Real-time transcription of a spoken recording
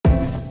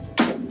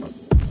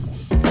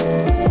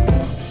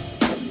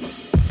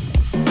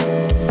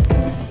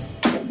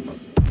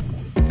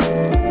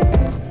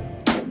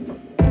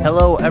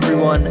Hello,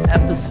 everyone.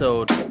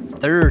 Episode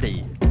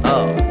 30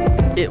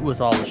 of It Was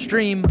All a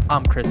Stream.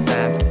 I'm Chris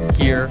Sachs,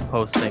 here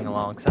hosting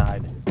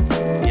alongside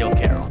Neil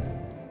Carroll.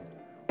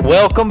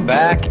 Welcome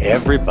back,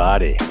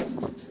 everybody.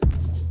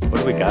 What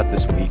do we got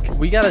this week?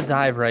 We got to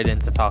dive right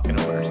into talking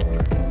to Winter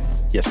Soldier.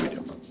 Yes, we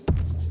do.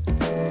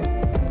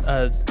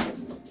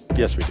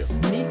 Yes, we do.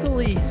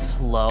 Sneakily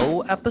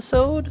slow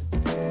episode,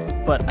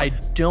 but I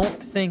don't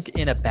think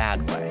in a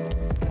bad way.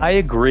 I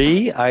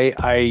agree.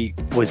 I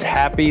was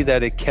happy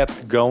that it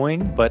kept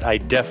going, but I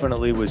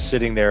definitely was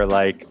sitting there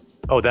like,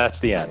 oh,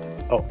 that's the end.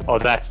 Oh,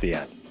 that's the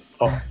end.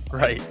 Oh,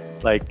 Right.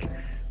 Like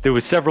there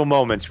was several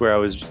moments where I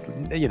was,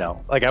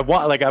 I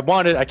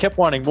kept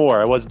wanting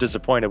more. I wasn't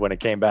disappointed when it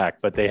came back,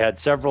 but they had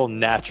several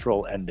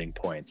natural ending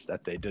points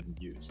that they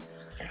didn't use.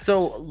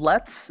 So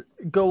let's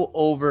go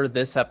over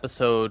this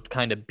episode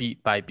kind of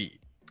beat by beat.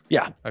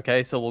 Yeah.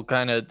 Okay. So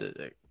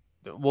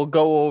we'll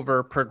go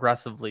over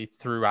progressively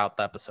throughout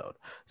the episode.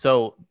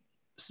 So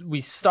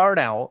we start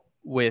out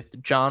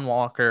with John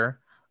Walker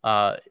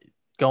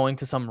going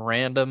to some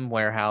random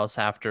warehouse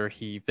after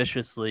he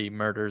viciously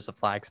murders a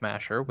flag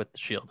smasher with the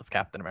shield of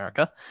Captain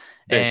America.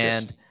 Vicious.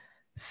 And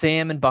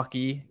Sam and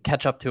Bucky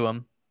catch up to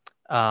him,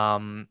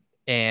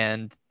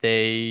 and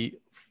they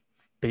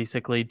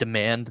basically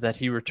demand that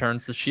he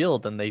returns the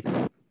shield, and they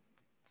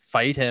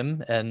fight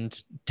him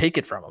and take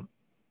it from him.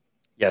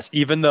 Yes,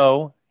 even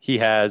though he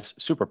has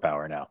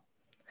superpower now.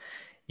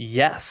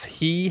 Yes,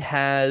 he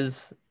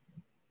has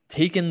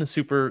taken the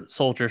super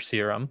soldier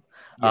serum.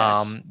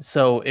 Yes.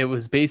 So it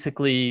was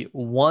basically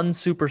one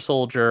super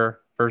soldier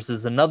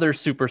versus another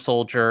super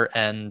soldier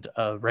and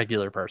a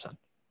regular person.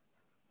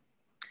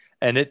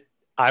 And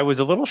I was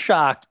a little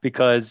shocked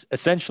because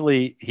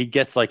essentially he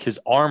gets like his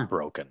arm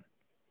broken,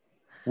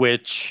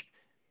 which,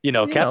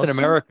 Captain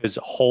America is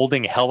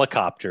holding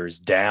helicopters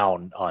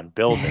down on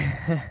buildings,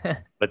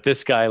 but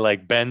this guy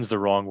like bends the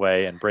wrong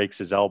way and breaks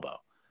his elbow.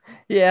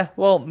 Yeah,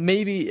 well,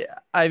 maybe,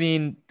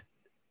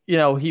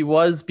 he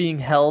was being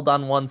held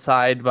on one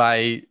side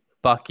by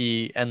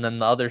Bucky, and then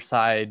the other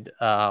side,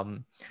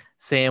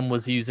 Sam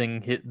was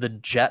using the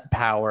jet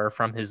power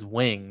from his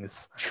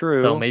wings.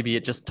 True. So maybe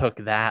it just took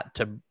that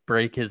to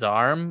break his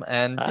arm.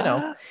 And,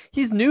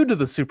 he's new to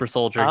the super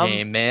soldier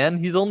game, man.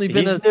 He's only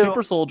been a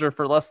super soldier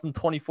for less than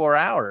 24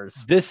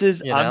 hours. I'm just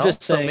saying.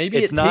 So maybe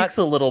it takes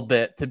a little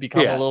bit to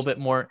become a little bit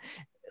more.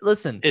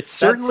 Listen, it's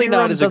certainly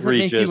not as doesn't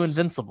egregious. make you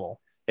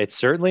invincible. It's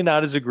certainly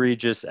not as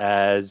egregious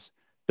as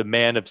the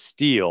Man of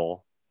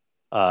Steel,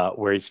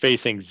 where he's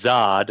facing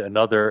Zod,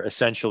 another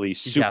essentially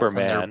Superman.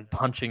 Yes, and they're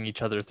punching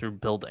each other through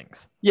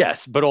buildings.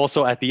 Yes, but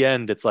also at the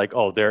end, it's like,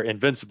 oh, they're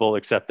invincible,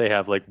 except they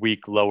have like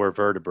weak lower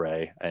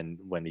vertebrae, and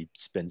when he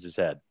spins his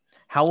head.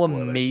 How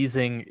Spoilers.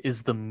 amazing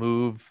is the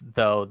move,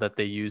 though, that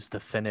they use to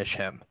finish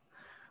him?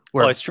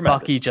 Where it's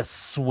tremendous. Bucky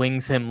just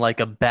swings him like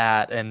a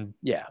bat, and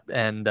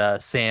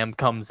Sam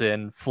comes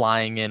in,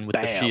 flying in with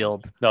the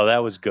shield. No, that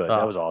was good.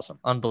 That was awesome.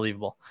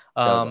 Unbelievable.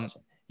 That was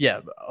awesome.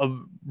 Yeah, a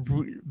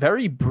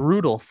very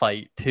brutal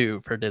fight, too,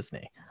 for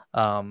Disney.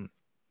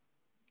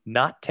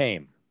 Not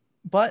tame.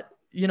 But,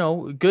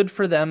 good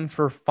for them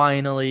for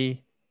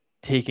finally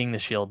taking the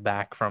shield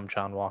back from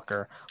John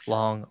Walker.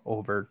 Long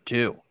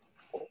overdue.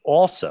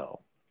 Also,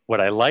 what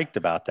I liked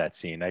about that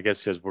scene, I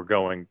guess because we're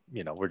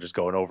just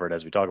going over it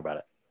as we talk about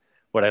it.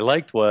 What I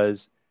liked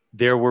was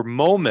there were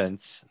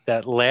moments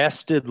that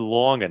lasted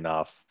long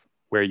enough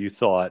where you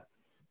thought,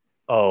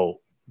 oh,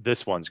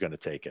 this one's going to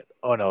take it.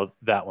 Oh, no,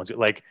 that one's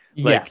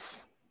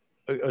yes.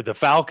 The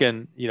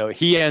Falcon,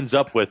 he ends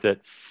up with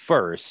it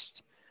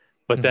first,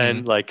 but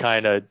then like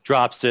kind of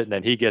drops it and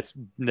then he gets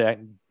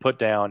put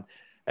down.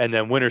 And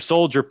then Winter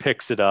Soldier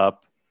picks it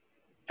up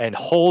and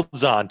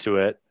holds onto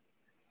it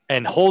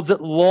and holds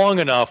it long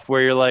enough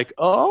where you're like,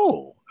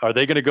 oh, are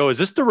they going to go? Is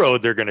this the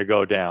road they're going to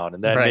go down?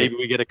 And then maybe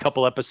we get a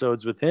couple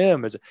episodes with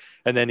him.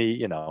 And then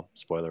he,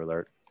 spoiler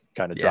alert,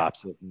 kind of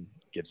drops it and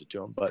gives it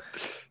to him. But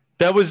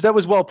that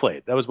was well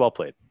played. That was well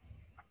played.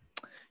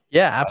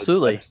 Yeah,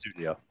 absolutely.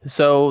 Studio.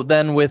 So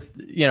then with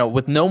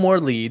no more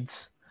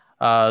leads,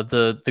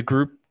 the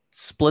group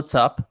splits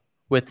up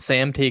with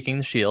Sam taking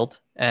the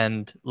shield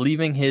and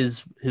leaving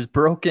his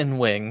broken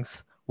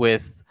wings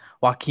with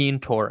Joaquin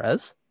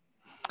Torres.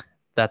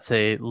 That's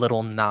a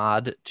little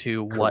nod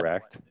to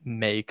what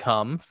may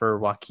come for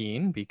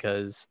Joaquin,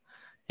 because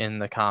in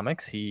the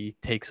comics, he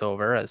takes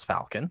over as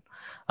Falcon.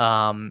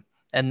 And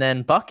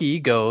then Bucky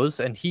goes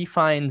and he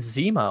finds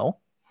Zemo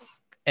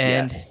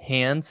and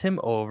hands him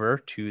over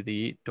to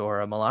the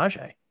Dora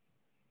Milaje.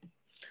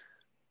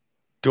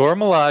 Dora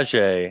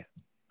Milaje,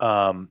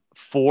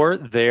 for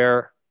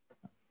their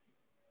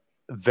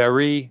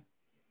very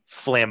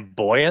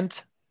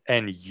flamboyant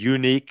and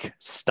unique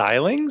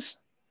stylings,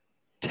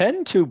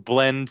 tend to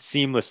blend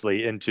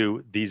seamlessly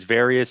into these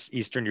various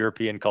Eastern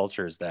European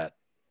cultures that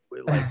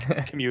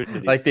like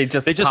communities. Like they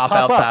just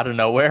pop out of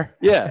nowhere.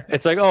 Yeah.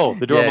 It's like, oh,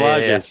 the Dora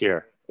Milaje is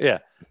here. Yeah.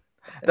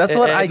 That's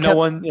what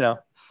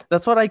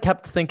That's what I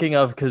kept thinking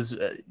of, because,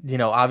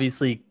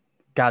 obviously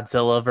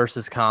Godzilla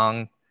versus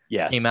Kong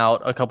Yes. came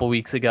out a couple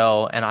weeks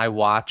ago, and I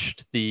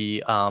watched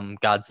the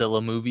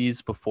Godzilla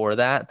movies before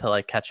that to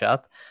like catch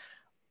up.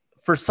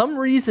 For some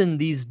reason,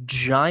 these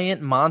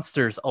giant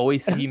monsters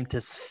always seem to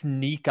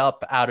sneak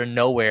up out of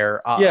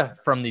nowhere Yeah.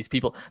 from these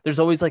people. There's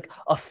always like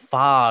a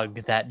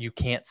fog that you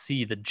can't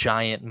see the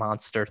giant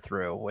monster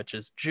through, which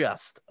is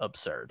just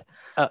absurd.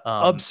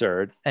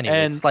 Absurd.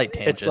 Anyways, And slight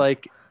tangent. it's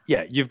like,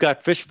 yeah, you've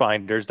got fish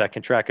finders that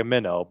can track a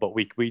minnow, but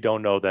we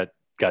don't know that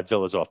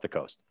Godzilla's off the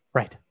coast.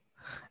 Right.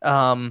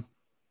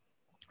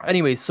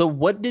 Anyway, so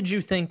what did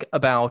you think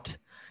about,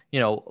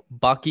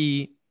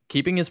 Bucky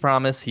keeping his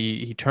promise?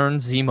 He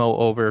turns Zemo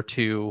over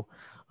to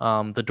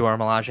the Dora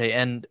Milaje,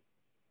 and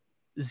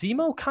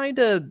Zemo kind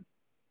of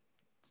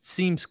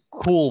seems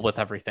cool with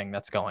everything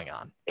that's going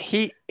on.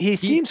 He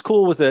seems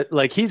cool with it.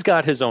 Like, he's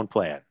got his own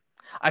plan.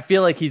 I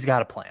feel like he's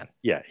got a plan.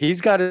 Yeah, he's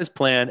got his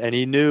plan, and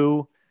he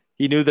knew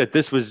that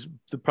this was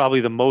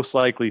probably the most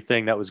likely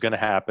thing that was going to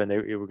happen.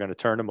 They were going to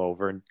turn him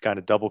over and kind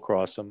of double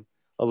cross him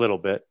a little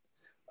bit.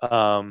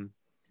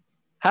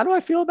 How do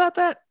I feel about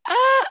that?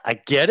 I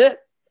get it.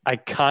 I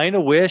kind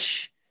of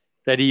wish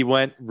that he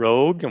went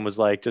rogue and was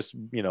like, just,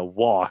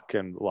 walk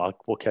and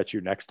we'll catch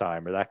you next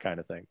time, or that kind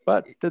of thing.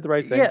 But did the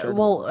right thing. Yeah,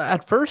 well,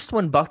 at first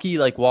when Bucky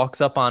like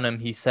walks up on him,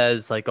 he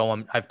says like,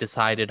 "Oh, I've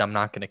decided I'm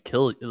not going to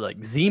kill you." Like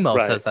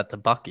Zemo says that to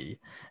Bucky,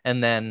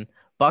 and then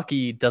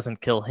Bucky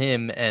doesn't kill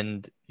him,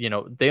 and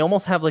they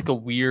almost have like a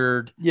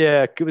weird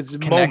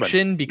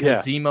connection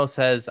because Zemo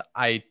says,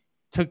 I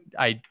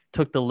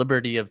took the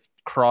liberty of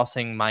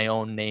crossing my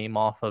own name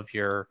off of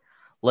your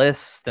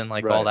list and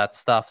like all that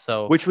stuff.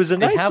 So which was a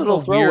nice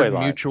little weird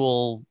line.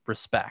 Mutual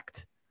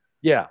respect.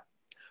 Yeah,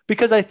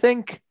 because I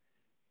think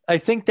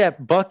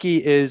that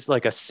Bucky is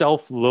like a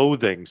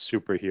self-loathing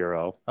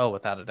superhero. Oh,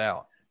 without a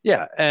doubt.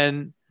 Yeah,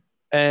 and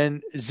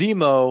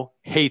Zemo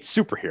hates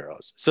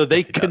superheroes, so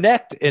they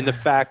connect in the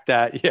fact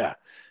that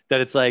that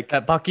it's like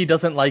that Bucky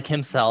doesn't like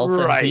himself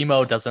and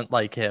Zemo doesn't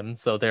like him,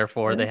 so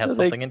therefore they have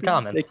something in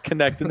common. They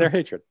connect in their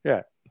hatred.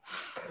 Yeah.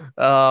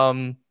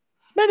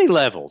 Many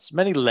levels,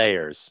 many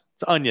layers.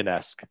 It's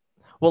onion-esque.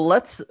 Well,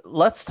 let's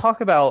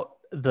talk about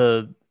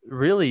one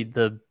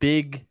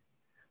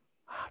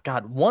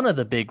of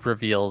the big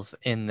reveals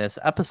in this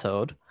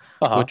episode,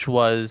 which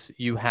was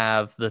you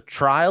have the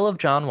trial of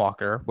John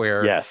Walker,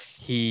 where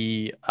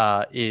he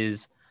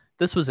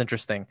this was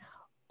interesting,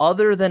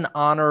 other than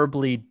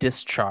honorably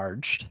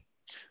discharged,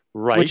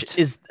 right?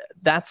 Which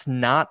that's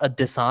not a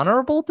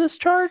dishonorable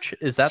discharge?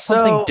 Is that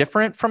something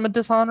different from a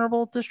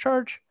dishonorable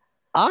discharge?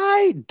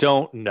 I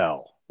don't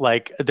know.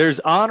 Like, there's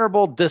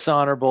honorable,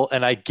 dishonorable,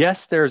 and I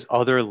guess there's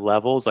other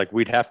levels. Like,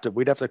 we'd have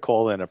to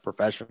call in a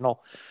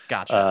professional.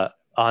 Gotcha.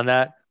 On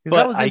that. Because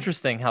that was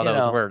interesting how that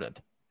was worded.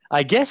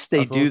 I guess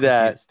they do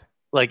that. Confused.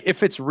 Like,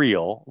 if it's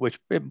real, which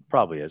it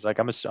probably is. Like,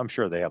 I'm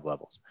sure they have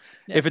levels.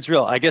 Yeah. If it's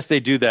real, I guess they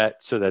do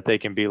that so that they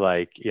can be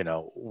like,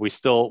 we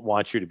still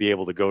want you to be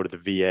able to go to the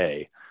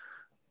VA,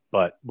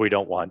 but we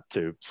don't want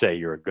to say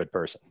you're a good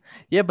person.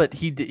 Yeah, but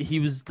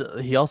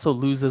he also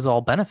loses all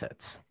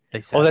benefits. They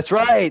said. Oh, that's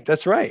right.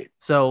 That's right.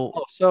 So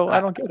I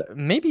don't get it.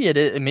 Maybe it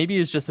is. Maybe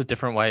it's just a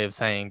different way of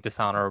saying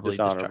dishonorably.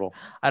 Dishonorable.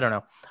 I don't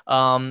know.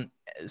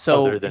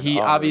 So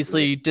he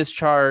obviously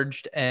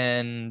discharged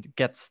and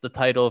gets the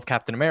title of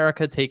Captain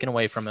America taken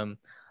away from him.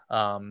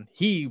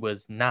 He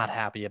was not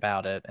happy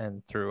about it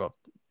and threw a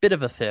bit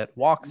of a fit,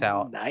 walks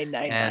out.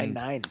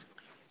 99999.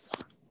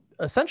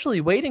 Essentially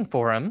waiting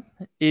for him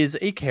is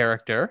a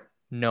character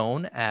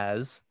known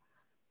as,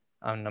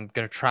 and I'm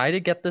going to try to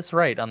get this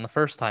right on the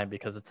first time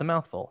because it's a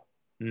mouthful.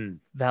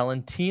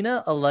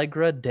 Valentina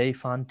Allegra de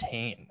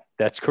Fontaine.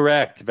 That's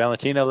correct.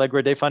 Valentina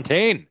Allegra de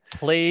Fontaine.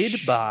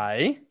 Played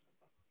by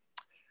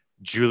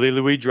Julie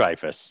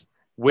Louis-Dreyfus.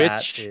 Which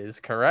that is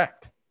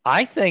correct.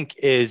 I think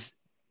is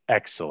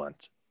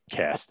excellent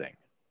casting.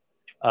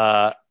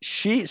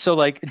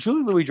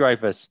 Julie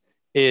Louis-Dreyfus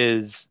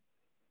is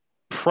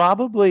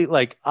probably,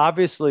 like,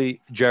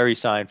 obviously Jerry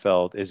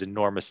Seinfeld is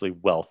enormously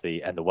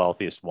wealthy and the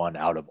wealthiest one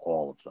out of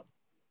all of them.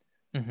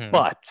 Mm-hmm.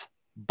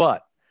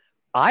 But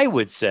I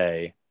would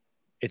say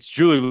it's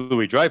Julie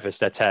Louis-Dreyfus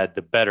that's had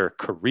the better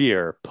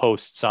career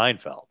post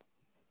Seinfeld.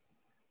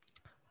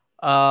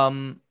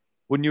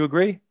 Wouldn't you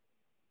agree?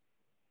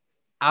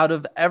 Out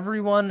of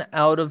everyone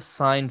out of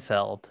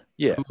Seinfeld,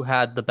 who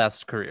had the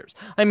best careers?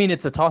 I mean,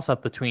 it's a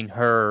toss-up between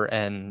her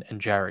and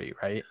Jerry,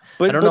 right?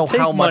 But I don't know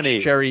how much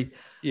Jerry.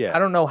 Yeah, I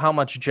don't know how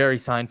much Jerry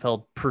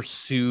Seinfeld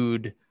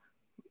pursued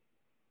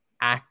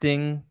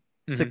acting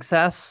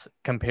success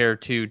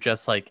compared to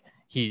just like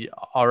he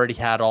already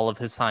had all of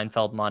his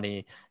Seinfeld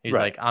money. He's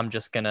like, I'm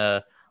just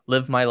gonna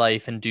live my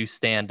life and do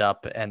stand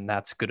up, and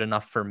that's good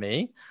enough for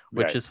me,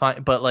 which is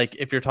fine. But like,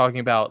 if you're talking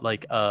about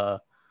like an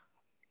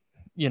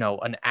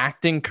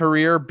acting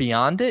career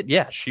beyond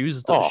it,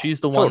 she's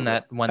the one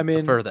that went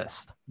the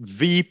furthest.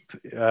 Veep,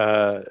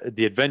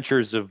 The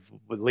Adventures of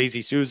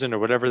Lazy Susan, or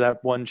whatever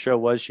that one show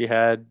was she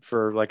had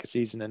for like a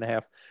season and a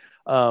half.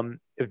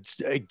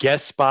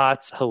 guest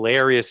spots,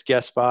 hilarious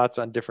guest spots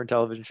on different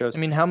television shows. I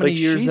mean, how many Like,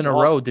 years she's in a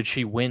awesome. row did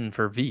she win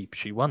for Veep?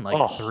 She won like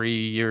Oh,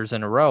 3 years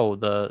in a row,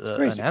 an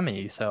crazy.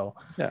 Emmy. So,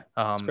 Yeah,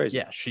 it's crazy.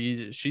 yeah,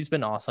 she's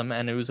been awesome,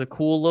 and it was a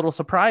cool little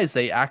surprise.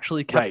 They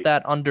actually kept Right.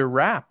 that under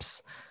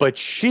wraps. But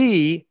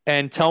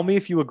and tell me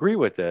if you agree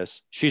with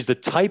this, she's the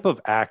type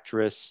of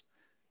actress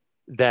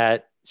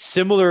that,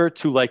 similar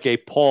to like a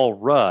Paul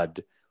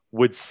Rudd,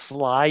 would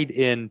slide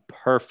in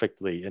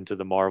perfectly into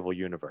the Marvel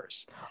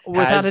universe.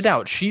 Without a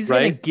doubt. She's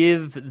going to right?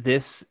 give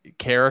this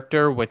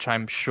character, which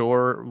I'm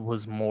sure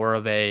was more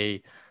of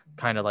a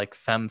kind of like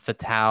femme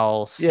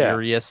fatale,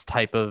 serious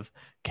type of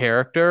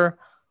character,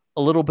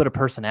 a little bit of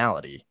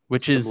personality,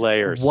 which Some is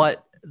layers.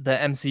 what the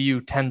MCU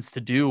tends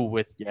to do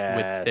with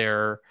Yes.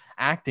 their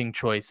acting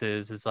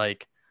choices, is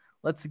like,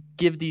 let's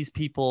give these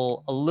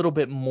people a little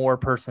bit more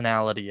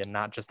personality and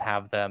not just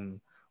have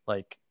them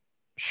like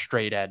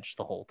straight edge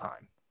the whole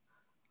time.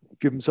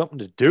 Give them something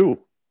to do.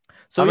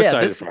 So I'm yeah,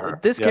 excited this for her.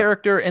 this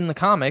character in the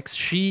comics,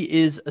 she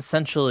is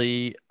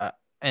essentially,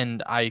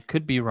 and I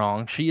could be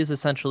wrong, she is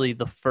essentially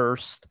the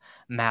first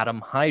Madam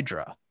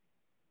Hydra.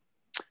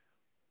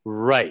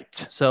 Right.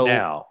 So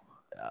now,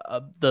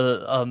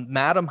 the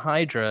Madam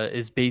Hydra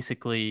is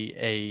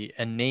basically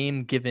a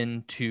name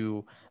given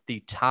to the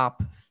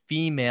top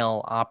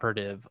female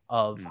operative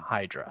of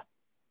Hydra.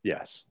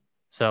 yes.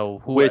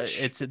 So Which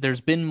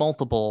there's been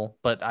multiple,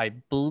 but I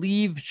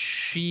believe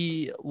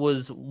she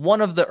was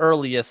one of the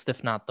earliest,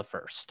 if not the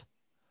first.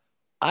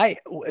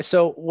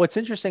 So what's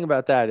interesting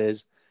about that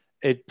is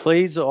it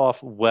plays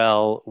off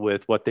well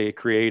with what they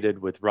created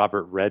with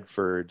Robert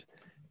Redford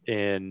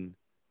in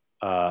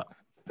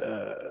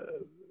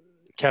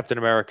Captain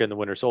America and the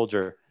Winter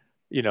Soldier,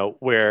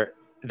 where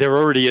they're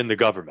already in the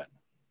government.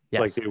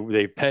 Yes.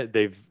 Like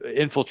they've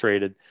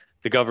infiltrated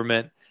the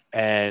government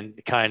and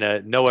kind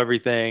of know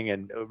everything.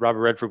 And Robert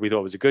Redford, we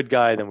thought was a good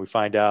guy. Then we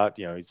find out,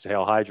 he's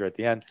Hail Hydra at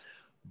the end.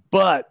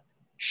 But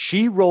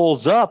she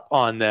rolls up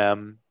on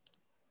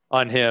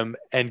him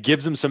and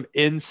gives him some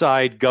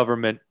inside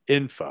government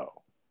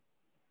info.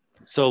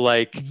 So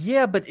like,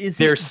 yeah, but is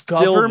they're it still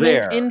government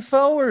there.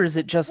 info, or is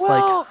it just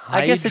like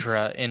I guess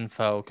Hydra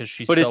info because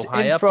she's but so it's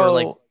high up? info- Or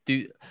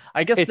like,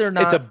 I guess they're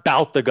not. It's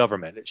about the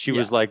government. She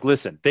was like,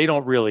 listen, they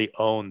don't really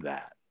own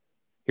that.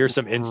 Here's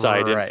some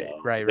inside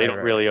info. They don't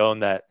really own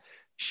that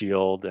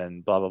shield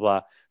and blah blah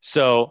blah.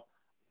 So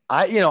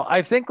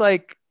I think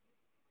like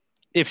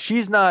if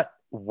she's not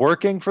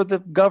working for the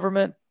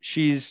government,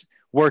 she's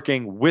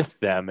working with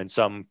them in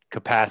some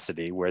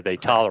capacity where they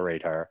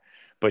tolerate her.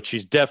 But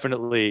she's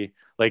definitely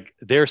like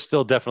they're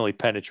still definitely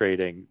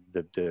penetrating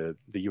the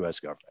U.S.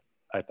 government,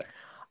 I think.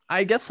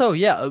 I guess so,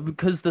 yeah.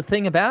 Because the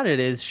thing about it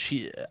is,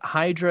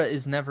 Hydra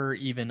is never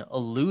even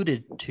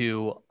alluded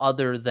to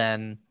other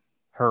than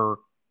her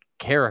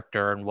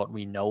character and what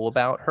we know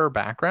about her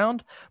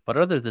background. But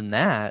other than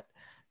that,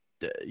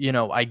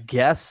 I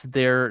guess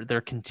they're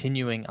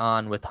continuing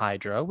on with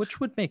Hydra, which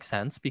would make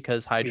sense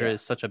because Hydra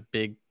is such a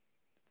big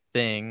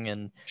thing,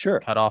 and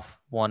cut off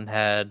one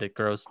head, it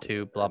grows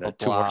two, blah blah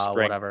blah,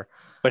 whatever.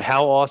 But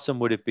how awesome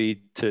would it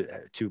be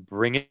to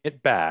bring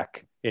it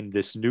back in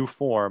this new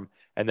form,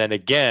 and then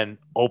again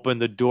open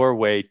the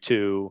doorway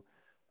to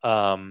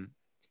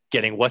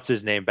getting what's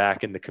his name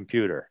back in the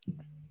computer?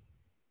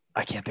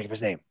 I can't think of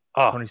his name.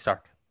 Tony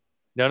Stark.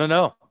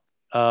 No.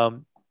 Hydra.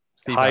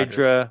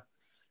 Rogers.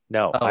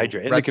 No,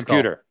 Hydra in Red the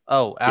computer.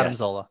 Skull. Adam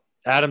Zola.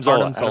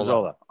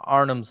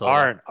 Arnim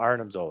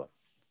Zola.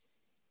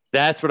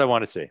 That's what I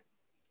want to see.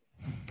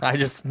 I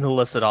just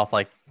listed off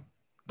like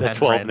the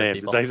 12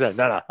 names. As I said,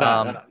 no.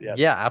 Yes.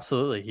 Yeah,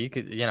 absolutely. He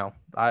could,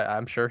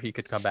 I'm sure he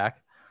could come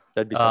back.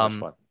 That'd be so much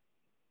fun.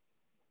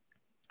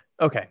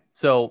 Okay,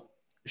 so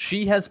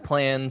she has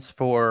plans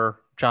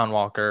for John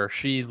Walker.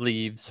 She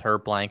leaves her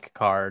blank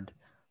card,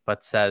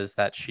 but says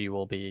that she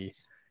will be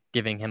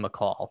giving him a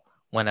call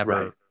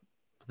whenever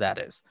that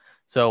is.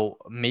 So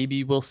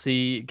maybe we'll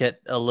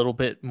get a little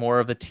bit more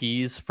of a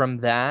tease from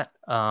that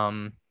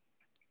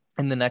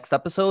in the next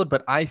episode.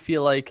 But I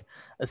feel like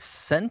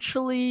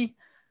essentially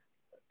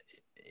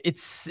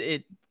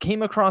it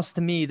came across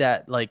to me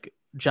that like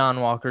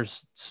John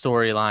Walker's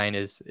storyline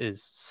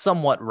is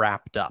somewhat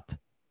wrapped up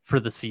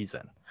for the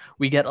season.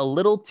 We get a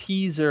little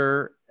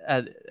teaser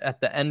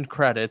at the end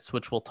credits,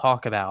 which we'll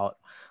talk about.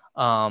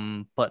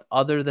 But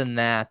other than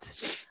that,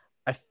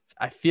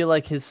 I feel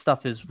like his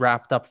stuff is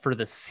wrapped up for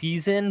the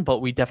season,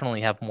 but we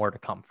definitely have more to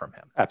come from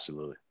him.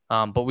 Absolutely.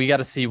 But we got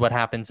to see what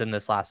happens in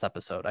this last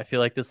episode. I feel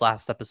like this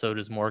last episode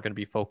is more going to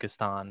be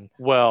focused on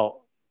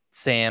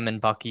Sam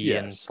and Bucky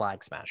and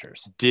Flag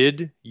Smashers.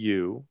 Did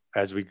you,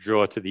 as we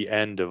draw to the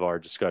end of our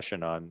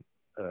discussion on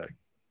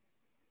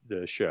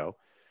the show,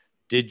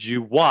 did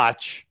you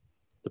watch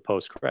the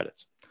post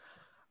credits?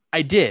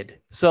 I did.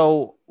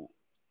 So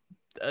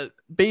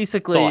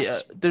basically,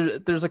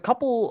 there's a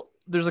couple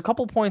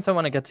points I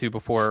want to get to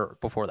before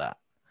that.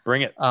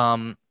 Bring it.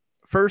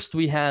 First,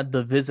 we had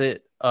the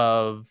visit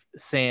of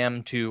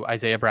Sam to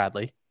Isaiah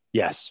Bradley.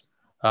 Yes.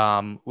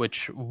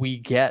 Which we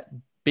get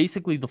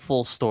basically the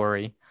full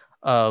story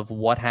of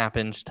what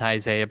happened to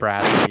Isaiah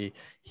Bradley.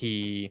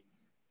 He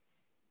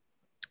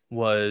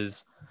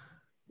was,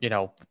 you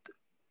know,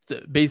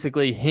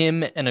 basically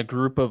him and a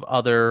group of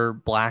other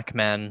black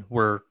men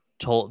were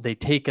told they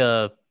take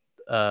a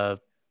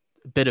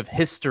bit of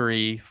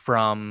history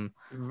from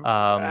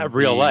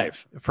real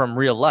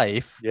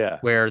life, yeah,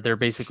 where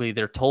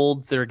they're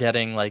told they're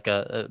getting like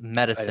a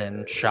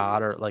medicine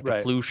shot or like a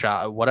flu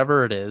shot,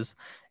 whatever it is,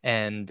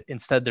 and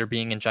instead they're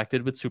being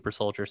injected with super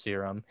soldier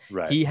serum.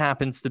 He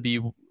happens to be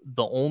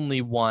the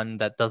only one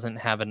that doesn't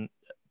eventually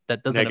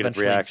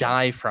reaction.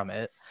 Die from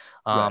it.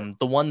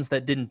 The ones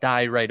that didn't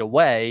die right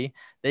away,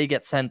 they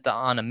get sent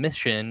on a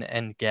mission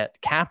and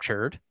get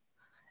captured,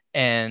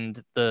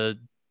 and the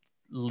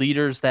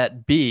leaders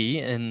that be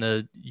in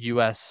the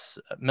U.S.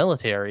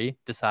 military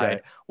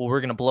decide, well, we're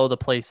going to blow the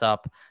place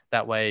up.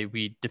 That way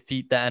we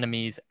defeat the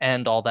enemies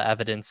and all the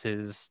evidence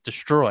is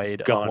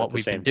destroyed of what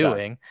we've been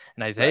doing.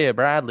 And Isaiah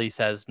Bradley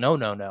says,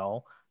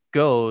 no,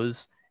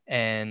 goes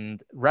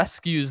and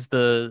rescues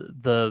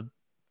the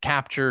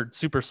captured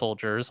super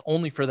soldiers,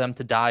 only for them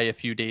to die a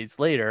few days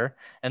later.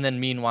 And then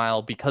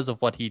meanwhile, because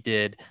of what he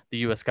did, the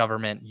U.S.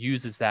 government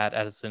uses that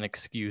as an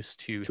excuse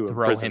to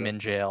throw him in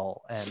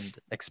jail and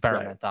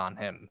experiment on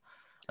him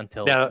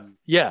until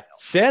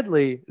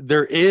sadly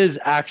there is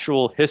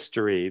actual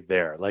history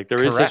there. Like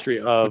there is history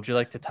of. Would you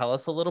like to tell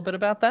us a little bit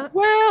about that?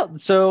 Well,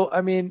 so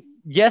I mean,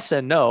 yes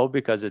and no,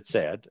 because it's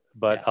sad,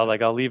 but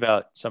I'll leave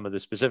out some of the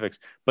specifics.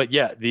 But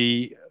yeah,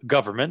 the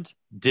government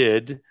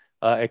did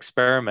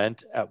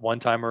experiment at one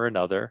time or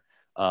another,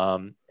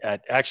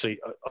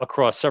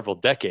 across several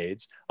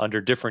decades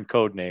under different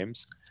code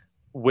names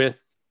with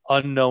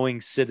unknowing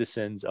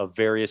citizens of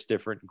various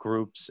different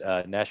groups,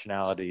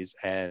 nationalities,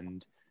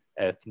 and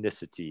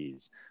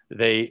ethnicities.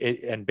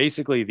 And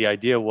basically the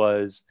idea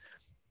was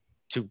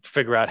to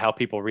figure out how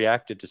people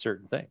reacted to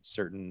certain things,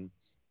 certain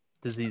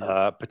diseases,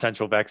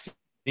 potential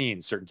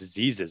vaccines, certain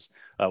diseases,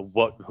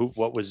 who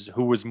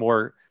was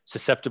more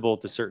susceptible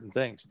to certain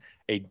things.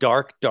 A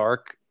dark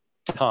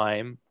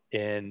time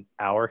in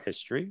our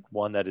history,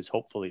 one that is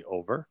hopefully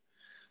over,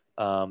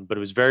 but it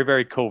was very,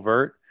 very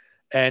covert,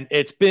 and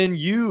it's been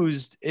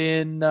used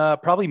in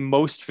probably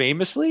most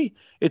famously,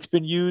 it's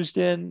been used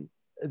in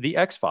the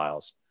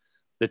X-Files,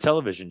 the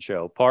television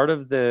show. Part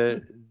of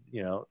the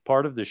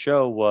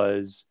show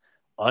was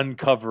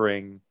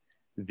uncovering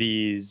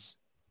these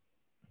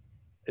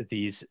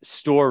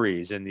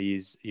stories and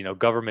these,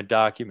 government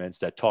documents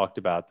that talked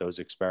about those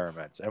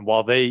experiments. And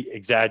while they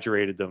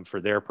exaggerated them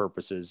for their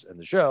purposes in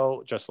the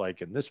show, just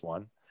like in this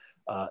one,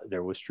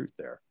 there was truth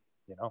there,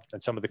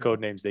 and some of the code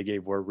names they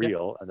gave were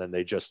real, and then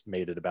they just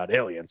made it about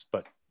aliens,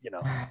 but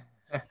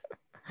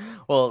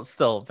well,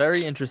 still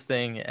very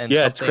interesting. And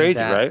it's crazy,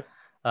 right?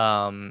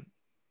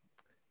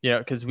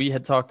 Because we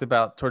had talked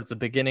about towards the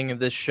beginning of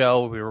this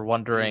show, we were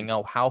wondering,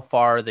 how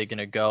far are they going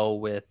to go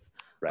with,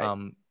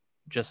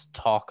 just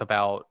talk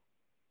about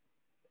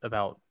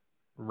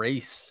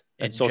race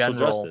and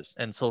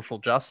social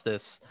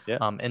justice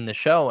in the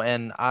show.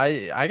 And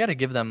I got to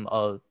give them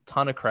a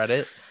ton of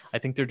credit. I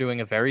think they're doing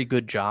a very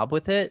good job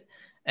with it,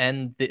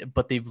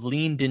 but they've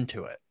leaned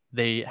into it.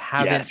 They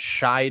haven't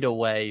shied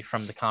away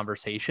from the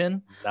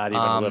conversation. Not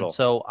even a little.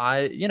 So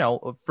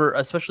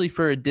especially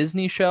for a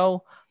Disney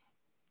show,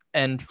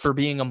 and for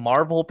being a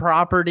Marvel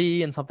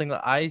property and something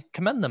that I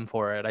commend them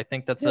for it. I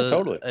think that's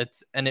totally.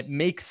 And it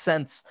makes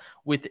sense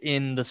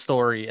within the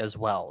story as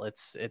well. It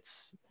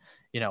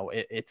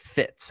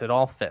fits. It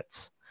all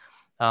fits.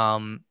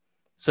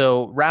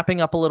 So wrapping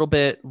up a little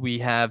bit, we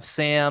have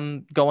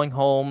Sam going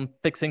home,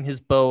 fixing his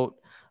boat,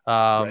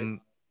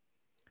 and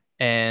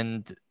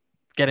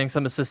getting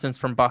some assistance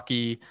from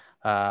Bucky,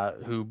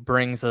 who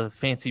brings a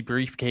fancy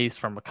briefcase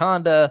from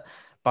Wakanda.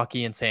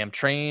 Bucky and Sam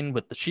train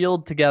with the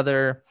Shield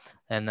together.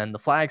 And then the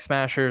Flag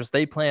Smashers,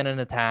 they plan an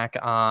attack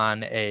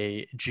on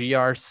a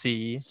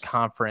GRC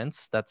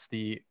conference. That's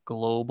the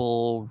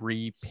Global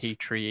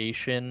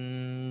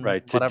Repatriation.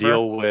 Right, to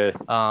deal with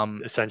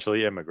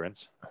essentially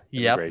immigrants.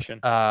 Immigration.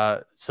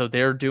 So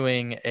they're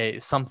doing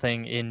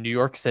something in New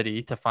York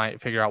City to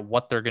figure out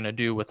what they're going to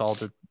do with all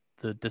the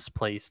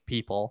displaced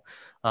people.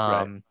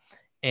 And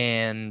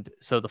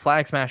so the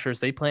Flag Smashers,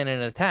 they plan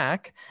an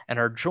attack and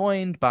are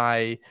joined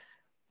by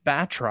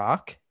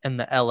Batroc and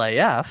the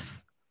LAF.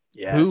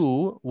 Yes.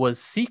 Who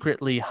was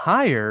secretly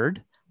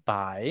hired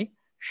by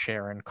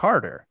Sharon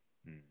Carter.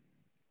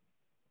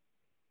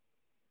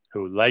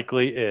 Who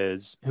likely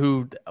is.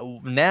 Who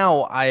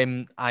now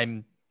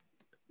I'm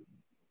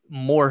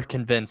more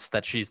convinced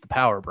that she's the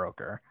power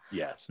broker.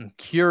 Yes. I'm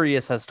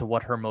curious as to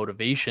what her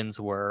motivations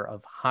were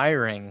of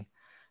hiring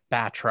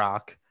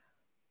Batroc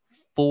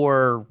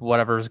for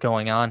whatever's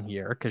going on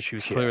here, because she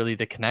was clearly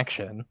the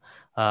connection.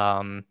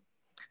 And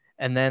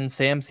then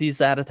Sam sees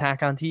that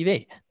attack on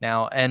TV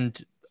now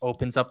and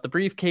opens up the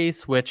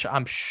briefcase, which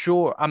I'm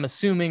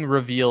assuming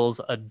reveals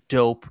a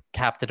dope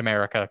Captain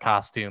America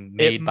costume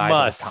made by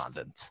the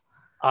Wakandans.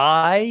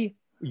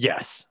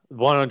 Yes,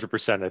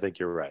 100%. I think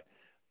you're right.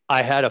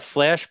 I had a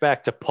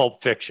flashback to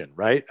Pulp Fiction,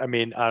 right? I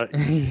mean, when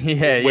he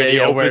yeah.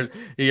 Where opens,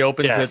 he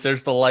opens it, yes,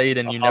 there's the light,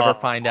 and you never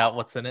find out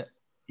what's in it.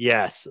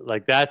 yes,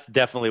 like that's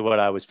definitely what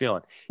I was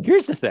feeling.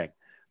 Here's the thing,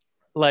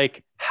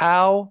 like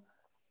how,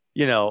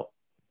 you know,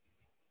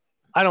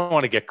 I don't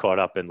want to get caught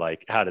up in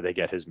like how did they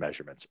get his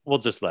measurements. We'll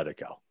just let it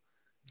go.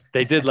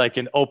 They did like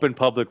an open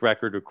public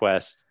record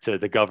request to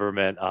the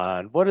government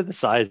on what are the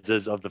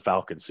sizes of the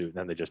Falcon suit, and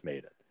then they just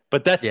made it.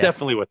 But that's Yeah.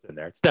 definitely what's in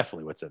there. It's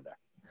definitely what's in there.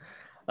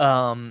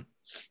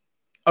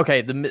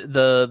 Okay,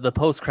 the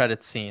post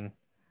credit scene.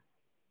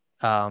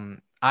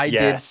 I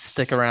did Yes,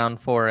 stick around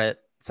for it.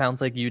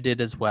 Sounds like you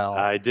did as well.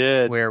 I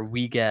did. Where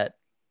we get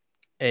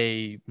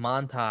a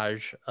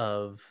montage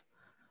of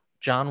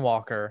John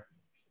Walker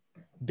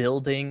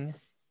building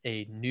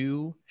a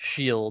new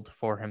shield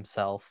for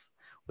himself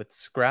with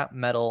scrap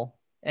metal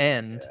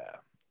and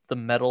the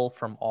metal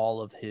from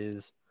all of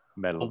his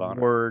Medal of Honor.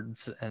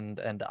 awards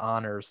and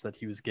honors that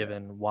he was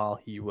given while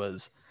he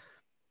was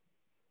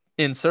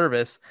in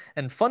service.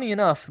 And funny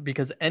enough,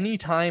 because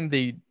anytime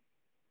they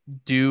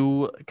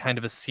do kind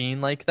of a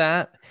scene like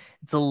that,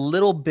 it's a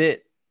little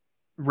bit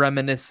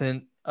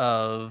reminiscent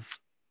of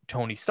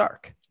Tony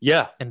Stark.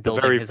 Yeah, And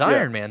building his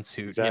Iron Man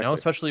suit, exactly. You know,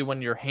 especially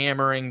when you're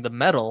hammering the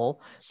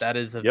metal, that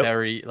is a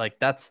very like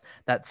that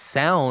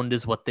sound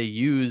is what they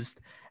used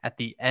at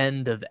the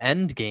end of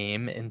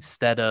Endgame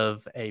instead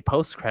of a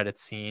post-credit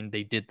scene.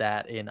 They did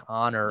that in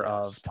honor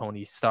of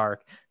Tony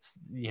Stark,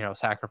 you know,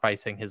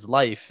 sacrificing his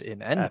life in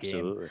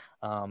Endgame.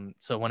 Absolutely.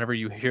 So whenever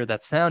you hear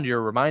that sound,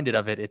 you're reminded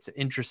of it. It's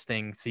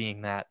interesting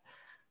seeing that,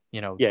 you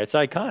know, it's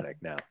iconic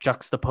now,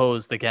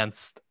 juxtaposed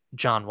against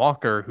John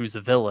Walker, who's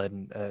a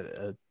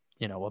villain,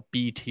 you know, a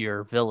B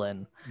tier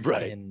villain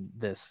in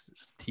this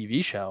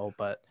TV show,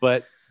 but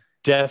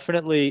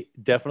definitely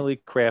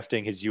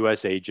crafting his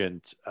U.S.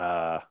 agent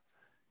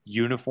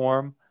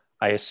uniform.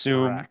 I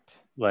assume,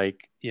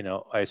 like, you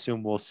know, I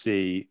assume we'll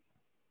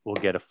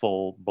get a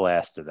full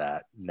blast of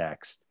that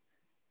next.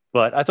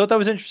 But I thought that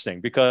was interesting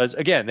because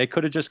again, they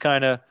could have just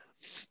kind of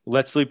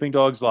let sleeping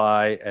dogs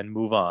lie and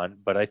move on.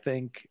 But I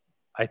think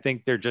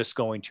they're just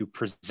going to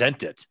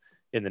present it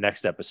in the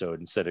next episode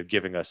instead of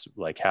giving us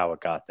like how it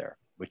got there,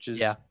 which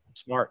is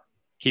smart.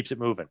 Keeps it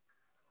moving.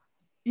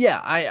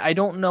 Yeah, I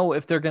don't know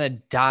if they're going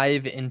to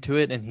dive into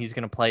it and he's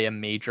going to play a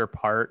major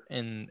part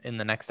in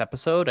the next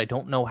episode. I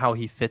don't know how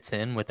he fits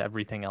in with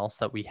everything else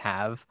that we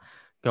have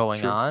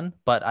going on,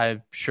 but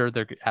I'm sure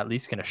they're at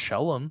least going to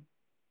show him,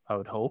 I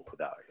would hope.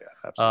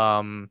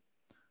 Absolutely.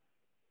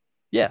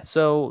 Yeah,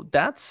 so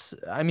that's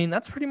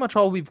pretty much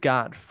all we've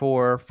got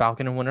for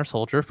Falcon and Winter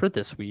Soldier for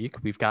this week.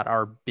 We've got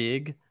our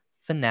big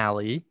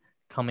finale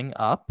coming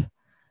up.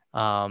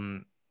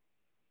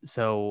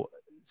 So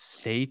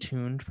stay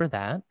tuned for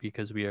that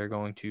because we are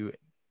going to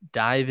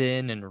dive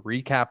in and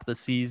recap the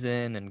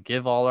season and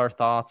give all our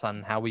thoughts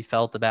on how we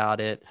felt about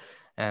it.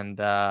 And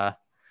that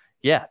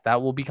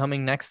will be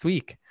coming next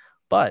week.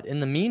 But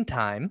in the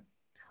meantime,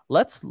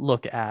 let's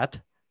look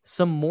at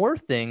some more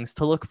things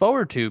to look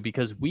forward to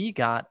because we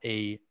got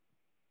a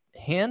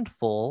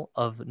handful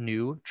of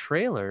new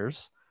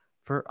trailers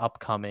for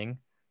upcoming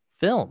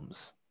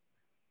films.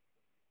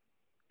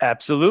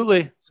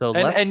 Absolutely. So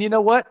and you know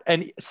what?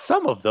 And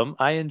some of them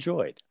I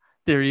enjoyed.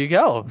 There you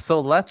go.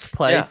 So let's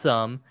play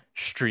some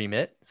Stream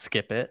It,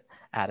 Skip It,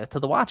 Add It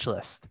to the Watch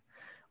List.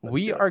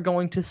 We are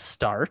going to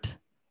start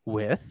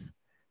with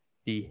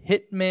The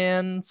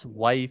Hitman's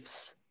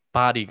Wife's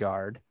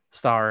Bodyguard,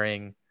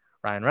 starring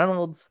Ryan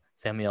Reynolds,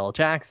 Samuel L.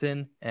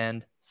 Jackson,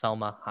 and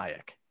Salma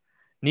Hayek.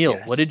 Neil,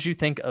 what did you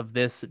think of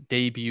this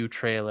debut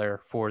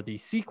trailer for the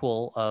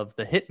sequel of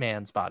The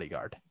Hitman's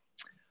Bodyguard?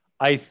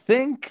 I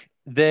think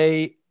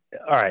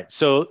all right,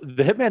 so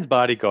The Hitman's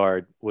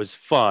Bodyguard was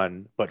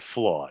fun, but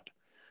flawed.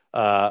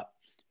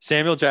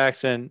 Samuel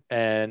Jackson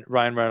and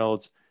Ryan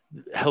Reynolds,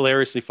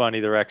 hilariously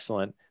funny. They're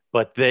excellent,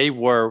 but they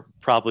were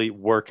probably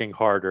working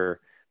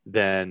harder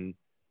than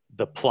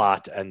the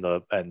plot and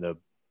the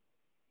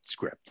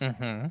script.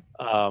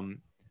 Mm-hmm.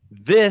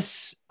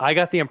 I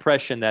got the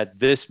impression that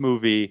this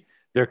movie,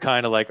 they're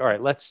kind of like, all right,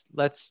 let's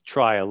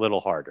try a little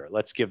harder.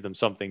 Let's give them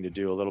something to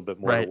do, a little bit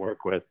more to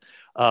work with.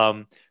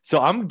 So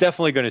I'm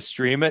definitely going to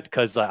stream it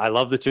because I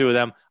love the two of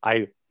them.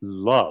 I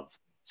love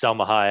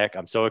Salma Hayek.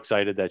 I'm so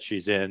excited that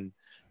she's in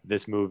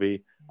this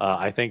movie.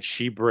 I think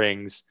she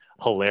brings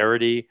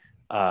hilarity.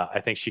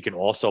 I think she can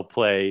also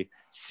play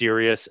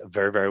serious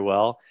very, very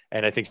well.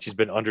 And I think she's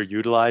been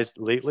underutilized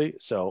lately.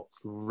 So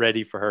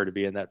ready for her to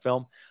be in that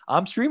film.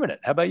 I'm streaming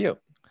it. How about you?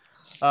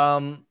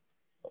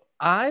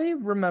 I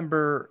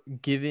remember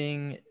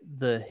giving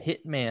The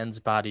Hitman's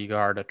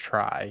Bodyguard a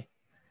try.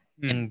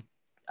 And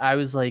I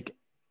was like,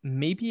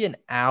 maybe an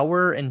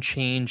hour and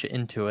change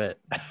into it,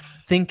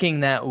 thinking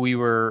that we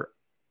were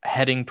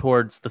heading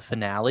towards the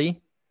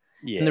finale.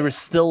 And there was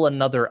still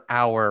another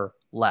hour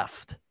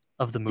left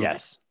of the movie.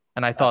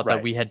 And I thought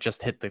that we had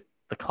just hit the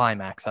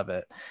climax of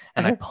it.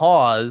 And I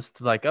paused,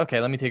 like, okay,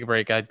 let me take a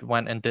break. I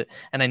went and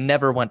I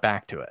never went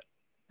back to it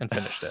and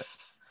finished it.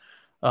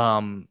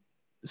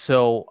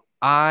 So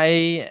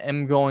I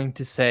am going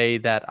to say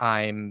that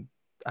I'm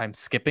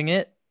skipping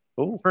it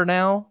for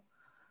now,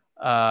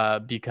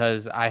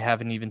 because I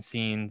haven't even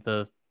seen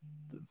the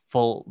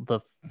full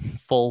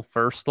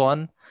first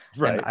one,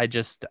 Right.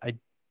 and I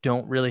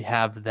don't really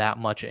have that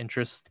much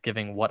interest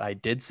given what I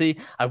did see.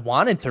 I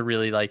wanted to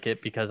really like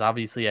it because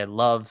obviously I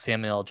love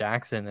Samuel L.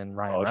 Jackson and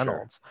Ryan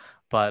Reynolds,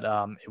 but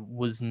it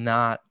was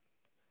not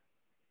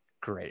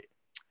great.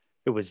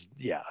 It was,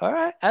 yeah. All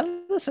right.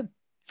 Listen,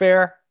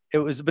 fair. It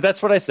was, but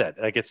that's what I said.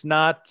 Like, it's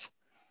not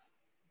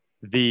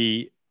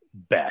the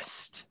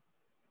best,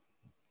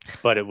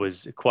 but it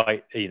was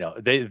quite,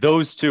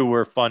 those two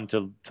were fun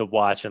to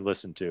watch and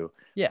listen to,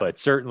 but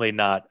certainly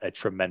not a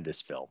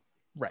tremendous film.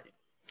 Right.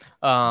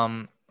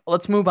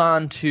 Let's move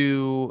on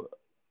to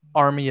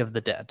Army of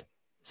the Dead.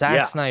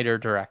 Zack Snyder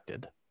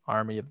directed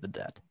Army of the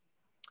Dead.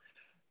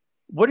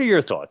 What are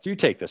your thoughts? You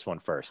take this one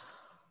first.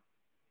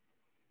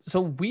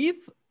 So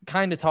we've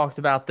kind of talked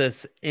about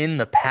this in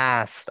the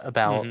past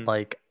about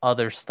like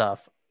other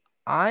stuff.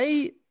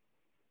 I'm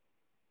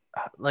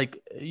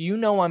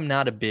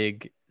not a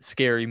big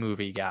scary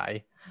movie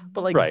guy,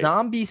 but like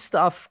zombie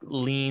stuff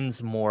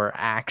leans more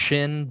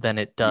action than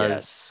it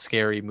does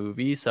scary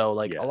movie. So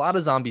like a lot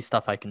of zombie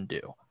stuff I can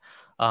do.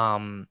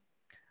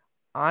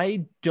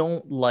 I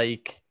don't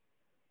like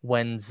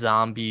when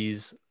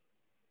zombies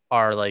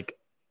are like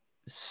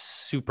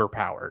super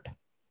powered.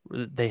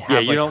 They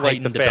have you don't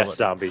like the fast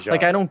zombie genre.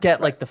 Like I don't get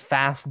like the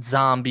fast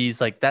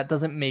zombies. Like that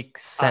doesn't make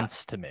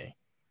sense to me.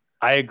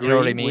 I agree. You know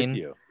what I mean? With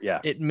you. Yeah.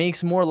 It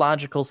makes more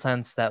logical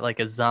sense that like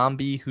a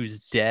zombie who's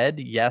dead,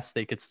 yes,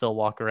 they could still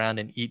walk around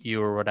and eat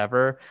you or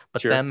whatever,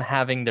 but them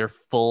having their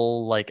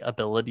full like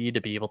ability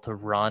to be able to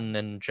run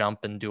and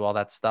jump and do all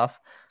that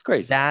stuff, it's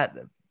crazy. That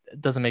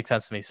doesn't make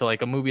sense to me. So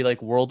like a movie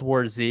like World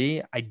War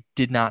Z, I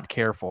did not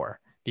care for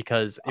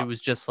because it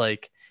was just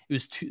like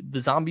the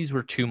zombies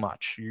were too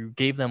much. You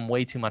gave them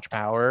way too much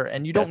power,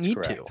 and you don't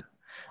need to.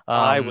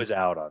 I was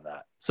out on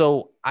that.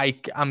 So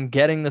I'm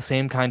getting the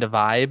same kind of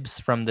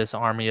vibes from this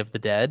Army of the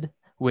Dead,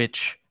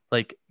 which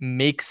like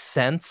makes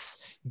sense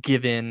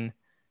given,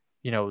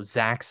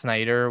 Zack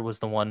Snyder was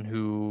the one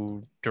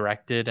who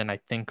directed and I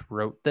think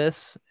wrote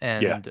this,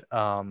 and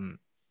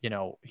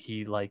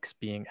he likes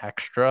being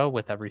extra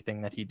with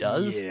everything that he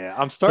does. Yeah,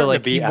 I'm starting to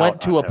be he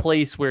went to a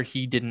place where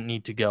he didn't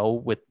need to go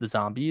with the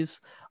zombies.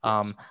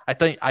 I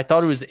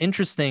thought it was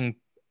interesting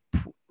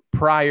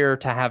prior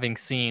to having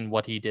seen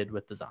what he did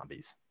with the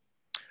zombies.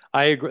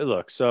 I agree.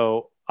 Look,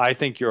 so I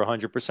think you're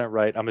 100%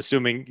 right. I'm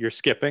assuming you're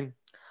skipping.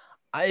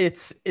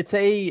 It's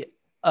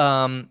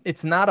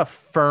not a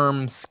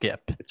firm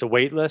skip. It's a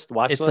wait list,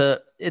 watch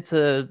list. It's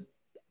a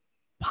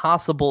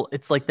possible.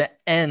 It's like the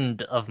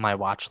end of my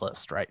watch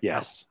list right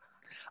now.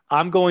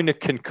 I'm going to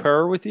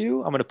concur with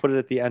you. I'm going to put it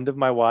at the end of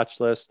my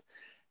watch list.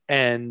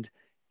 And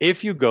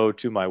if you go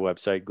to my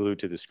website, Glued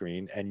to the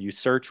Screen, and you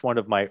search one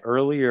of my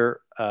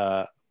earlier,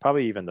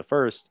 probably even the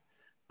first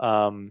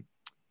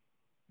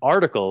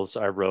articles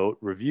I wrote,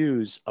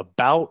 reviews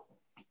about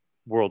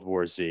World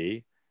War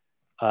Z,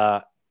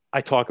 I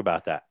talk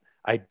about that.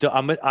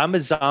 I'm a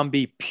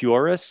zombie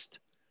purist.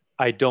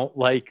 I don't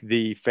like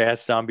the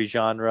fast zombie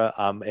genre.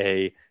 I'm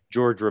a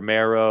George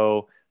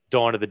Romero,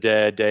 Dawn of the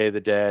Dead, Day of the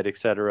Dead,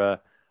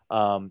 etc.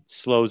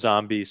 Slow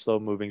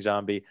moving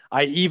zombie.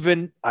 I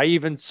even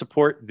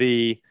support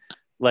the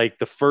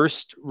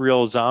first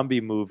real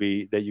zombie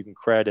movie that you can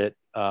credit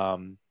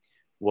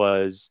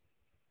was,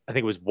 I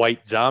think it was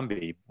White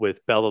Zombie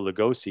with Bela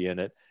Lugosi in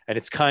it. And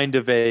it's kind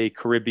of a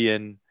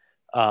Caribbean,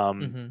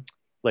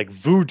 like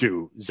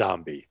voodoo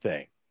zombie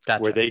thing.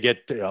 Gotcha. Where they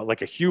get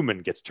like a human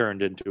gets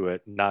turned into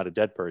it, not a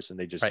dead person.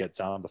 They just get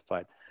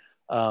zombified.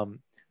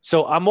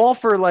 So I'm all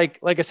for like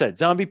I said,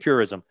 zombie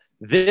purism.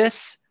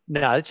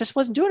 It just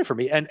wasn't doing it for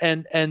me.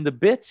 And the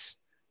bits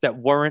that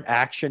weren't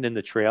action in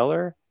the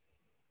trailer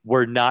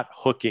were not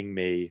hooking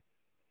me.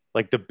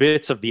 Like the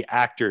bits of the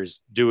actors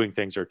doing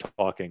things or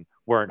talking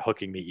weren't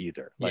hooking me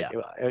either.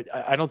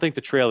 I don't think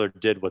the trailer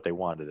did what they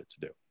wanted it to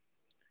do.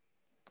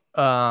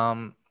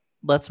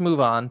 Let's move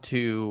on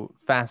to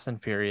Fast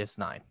and Furious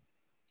 9.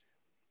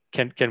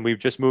 Can we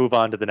just move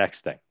on to the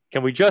next thing?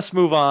 Can we just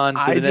move on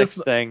to the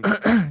next thing?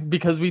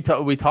 Because we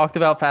talked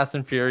about Fast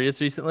and Furious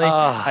recently.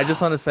 I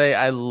just want to say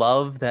I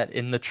love that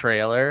in the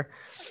trailer,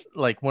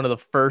 like one of the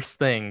first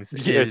things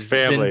is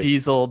Vin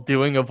Diesel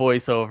doing a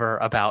voiceover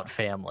about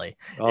family.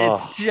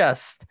 It's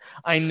just,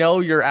 I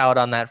know you're out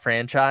on that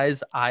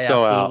franchise. I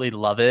absolutely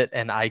love it.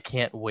 And I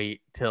can't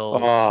wait till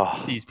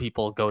these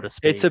people go to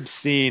space. It's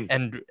obscene.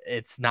 And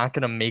it's not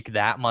going to make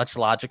that much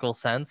logical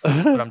sense,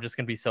 but I'm just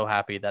going to be so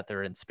happy that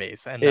they're in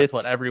space. And that's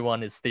what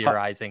everyone is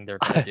theorizing they're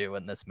going to do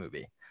in this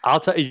movie. I'll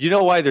tell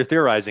you, why they're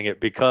theorizing it?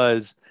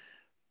 Because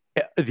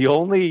the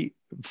only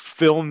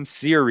film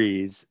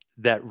series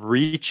that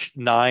reach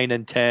 9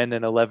 and 10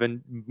 and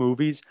 11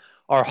 movies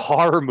are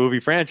horror movie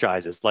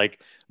franchises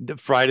like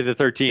Friday the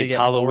 13th,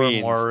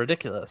 Halloween. More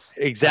ridiculous.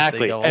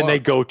 Exactly. And they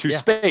go to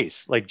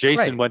space. Like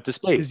Jason went to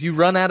space. Because you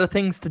run out of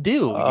things to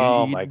do.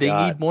 They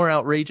need more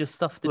outrageous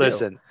stuff to do.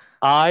 Listen,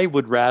 I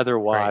would rather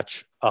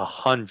watch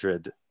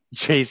 100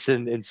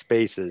 Jason in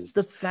Spaces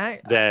The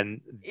fact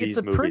than it's these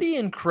a movies. pretty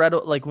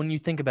incredible, like when you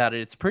think about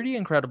it, it's pretty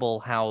incredible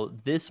how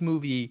this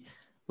movie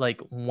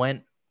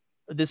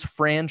this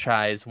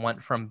franchise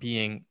went from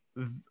being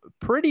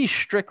pretty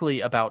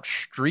strictly about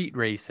street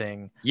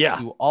racing Yeah.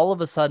 to all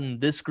of a sudden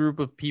this group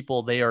of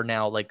people, they are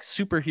now like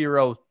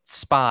superhero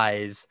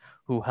spies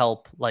who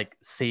help like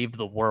save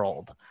the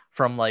world,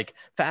 from like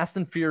Fast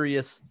and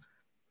Furious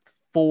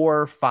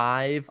 4,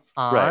 5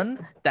 on. Right.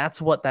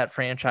 That's what that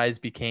franchise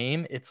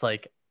became. It's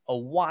like a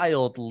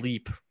wild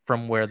leap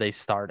from where they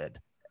started.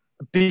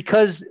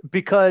 Because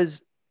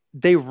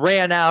they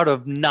ran out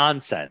of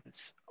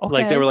nonsense. Okay.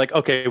 Like they were like,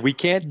 okay, we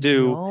can't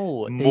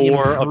do they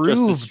more of just a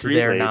improved street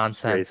their race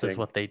nonsense racing. is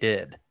what they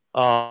did.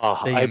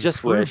 Oh, They I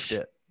just wish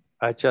it.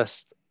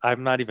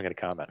 I'm not even going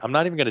to comment. I'm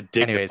not even going to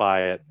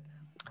dignify it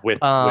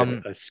with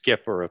a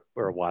skip or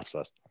a watch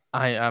list.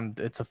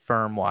 It's a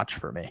firm watch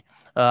for me.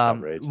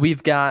 Outrageous.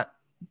 We've got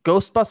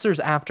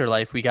Ghostbusters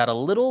Afterlife. We got a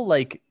little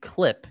like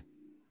clip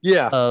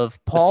of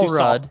Paul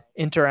Rudd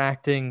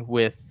interacting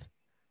with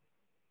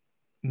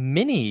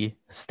mini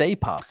Stay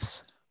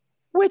Puffs,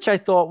 which I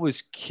thought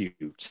was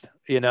cute.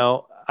 You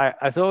know,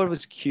 I thought it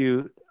was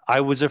cute.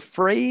 I was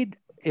afraid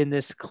in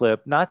this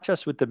clip, not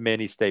just with the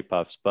mini Stay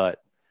Puffs,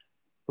 but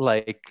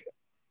like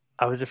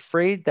I was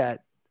afraid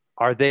that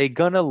are they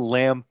gonna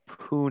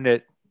lampoon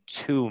it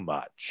too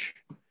much?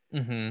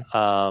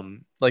 Mm-hmm.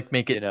 Like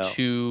make it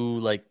too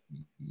like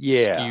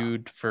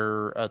skewed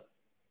for a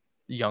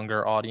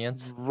younger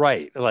audience,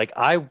 right? Like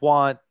I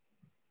want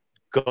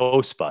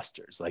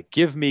Ghostbusters. Like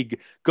give me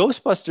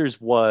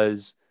Ghostbusters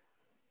was,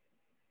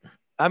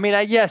 I mean,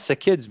 yes, a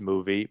kid's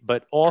movie,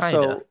 but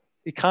also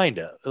kind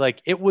of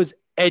like it was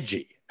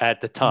edgy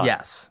at the time.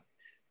 Yes,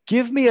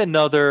 give me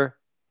another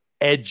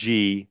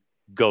edgy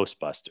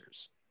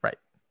Ghostbusters, right?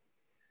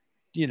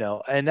 You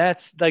know, and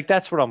that's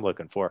what I'm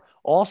looking for.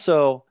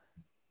 Also,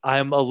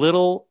 I'm a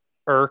little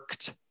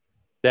irked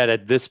that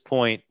at this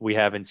point we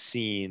haven't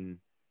seen,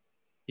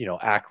 you know,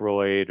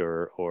 Aykroyd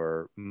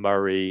or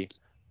Murray.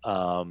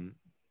 I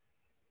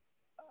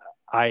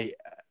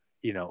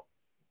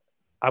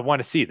want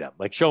to see them.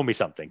 Like, show me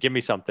something, give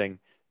me something,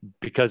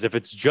 because if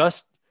it's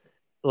just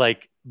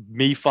like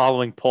me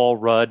following Paul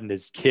Rudd and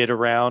his kid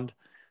around,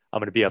 I'm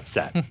going to be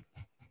upset. I'm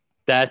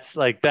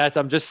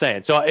just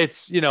saying. So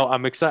it's, you know,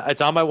 I'm excited.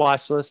 It's on my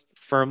watch list,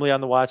 firmly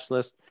on the watch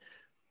list,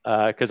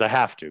 because I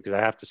have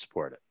to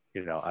support it.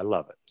 You know, I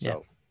love it.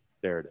 So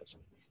there it is.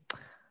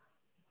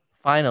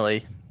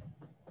 Finally,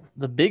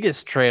 the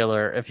biggest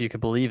trailer, if you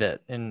could believe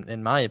it,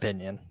 in my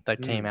opinion,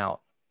 that came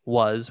out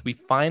was we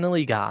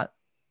finally got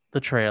the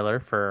trailer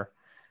for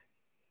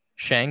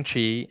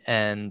Shang-Chi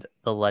and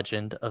the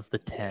Legend of the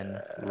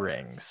Ten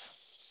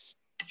Rings.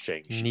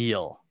 Shang-Chi.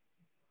 Neil,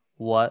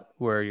 what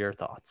were your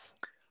thoughts?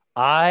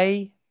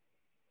 I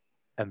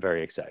am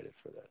very excited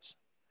for this.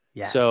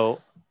 Yes. So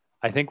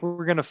I think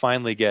we're going to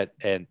finally get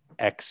an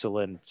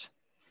excellent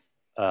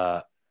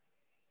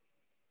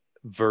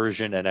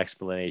version and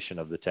explanation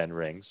of the Ten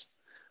Rings.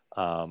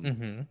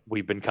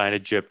 We've been kind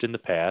of gypped in the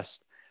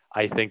past.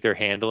 I think they're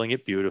handling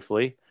it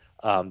beautifully.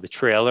 The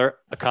trailer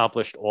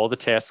accomplished all the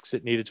tasks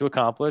it needed to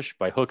accomplish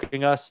by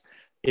hooking us.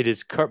 It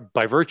is,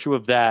 by virtue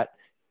of that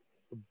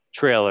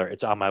trailer,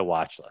 it's on my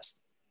watch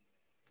list.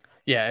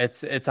 Yeah,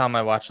 it's on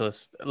my watch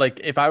list. Like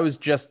if I was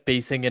just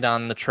basing it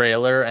on the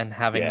trailer and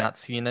having not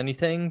seen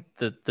anything,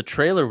 the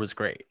trailer was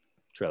great.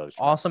 Trailer's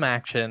awesome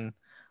action.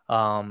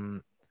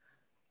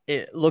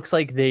 It looks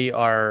like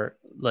they're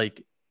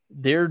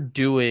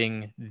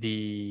doing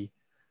the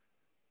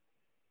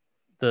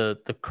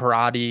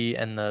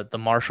karate and the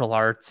martial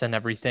arts and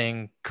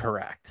everything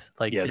correct.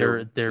 Like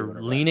they're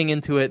leaning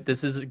into it.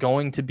 This is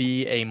going to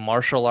be a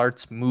martial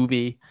arts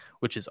movie,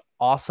 which is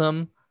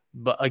awesome.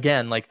 But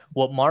again, like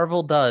what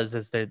Marvel does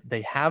is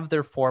they have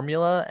their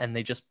formula and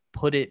they just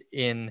put it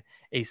in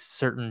a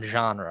certain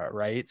genre,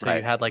 right? So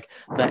you had like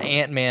the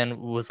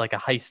Ant-Man was like a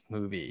heist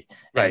movie,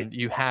 and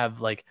you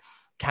have like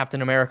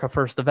Captain America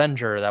First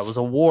Avenger, that was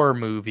a war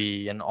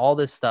movie, and all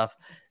this stuff.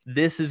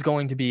 This is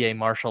going to be a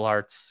martial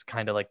arts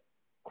kind of like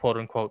quote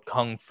unquote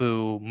kung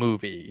fu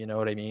movie, you know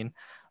what I mean?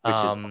 Which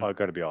is going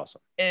to be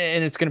awesome.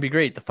 And it's going to be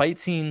great. The fight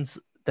scenes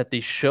that they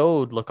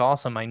showed look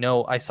awesome. I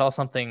know I saw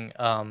something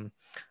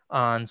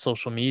on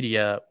social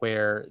media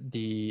where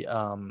the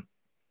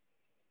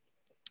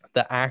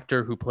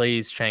actor who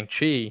plays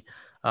Shang-Chi,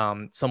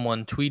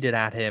 someone tweeted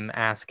at him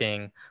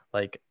asking,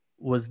 like,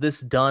 was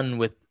this done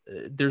with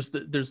there's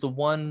the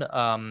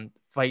one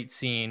fight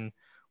scene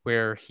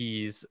where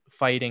he's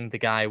fighting the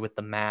guy with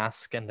the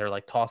mask and they're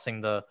like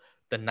tossing the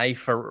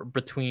knife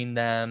between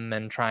them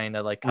and trying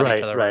to like cut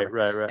each other.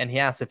 Right. And he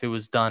asked if it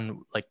was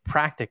done like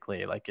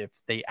practically, like if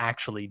they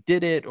actually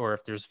did it or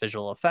if there's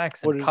visual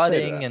effects and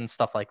cutting and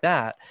stuff like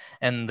that.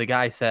 And the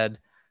guy said,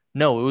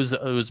 no, it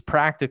was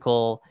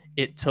practical.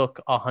 It took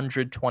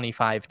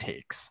 125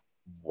 takes.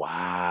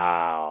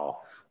 Wow.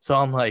 So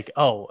I'm like,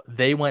 oh,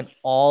 they went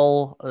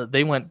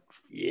they went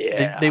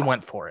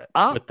for it.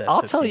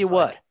 I'll tell you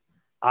what,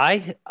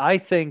 I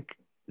think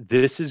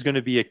this is going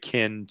to be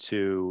akin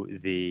to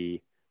the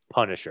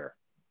Punisher,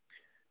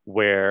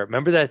 where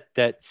remember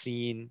that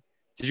scene?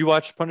 Did you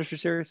watch Punisher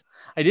series?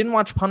 I didn't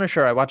watch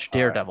Punisher. I watched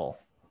All right. Daredevil.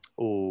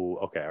 Oh,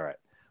 okay, all right.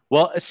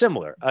 Well, it's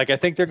similar. Like I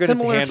think they're going to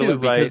Similar handle too, it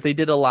right. because they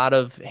did a lot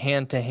of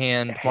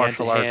hand-to-hand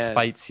martial arts Hand-to-hand.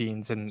 fight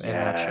scenes in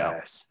that show.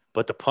 Yes,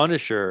 but the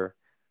Punisher,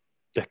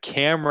 the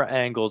camera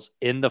angles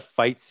in the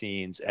fight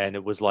scenes, and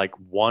it was like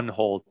one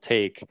whole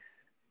take.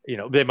 You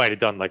know, they might have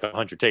done like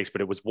 100 takes, but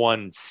it was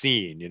one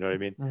scene. You know what I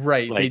mean?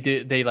 Right. Like, They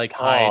do. They like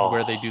hide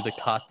where they do the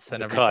cuts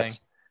and the everything.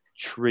 cuts,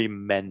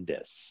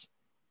 tremendous.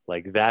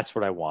 Like that's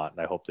what I want,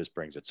 and I hope this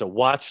brings it. So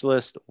watch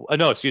list.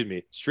 No, excuse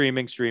me.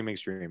 Streaming.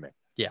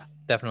 Yeah,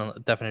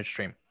 definite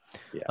stream.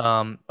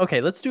 Yeah.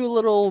 Okay, let's do a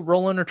little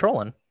rolling or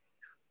trolling.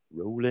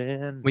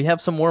 Rolling. We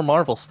have some more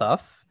Marvel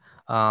stuff.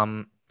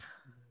 Alfred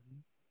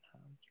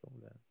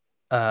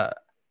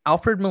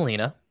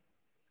Molina.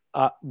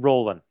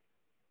 Rolling.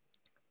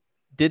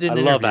 Did an I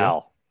interview. love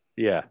Al.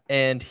 Yeah.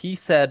 And he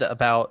said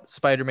about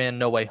Spider-Man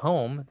No Way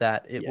Home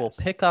that it will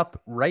pick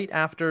up right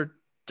after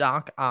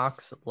Doc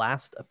Ock's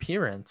last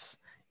appearance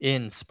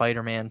in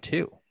Spider-Man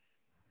 2.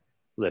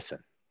 Listen,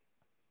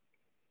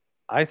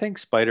 I think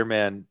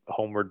Spider-Man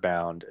Homeward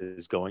Bound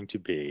is going to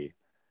be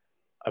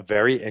a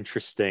very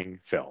interesting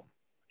film.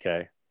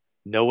 Okay.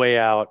 No Way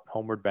Out,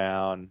 Homeward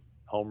Bound,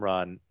 Home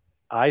Run.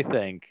 I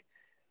think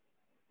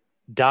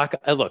Doc,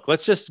 look,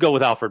 let's just go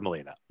with Alfred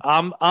Molina.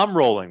 I'm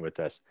rolling with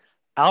this.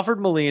 Alfred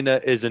Molina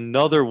is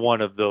another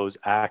one of those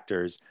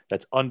actors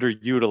that's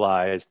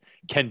underutilized,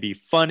 can be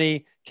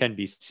funny, can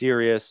be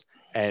serious,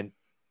 and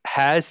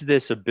has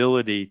this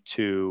ability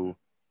to,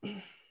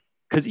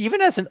 because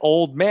even as an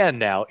old man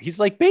now, he's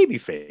like baby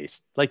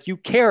faced, like you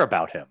care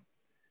about him.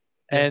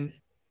 And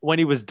when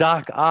he was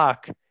Doc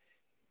Ock,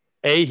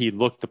 A, he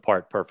looked the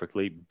part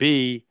perfectly.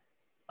 B,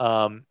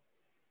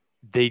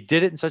 they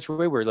did it in such a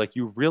way where like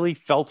you really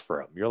felt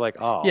for him. You're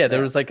like, oh yeah, man.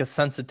 There was like a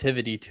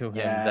sensitivity to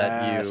him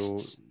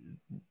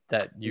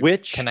that you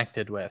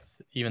connected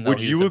with, even though would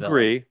you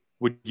agree?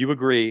 Would you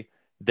agree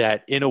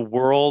that in a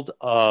world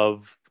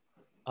of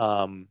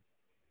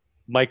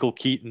Michael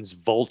Keaton's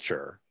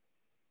Vulture,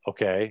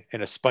 okay,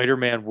 in a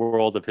Spider-Man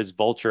world of his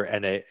Vulture,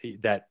 and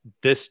that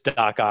this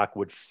Doc Ock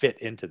would fit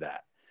into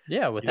that?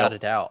 Yeah, without a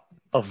doubt.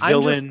 A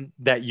villain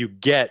that you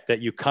get, that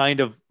you kind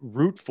of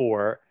root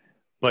for,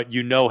 but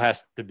you know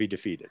has to be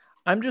defeated.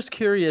 I'm just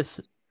curious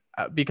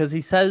because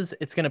he says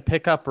it's going to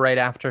pick up right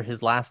after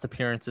his last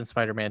appearance in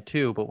Spider-Man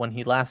 2, but when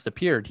he last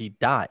appeared, he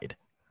died.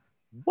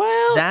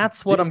 Well,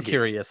 that's what I'm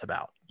curious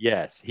about.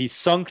 Yes, he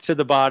sunk to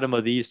the bottom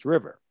of the East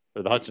River,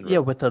 or the Hudson River. Yeah,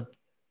 with a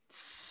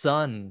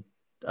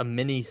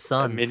mini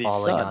sun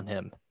falling on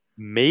him.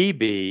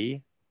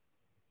 Maybe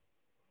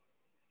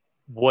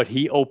what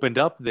he opened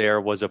up there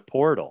was a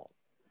portal.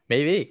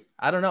 Maybe.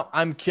 I don't know.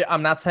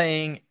 I'm not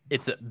saying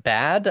it's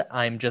bad.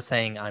 I'm just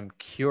saying I'm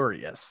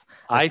curious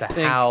as to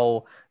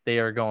how they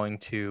are going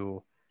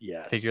to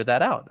figure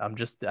that out. I'm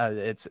just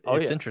it's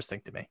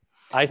interesting to me.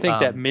 I think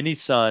that mini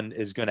sun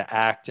is going to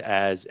act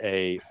as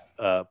a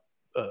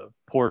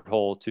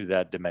porthole to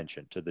that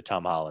dimension, to the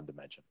Tom Holland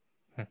dimension.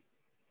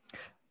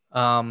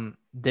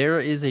 There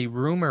is a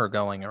rumor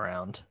going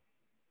around,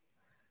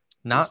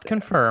 not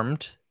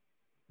confirmed,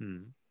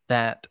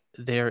 that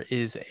there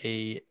is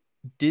a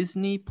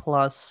Disney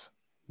Plus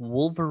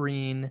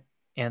Wolverine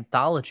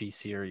anthology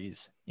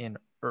series in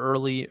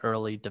early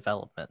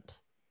development.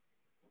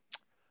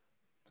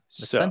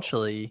 So,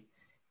 essentially,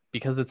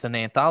 because it's an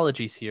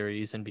anthology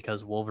series and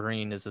because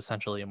Wolverine is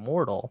essentially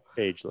immortal,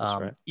 ageless,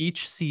 right?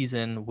 Each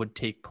season would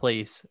take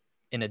place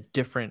in a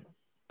different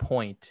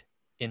point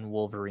in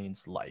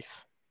Wolverine's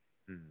life.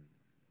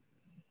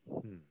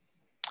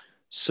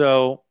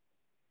 So,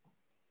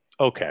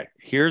 okay,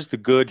 here's the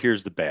good,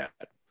 here's the bad.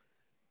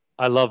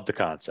 I love the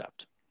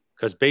concept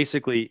because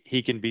basically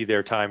he can be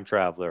their time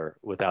traveler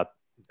without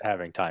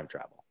having time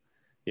travel.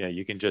 You know,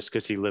 you can just,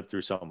 because he lived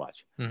through so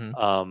much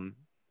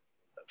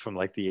from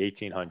like the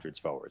 1800s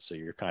forward. So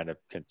you're kind of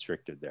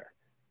constricted there.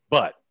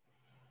 But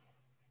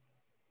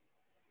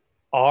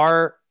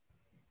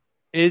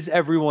is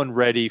everyone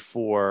ready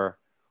for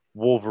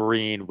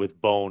Wolverine with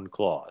bone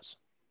claws?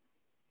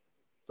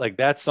 Like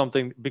that's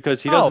something,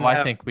 because he doesn't.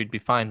 I think we'd be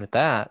fine with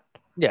that.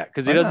 Yeah,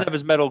 because he doesn't have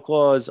his metal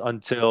claws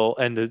until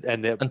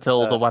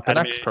the Weapon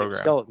X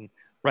program. Skeleton.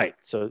 Right.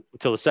 So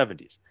until the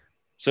 70s.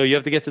 So you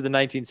have to get to the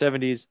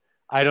 1970s.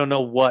 I don't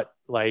know what,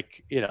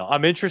 like, you know,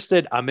 I'm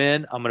interested. I'm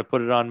in. I'm going to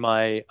put it on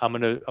my. I'm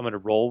going to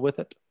roll with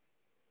it.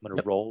 I'm going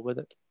to roll with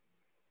it.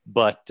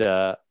 But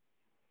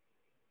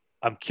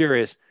I'm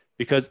curious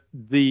because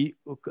the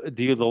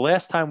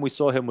last time we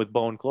saw him with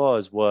bone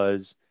claws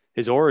was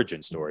his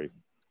origin story,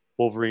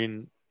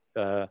 Wolverine,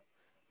 or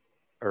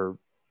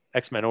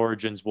X-Men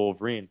Origins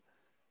Wolverine,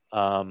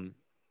 and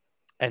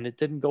it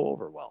didn't go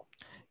over well.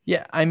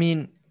 Yeah, I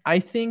mean, I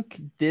think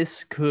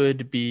this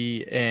could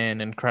be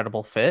an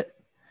incredible fit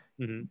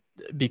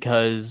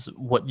because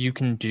what you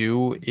can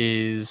do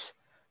is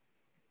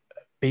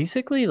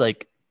basically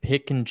like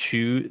pick and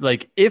choose.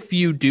 Like if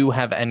you do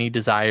have any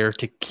desire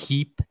to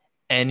keep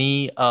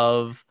any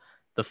of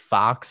the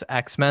Fox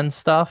X-Men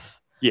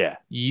stuff, Yeah.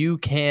 you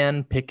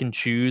can pick and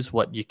choose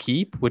what you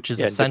keep, which is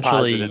Yeah,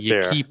 essentially deposit it you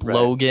there, keep right.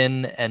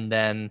 Logan and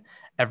then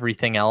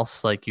everything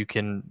else like you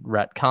can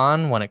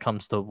retcon when it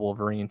comes to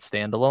Wolverine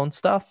standalone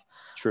stuff.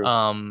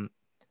 True.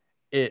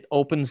 It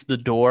opens the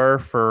door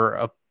for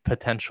a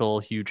potential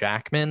Hugh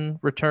Jackman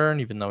return,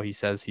 even though he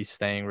says he's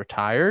staying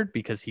retired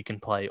because he can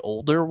play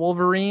older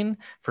Wolverine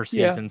for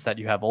Yeah. seasons that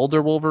you have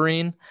older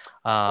Wolverine.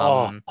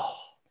 Oh,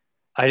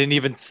 I didn't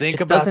even think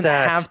It about doesn't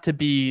that. have to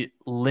be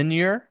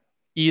linear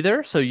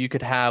either. So you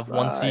could have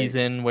one Right.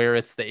 season where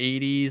it's the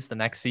 80s, the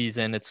next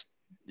season it's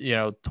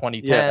 2010s,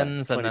 Yeah,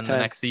 and then the 2010.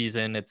 next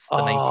season it's the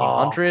Oh,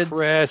 1900s,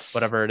 Chris,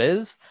 whatever it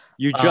is.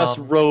 you just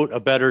wrote a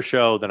better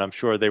show than I'm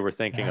sure they were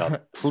thinking of.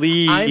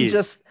 Please, I'm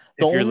just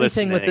the if you're only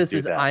thing with listening, this do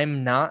is that.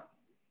 I'm not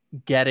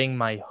getting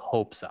my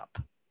hopes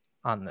up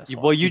on this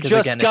one. Well, you because,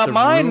 just again, got it's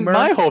a rumor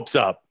my hopes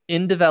up.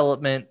 in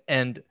development,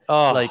 and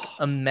Oh, like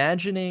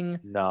imagining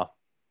no.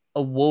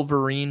 a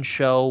Wolverine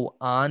show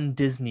on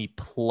Disney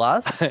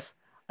Plus,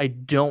 I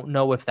don't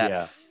know if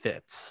that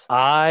fits.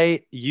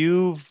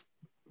 You've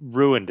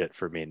ruined it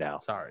for me now.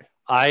 Sorry,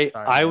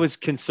 I was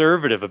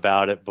conservative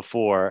about it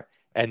before,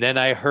 and then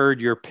I heard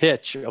your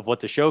pitch of what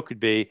the show could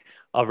be: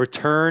 a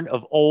return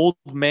of Old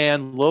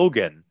Man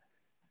Logan.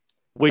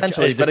 Which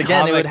essentially, but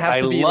again, it would have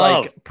to be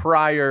love. like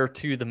prior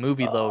to the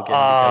movie Logan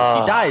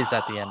because he dies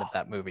at the end of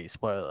that movie.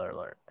 Spoiler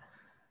alert.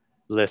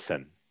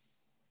 Listen,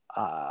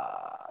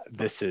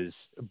 this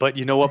is, but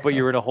you know what? But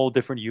you're in a whole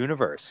different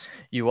universe.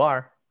 You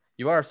are.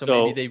 So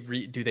maybe they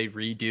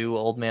redo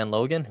Old Man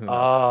Logan? Who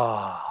knows?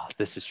 Oh,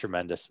 this is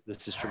tremendous.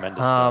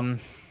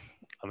 I'm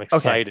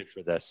excited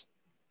for this.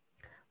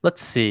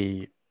 Let's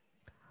see.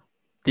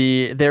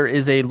 There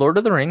is a Lord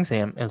of the Rings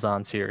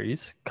Amazon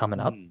series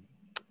coming up.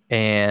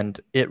 And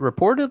it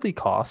reportedly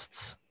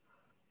costs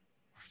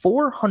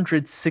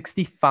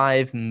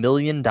 $465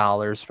 million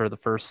for the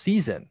first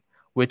season,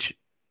 which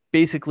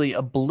basically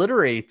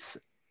obliterates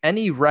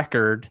any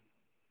record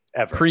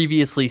ever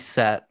previously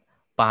set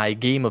by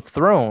Game of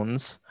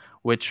Thrones,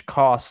 which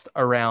cost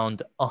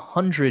around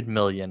 $100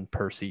 million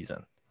per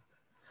season.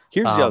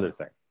 Here's the other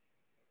thing.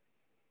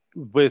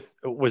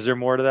 Was there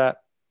more to that?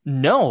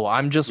 No,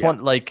 I'm just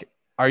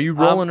are you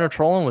rolling or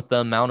trolling with the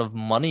amount of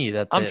money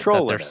that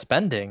they're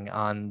spending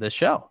on this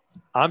show?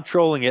 I'm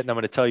trolling it, and I'm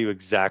going to tell you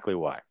exactly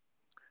why.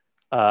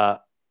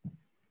 So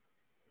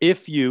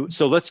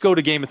let's go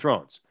to Game of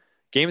Thrones.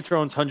 Game of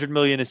Thrones, $100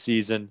 million a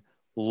season,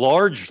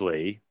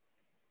 largely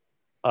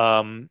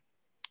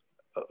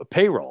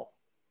payroll,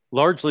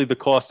 largely the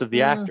cost of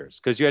the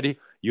actors, because you had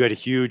a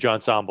huge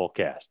ensemble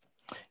cast.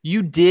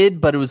 You did,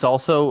 but it was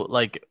also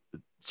like.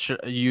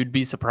 You'd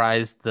be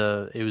surprised.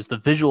 It was the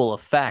visual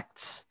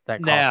effects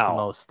that cost the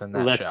most in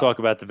that let's show. Talk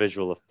about the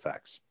visual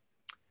effects.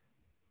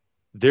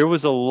 There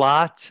was a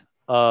lot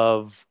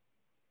of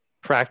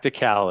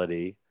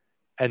practicality,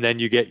 and then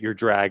you get your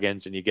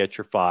dragons, and you get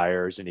your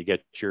fires, and you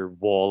get your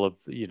wall of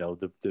the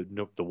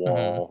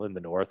wall in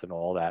the north and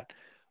all that.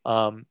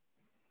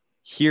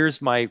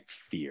 Here's my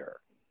fear: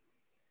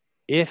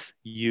 if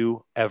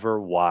you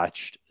ever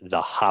watched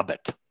The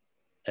Hobbit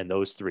and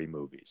those 3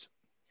 movies,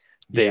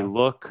 they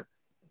look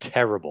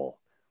terrible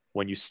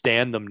when you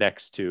stand them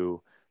next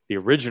to the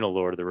original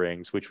Lord of the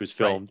Rings, which was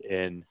filmed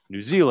in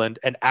New Zealand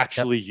and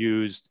actually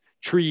used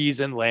trees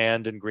and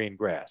land and green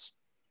grass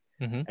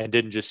and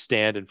didn't just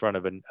stand in front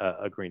of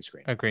a green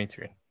screen. A green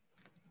screen.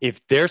 If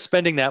they're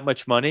spending that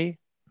much money,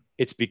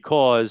 it's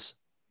because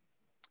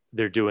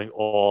they're doing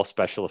all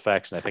special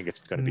effects, and I think it's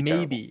going to be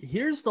maybe terrible.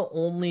 Here's the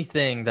only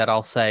thing that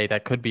I'll say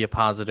that could be a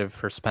positive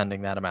for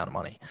spending that amount of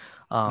money.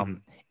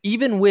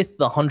 Even with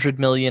the $100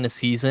 million a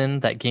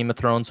season that Game of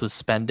Thrones was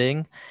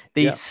spending,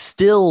 they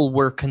still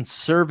were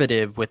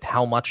conservative with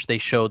how much they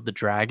showed the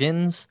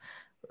dragons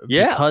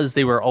because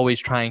they were always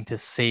trying to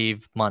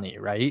save money,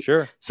 right?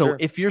 Sure. So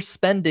if you're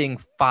spending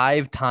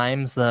 5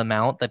 times the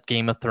amount that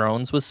Game of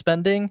Thrones was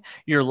spending,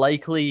 you're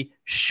likely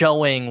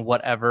showing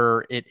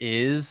whatever it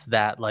is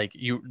that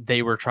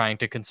they were trying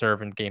to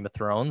conserve in Game of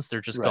Thrones. They're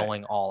just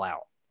going all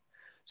out.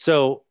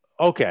 So,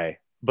 okay.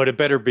 But it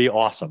better be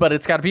awesome. But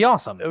it's got to be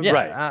awesome. Yeah,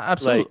 right.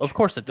 Absolutely. Of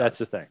course it does. That's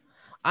the thing.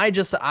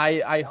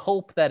 I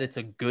hope that it's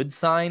a good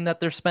sign that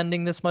they're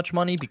spending this much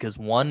money because,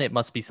 one, it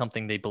must be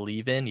something they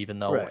believe in, even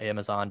though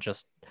Amazon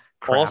just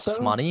craps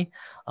money.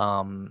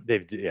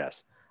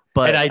 Yes.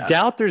 But and I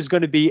doubt there's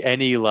going to be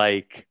any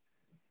Daenerys,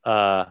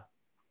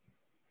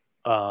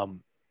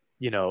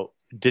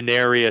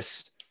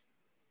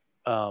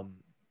 how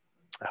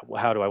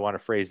do I want to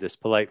phrase this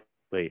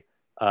politely?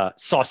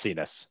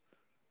 Sauciness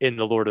in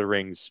the Lord of the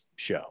Rings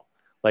show.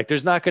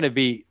 There's not going to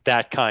be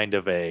that kind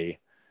of a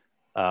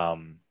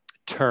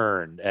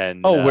turn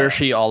and where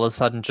she all of a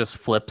sudden just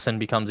flips and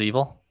becomes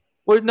evil.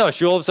 Well, no,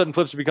 she all of a sudden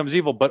flips and becomes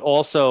evil, but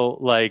also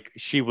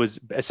she was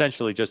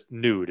essentially just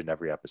nude in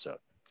every episode.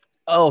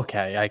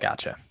 Okay, I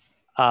gotcha.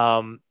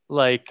 No,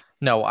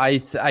 I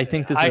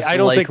think this is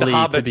likely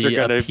to be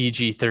a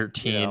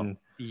PG-13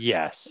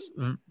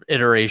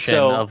 iteration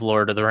of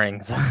Lord of the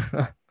Rings.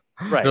 Right.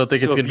 I don't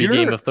think it's going to be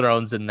Game of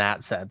Thrones in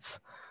that sense.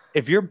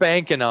 If you're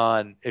banking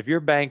on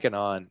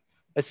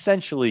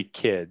essentially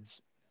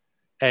kids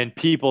and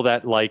people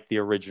that like the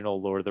original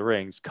Lord of the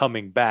Rings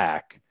coming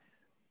back,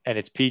 and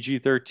it's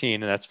PG-13,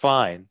 and that's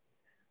fine,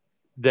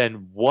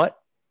 then what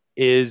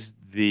is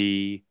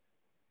the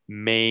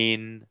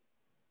main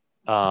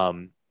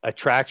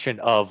attraction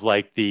of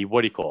like the,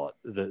 what do you call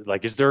it?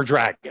 Like, is there a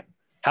dragon?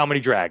 How many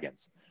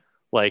dragons?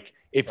 Like,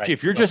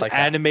 if you're just like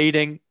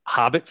animating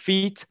Hobbit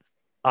feet,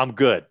 I'm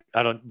good.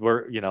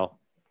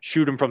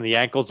 Shoot them from the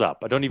ankles up.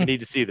 I don't even need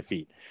to see the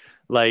feet.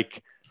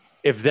 Like,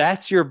 if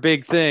that's your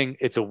big thing,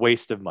 it's a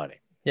waste of money.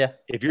 Yeah.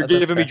 If you're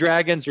giving me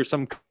dragons or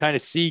some kind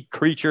of sea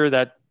creature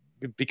that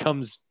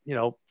becomes,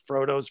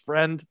 Frodo's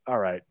friend, all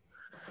right.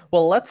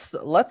 Well,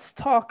 let's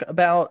talk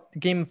about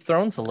Game of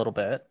Thrones a little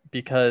bit,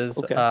 because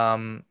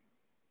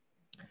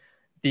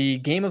the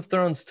Game of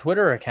Thrones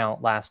Twitter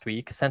account last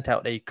week sent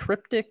out a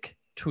cryptic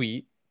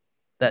tweet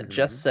that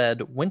just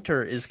said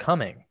winter is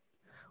coming,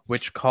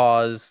 which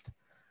caused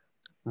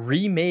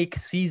Remake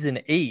Season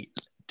 8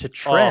 to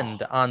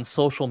trend on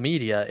social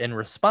media in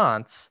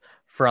response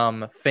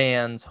from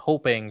fans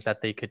hoping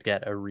that they could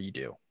get a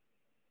redo.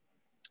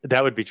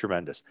 That would be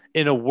tremendous.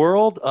 In a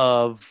world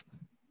of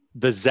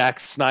the Zack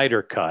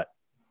Snyder cut,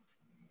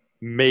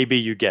 maybe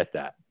you get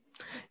that.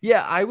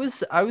 Yeah, I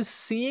was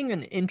seeing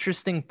an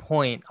interesting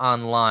point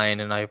online,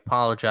 and I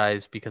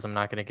apologize because I'm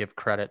not going to give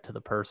credit to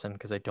the person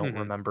because I don't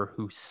remember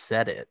who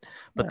said it.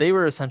 But they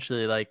were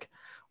essentially like,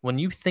 when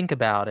you think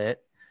about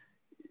it,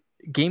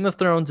 Game of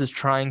Thrones is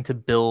trying to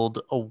build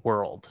a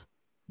world,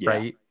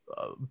 right?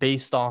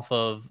 Based off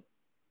of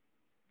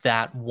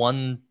that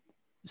one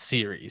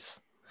series.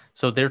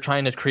 So they're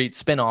trying to create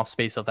spin-offs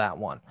based of that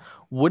one.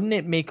 Wouldn't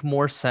it make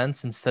more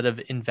sense, instead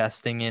of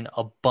investing in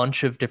a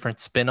bunch of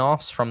different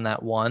spin-offs from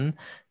that one,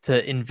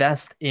 to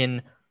invest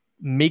in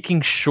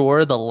making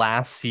sure the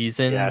last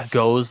season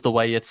goes the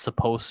way it's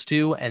supposed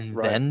to, and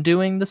then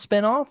doing the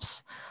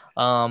spin-offs?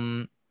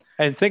 And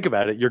think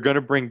about it. You're going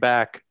to bring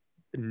back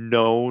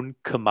known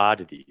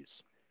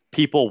commodities.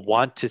 People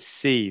want to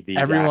see these.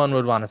 Everyone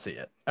would want to see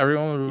it.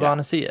 Everyone would want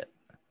to see it.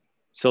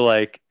 So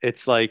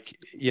it's like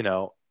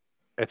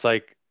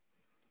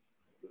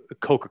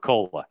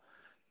Coca-Cola.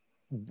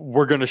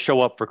 We're going to show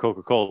up for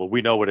Coca-Cola.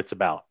 We know what it's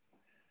about.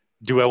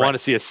 Do I want to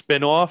see a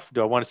spin-off?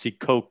 Do I want to see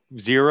Coke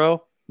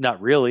Zero?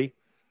 Not really.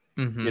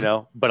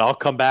 But I'll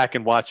come back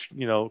and watch,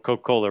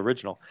 Coca-Cola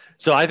original.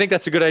 So I think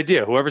that's a good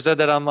idea. Whoever said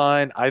that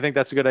online, I think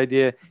that's a good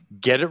idea.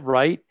 Get it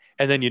right.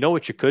 And then you know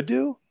what you could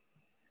do?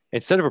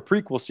 Instead of a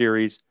prequel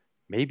series,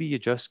 maybe you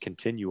just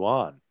continue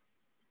on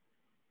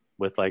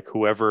with like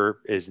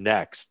whoever is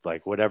next,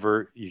 like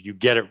whatever, you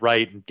get it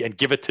right and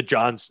give it to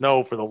Jon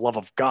Snow, for the love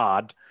of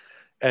God.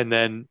 And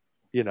then,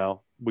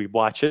 we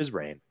watch his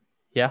reign.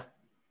 Yeah.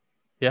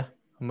 Yeah.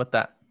 I'm with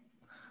that.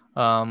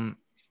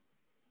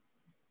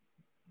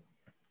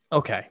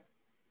 Okay.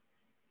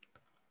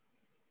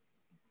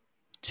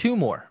 2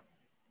 more.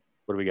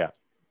 What do we got?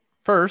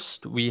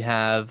 First, we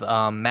have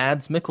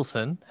Mads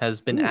Mikkelsen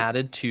has been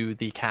added to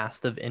the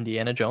cast of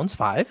Indiana Jones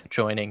 5,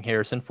 joining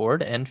Harrison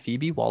Ford and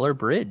Phoebe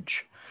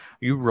Waller-Bridge.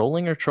 Are you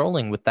rolling or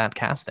trolling with that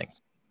casting?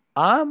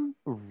 I'm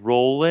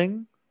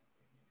rolling,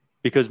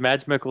 because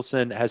Mads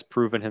Mikkelsen has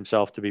proven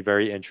himself to be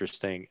very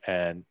interesting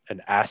and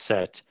an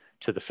asset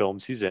to the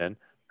films he's in.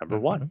 Number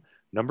one.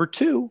 Number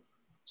two,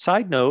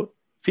 side note,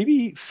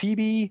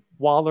 Phoebe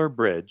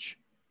Waller-Bridge.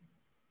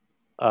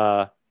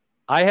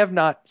 I have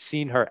not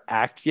seen her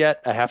act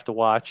yet. I have to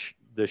watch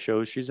the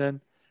shows she's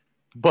in.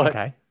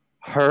 But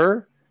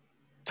her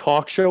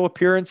talk show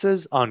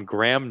appearances on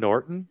Graham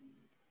Norton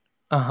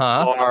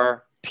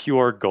are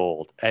pure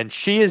gold. And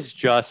she is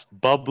just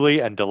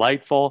bubbly and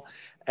delightful.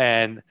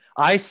 And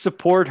I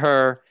support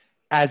her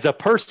as a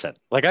person.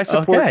 Like, I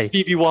support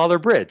Phoebe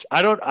Waller-Bridge.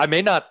 I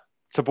may not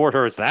support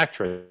her as an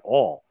actress at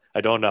all.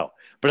 I don't know.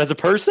 But as a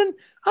person,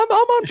 I'm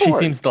on board. She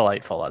seems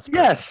delightful as a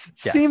person. Yes.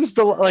 Seems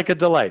like a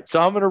delight. So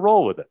I'm going to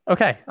roll with it.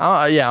 Okay.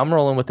 I'm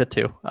rolling with it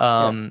too.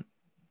 I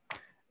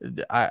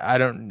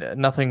don't,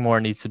 nothing more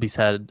needs to be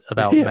said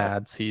about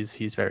Mads.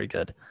 He's very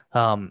good.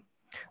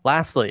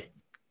 Lastly.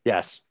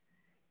 Yes.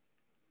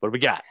 What do we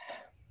got?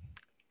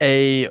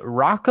 A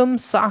Rock'em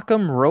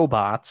Sock'em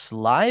Robots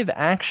live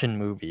action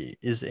movie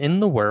is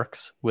in the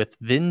works, with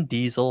Vin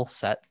Diesel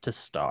set to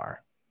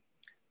star.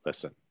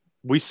 Listen,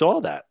 we saw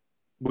that.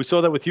 We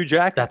saw that with Hugh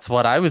Jackman. That's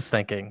what I was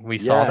thinking. We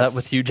saw that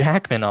with Hugh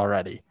Jackman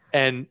already.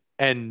 And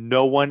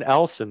no one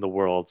else in the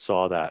world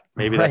saw that.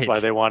 Maybe that's why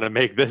they want to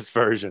make this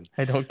version.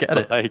 I don't get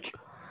it. Like,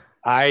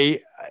 I'm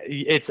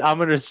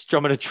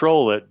gonna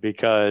troll it,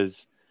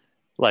 because,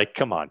 like,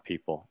 come on,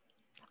 people.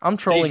 I'm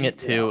trolling it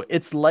too.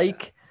 It's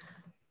like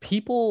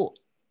people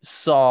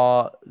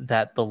saw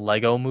that the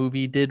Lego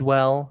movie did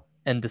well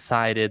and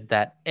decided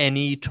that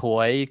any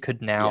toy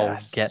could now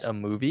get a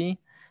movie.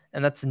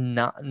 And that's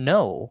not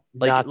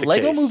Like,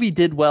 Lego case. Movie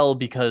did well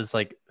because,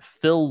 like,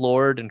 Phil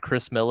Lord and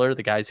Chris Miller,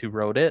 the guys who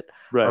wrote it,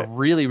 are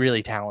really,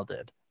 really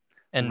talented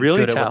and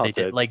really good talented. at what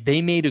they did. Like,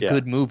 they made a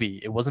good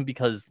movie. It wasn't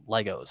because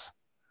Legos.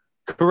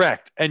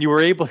 Correct. And you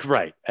were able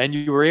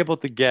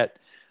to get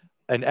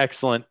an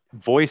excellent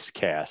voice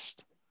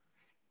cast.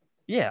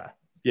 Yeah.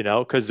 you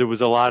know, because there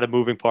was a lot of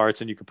moving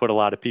parts and you could put a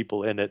lot of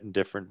people in it in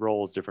different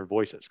roles, different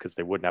voices, because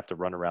they wouldn't have to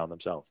run around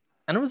themselves.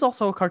 And it was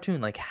also a cartoon.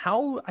 Like,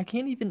 how I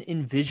can't even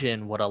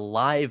envision what a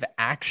live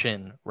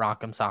action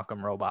Rock'em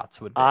Sock'em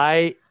Robots would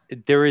be.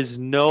 There is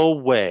no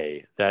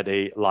way that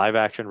a live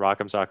action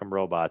Rock'em Sock'em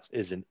Robots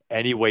is in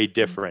any way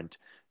different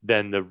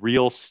than the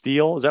Real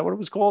Steel. Is that what it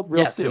was called?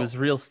 Real Yes, Steel. it was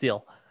Real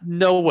Steel.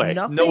 No way.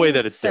 No way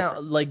that it's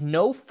different. Like,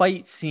 no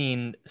fight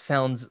scene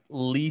sounds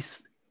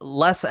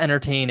less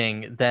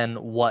entertaining than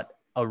what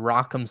a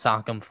Rock'em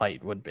Sock'em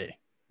fight would be.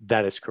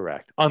 That is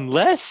correct.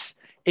 Unless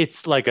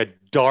it's like a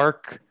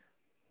dark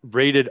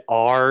rated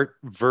R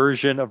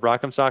version of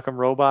Rock'em Sock'em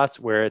Robots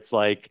where it's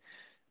like,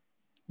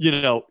 you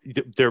know,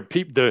 they're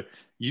people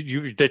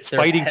that's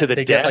fighting to the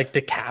they death, get like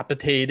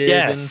decapitated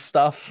and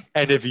stuff.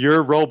 And if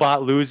your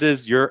robot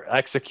loses, you're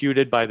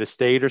executed by the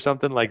state or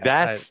something like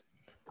that.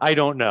 I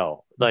don't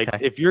know. Like,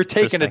 if you're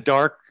taking a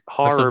dark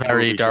horror, that's a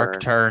very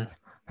dark turn.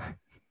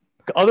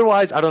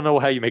 Otherwise, I don't know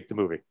how you make the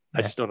movie.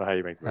 I just don't know how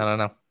you make the movie. I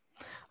don't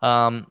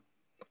know.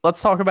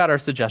 Let's talk about our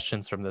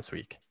suggestions from this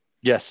week.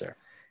 Yes, sir.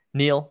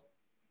 Neil,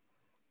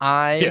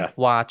 I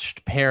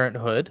watched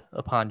Parenthood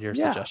upon your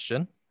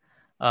suggestion.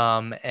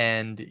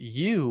 And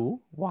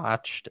you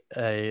watched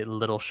a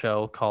little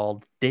show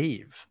called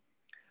Dave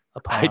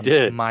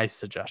upon my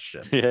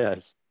suggestion.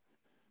 Yes.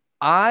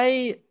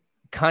 I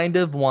kind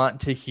of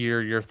want to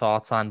hear your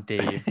thoughts on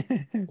Dave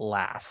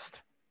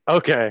last.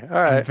 Okay.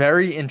 All right. I'm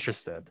very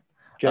interested.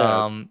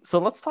 So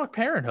let's talk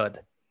Parenthood.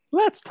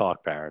 Let's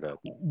talk Parenthood.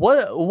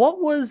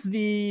 What was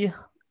the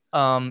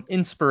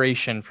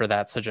inspiration for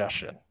that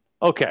suggestion?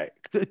 Okay.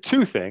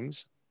 Two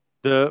things.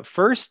 The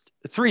first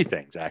three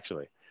things,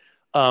 actually.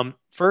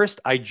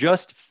 First, I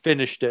just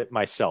finished it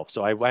myself.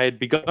 So I had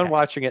begun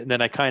watching it and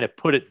then I kind of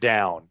put it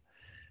down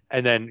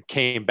and then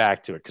came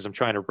back to it because I'm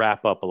trying to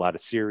wrap up a lot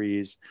of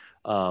series.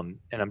 And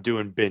I'm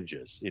doing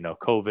binges, you know,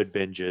 COVID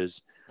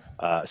binges.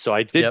 So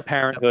I did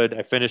Parenthood.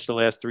 I finished the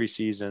last 3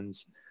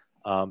 seasons.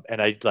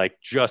 And I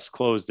just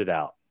closed it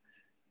out.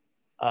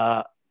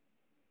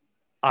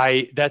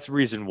 That's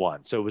reason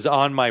 1. So it was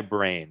on my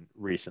brain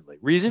recently.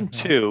 Reason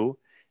 2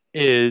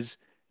 is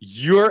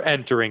you're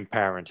entering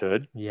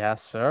Parenthood.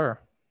 Yes, sir.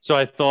 So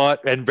I thought,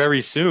 and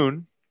very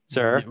soon,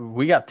 sir.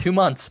 We got 2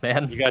 months,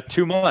 man. You got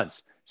 2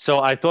 months.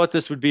 So I thought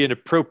this would be an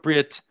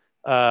appropriate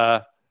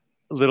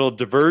little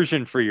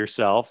diversion for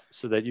yourself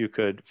so that you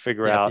could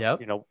figure out,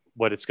 you know,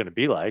 what it's going to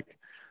be like.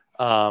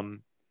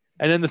 And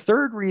then the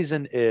third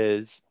reason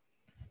is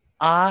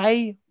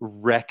I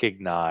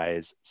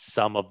recognize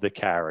some of the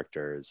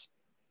characters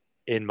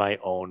in my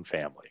own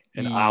family,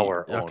 in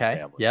our own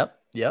family.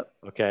 Yep.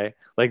 Okay.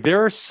 Like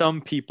there are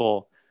some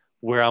people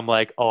where I'm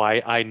like, oh,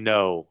 I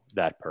know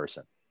that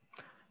person.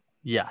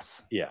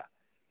 Yes. Yeah.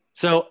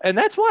 So, and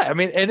that's why, I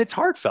mean, and it's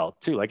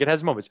heartfelt too. Like it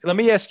has moments. Let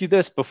me ask you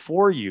this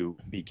before you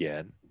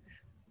begin.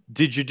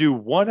 Did you do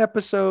 1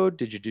 episode?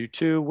 Did you do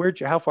 2?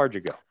 How far did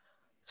you go?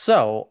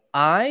 So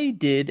I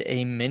did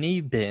a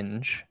mini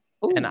binge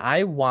and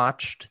I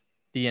watched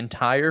the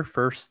entire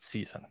first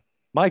season.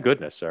 My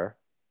goodness, sir.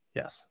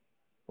 Yes.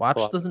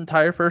 Watched the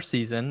entire first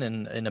season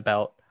in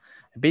about,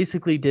 I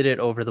basically did it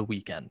over the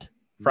weekend.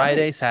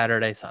 Friday,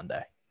 Saturday,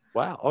 Sunday.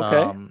 Wow.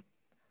 Okay.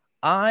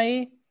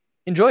 I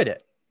enjoyed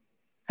it.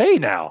 Hey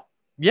now.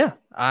 Yeah.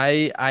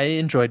 I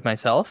enjoyed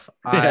myself.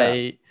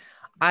 Yeah.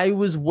 I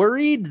was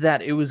worried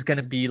that it was going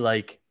to be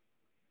like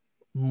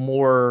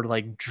more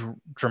like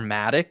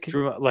dramatic,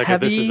 like a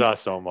This Is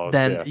Us almost.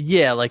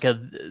 Like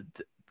a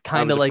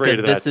kind of like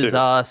a This Is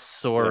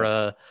Us or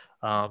a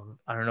I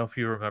don't know if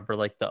you remember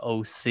like the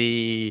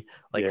OC,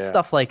 like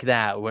stuff like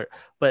that.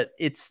 But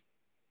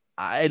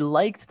I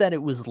liked that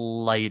it was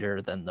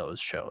lighter than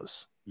those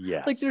shows.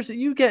 Yes. Like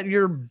you get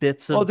your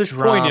bits of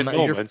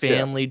drama, your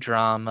family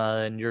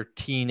drama and your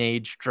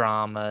teenage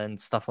drama and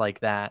stuff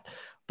like that.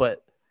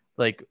 But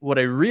like what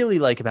I really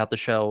like about the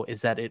show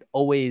is that it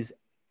always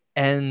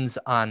ends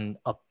on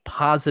a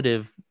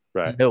positive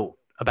note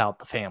about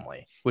the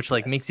family, which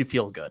makes you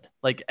feel good.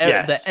 Like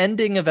the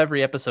ending of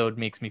every episode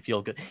makes me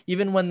feel good.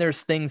 Even when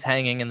there's things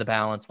hanging in the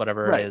balance,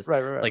 whatever it is,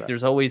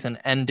 there's always an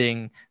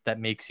ending that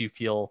makes you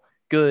feel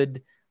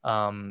good.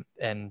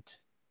 And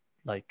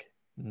like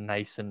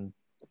nice and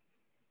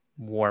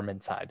warm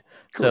inside.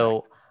 Correct.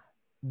 So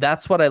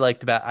that's what I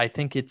liked about. I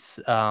think it's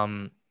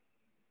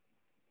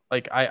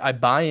like I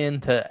buy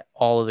into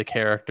all of the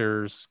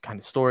characters' kind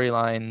of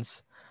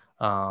storylines.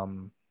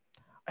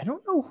 I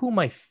don't know who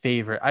my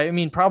favorite. I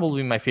mean,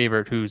 probably my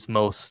favorite, who's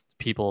most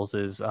people's,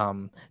 is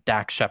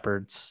Dax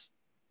Shepard's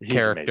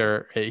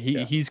character.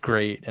 He's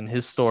great, and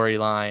his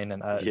storyline,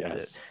 and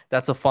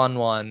that's a fun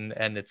one,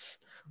 and it's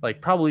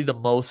like probably the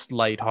most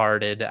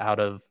lighthearted out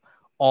of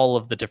all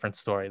of the different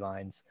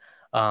storylines.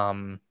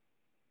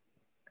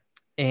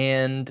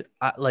 And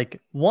like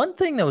one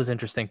thing that was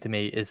interesting to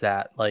me is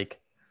that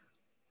like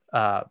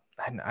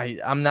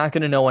I'm not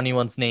going to know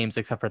anyone's names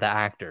except for the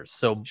actors.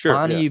 So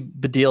Bonnie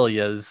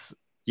Bedelia's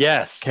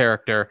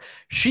character,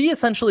 she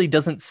essentially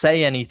doesn't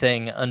say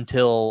anything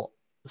until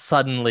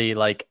suddenly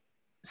like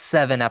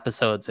 7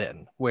 episodes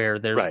in, where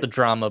there's the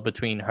drama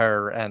between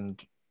her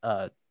and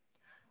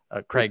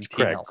Craig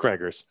T. Nelson.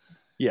 Craigers.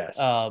 Yes.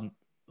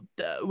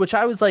 Which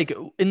I was like,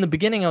 in the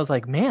beginning, I was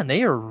like, man,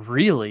 they are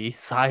really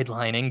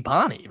sidelining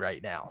Bonnie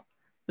right now.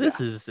 This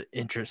is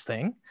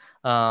interesting.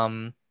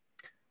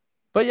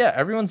 But yeah,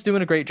 everyone's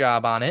doing a great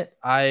job on it.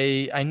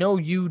 I know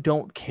you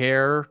don't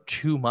care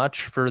too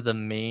much for the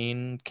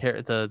main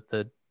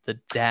the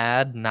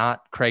dad,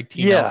 not Craig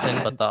T.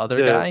 Nelson, but the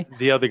other guy.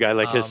 The other guy,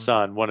 like his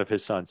son, one of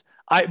his sons.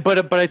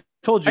 But I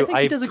told you, I think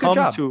he does a good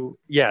job.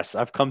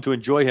 I've come to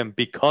enjoy him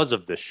because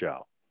of this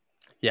show.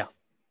 Yeah.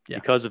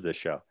 Because of this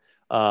show.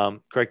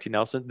 Craig T.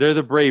 Nelson. They're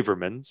the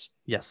Bravermans.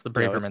 Yes, the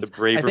Bravermans. The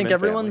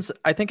Braverman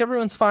I think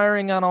everyone's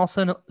firing on all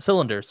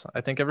cylinders. I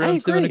think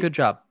everyone's doing a good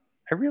job.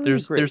 I really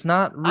agree. There's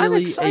not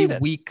really a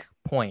weak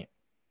point.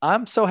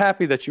 I'm so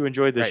happy that you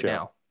enjoyed this right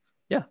show.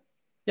 Now.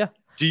 Yeah.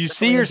 Do you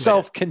see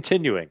yourself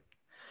continuing?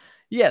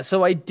 Yeah,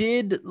 so I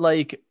did,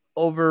 like,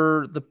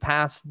 over the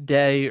past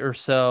day or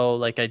so,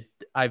 like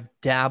I've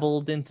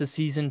dabbled into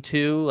season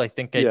 2. I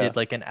think I did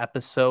like an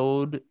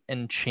episode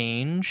and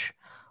change.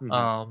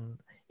 Mm-hmm.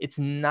 It's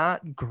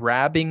not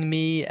grabbing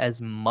me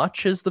as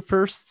much as the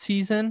first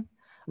season.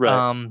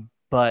 Right.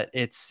 But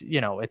it's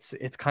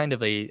it's kind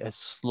of a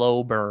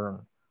slow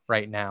burn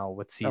right now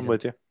with season. I'm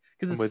with you.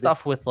 Because it's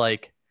stuff with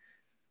like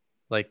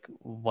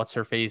what's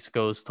her face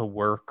goes to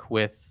work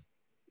with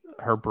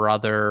her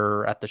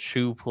brother at the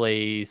shoe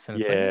place, and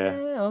it's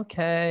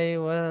okay,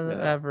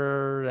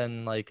 whatever.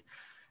 And like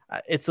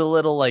it's a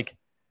little like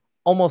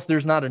almost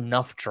there's not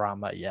enough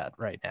drama yet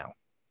right now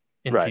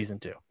in season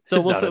 2. So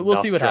we'll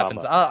see what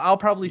happens. I'll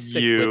probably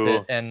stick with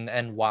it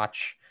and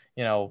watch.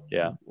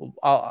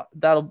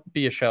 That'll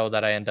be a show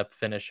that I end up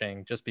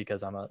finishing just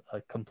because I'm a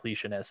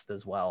completionist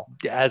as well.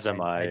 As am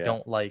I. I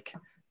don't like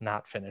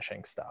not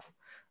finishing stuff.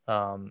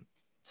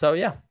 So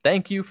yeah,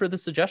 thank you for the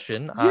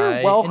suggestion.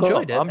 You're welcome.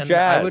 Enjoyed it. I'm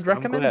jazzed. I would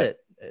recommend it.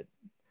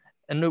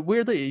 And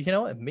weirdly,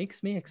 it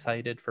makes me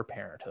excited for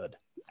Parenthood.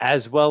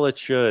 As well it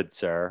should,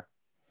 sir.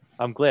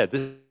 I'm glad.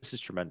 This is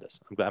tremendous.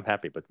 I'm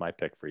happy with my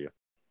pick for you.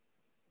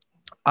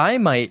 I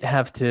might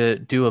have to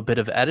do a bit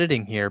of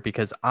editing here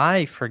because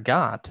I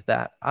forgot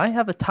that I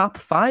have a top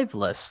 5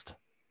 list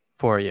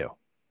for you.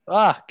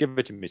 Give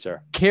it to me,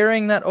 sir.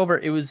 Carrying that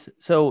over,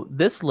 so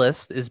this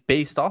list is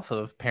based off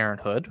of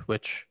Parenthood,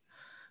 which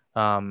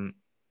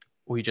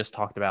we just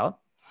talked about.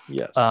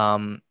 Yes.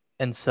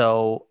 And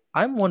so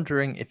I'm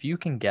wondering if you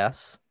can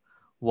guess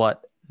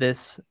what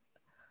this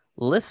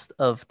list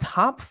of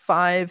top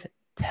 5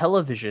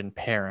 television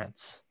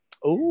parents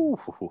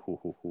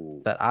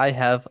that I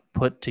have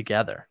put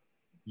together.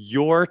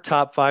 Your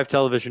top 5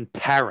 television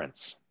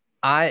parents.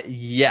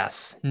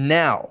 Yes.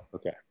 Now.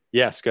 Okay.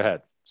 Yes, go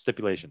ahead.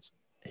 Stipulations.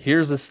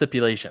 Here's a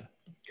stipulation.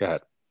 Go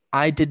ahead.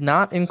 I did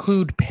not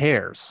include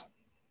pairs.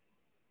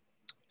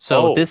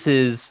 So this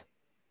is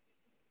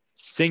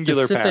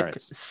singular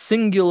parents.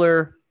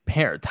 Singular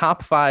parent.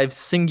 Top 5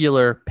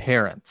 singular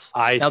parents.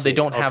 Now they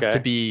don't have to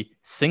be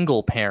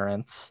single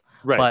parents.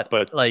 Right.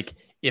 But like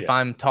if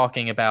I'm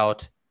talking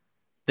about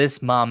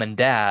this mom and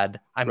dad,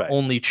 I'm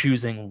only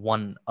choosing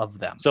one of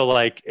them. So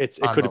like it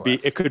could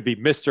be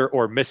Mr.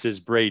 or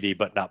Mrs. Brady,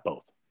 but not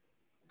both.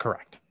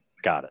 Correct.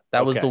 Got it.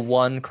 That was the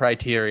one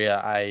criteria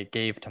I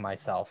gave to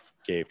myself.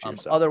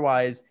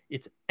 Otherwise,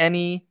 it's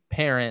any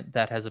parent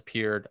that has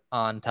appeared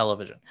on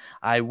television.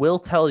 I will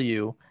tell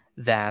you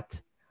that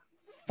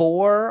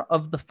 4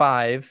 of the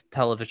 5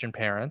 television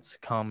parents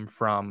come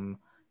from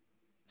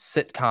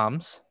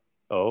sitcoms.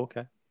 Oh,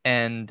 okay.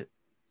 And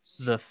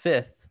the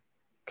 5th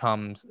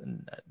comes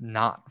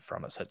not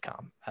from a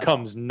sitcom.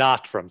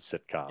 Not from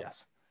sitcom.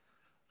 Yes.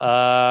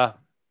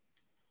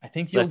 I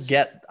think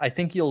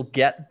you'll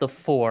get the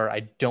 4. I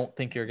don't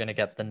think you're going to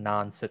get the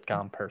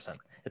non-sitcom person.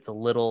 It's a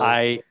little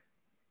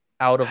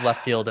out of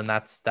left field, and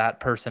that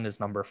person is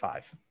number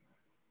 5.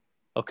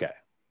 Okay.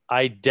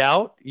 I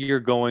doubt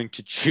you're going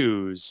to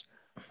choose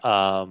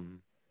someone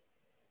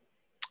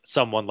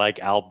like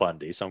Al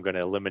Bundy, so I'm going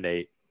to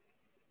eliminate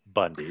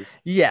Bundys.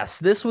 Yes,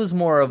 this was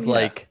more of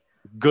like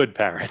good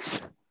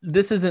parents.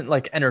 This isn't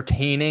like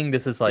entertaining.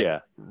 This is like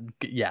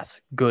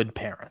yes, good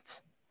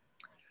parents.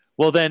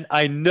 Well, then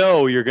I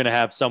know you're going to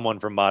have someone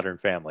from Modern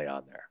Family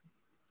on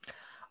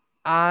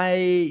there.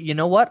 You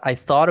know what? I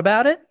thought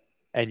about it.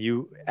 And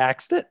you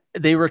axed it?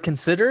 They were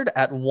considered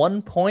at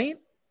one point.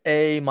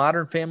 A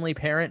Modern Family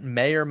parent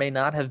may or may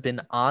not have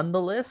been on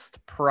the list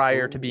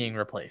prior to being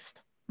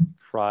replaced.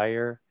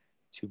 Prior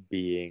to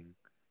being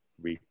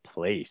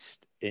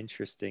replaced.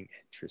 Interesting.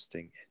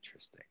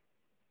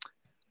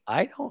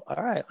 All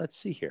right, let's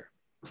see here.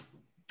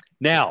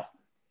 Now,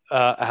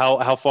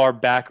 how far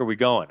back are we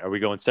going? Are we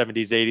going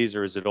 70s, 80s,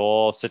 or is it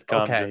all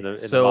sitcoms in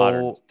the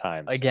modern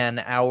times?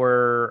 Again,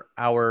 our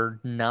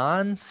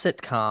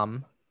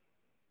non-sitcom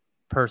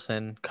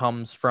person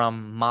comes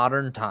from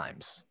modern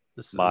times.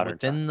 This is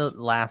within the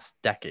last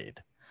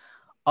decade.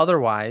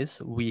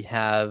 Otherwise, we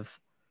have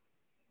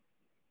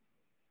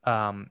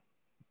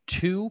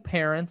 2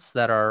 parents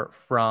that are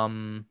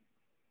from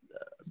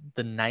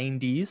the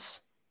 90s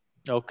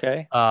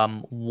Okay.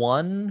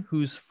 One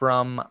who's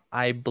from,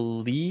 I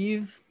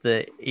believe,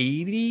 the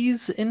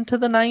 80s into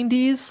the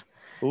 90s,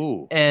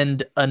 Ooh.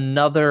 and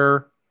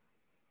another,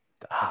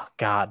 oh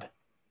God,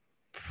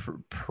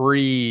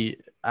 pre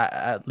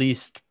at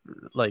least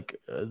like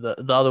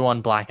the other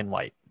one, black and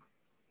white.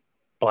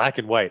 Black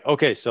and white.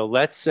 Okay, so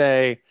let's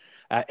say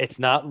it's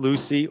not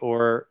Lucy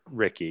or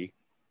Ricky,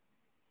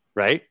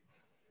 right?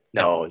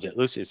 No, No, is it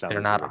Lucy? It's not they're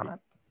Lucy or not Ricky. on it.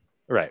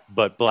 Right,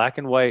 but black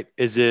and white.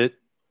 Is it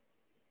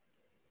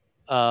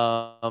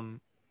um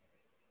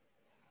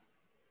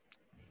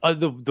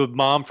the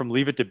mom from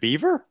Leave It to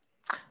Beaver?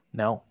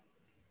 No.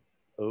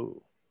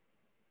 Oh,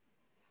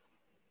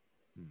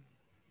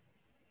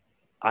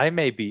 I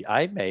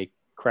may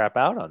crap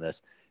out on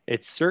this.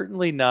 It's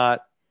certainly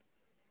not.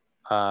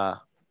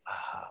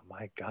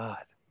 My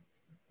God.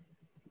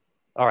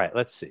 All right,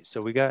 let's see.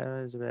 So we got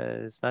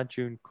it's not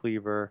June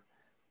Cleaver.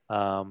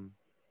 Um,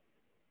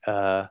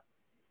 uh,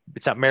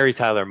 it's not Mary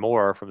Tyler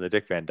Moore from the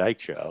Dick Van Dyke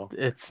Show.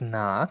 It's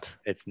not.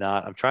 It's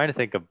not. I'm trying to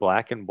think of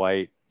black and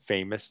white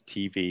famous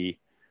TV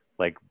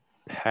like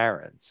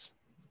parents.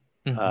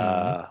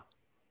 Mhm.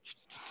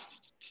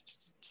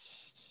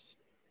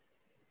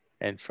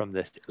 And from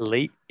the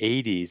late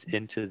 80s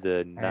into the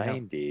I know.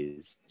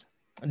 90s.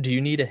 Do you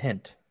need a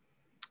hint?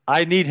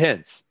 I need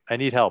hints. I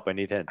need help. I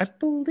need hints. I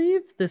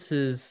believe this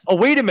is Oh,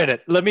 wait a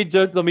minute. Let me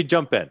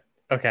jump in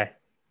okay.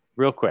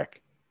 real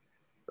quick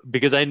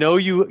because I know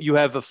you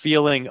have a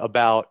feeling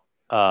about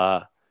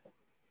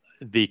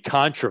the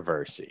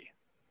controversy.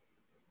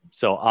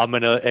 So I'm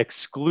going to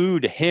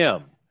exclude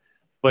him.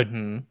 But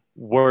Mhm.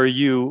 were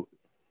you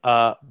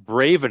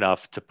brave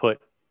enough to put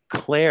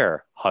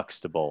Claire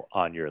Huxtable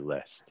on your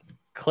list?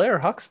 Claire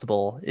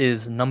Huxtable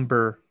is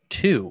number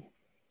 2.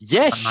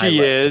 Yes, on my she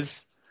list.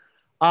 is.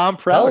 I'm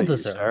proud Well of you,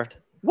 sir. deserved.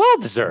 Well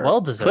deserved.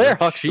 Well deserved. Claire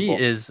She Huxtable.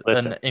 is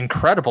Listen, an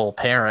incredible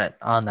parent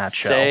on that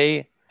show.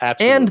 say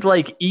absolutely. And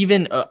like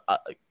even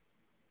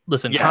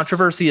listen, Yes.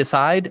 controversy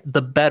aside,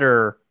 the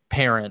better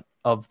parent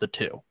of the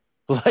two.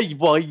 Like,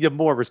 well, the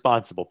more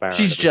responsible parent.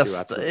 She's of the two,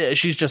 just absolutely.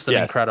 she's just an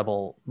Yes.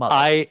 incredible mother.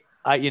 I,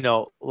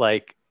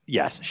 like,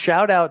 yes.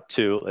 Shout out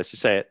to, let's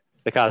just say it,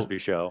 The Cosby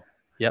Show.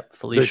 Yep,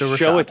 Felicia The Rashad.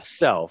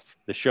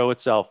 show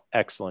itself,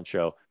 excellent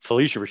show.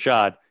 Felicia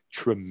Rashad,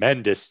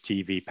 tremendous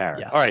TV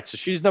parent. Yes. All right, so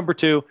she's number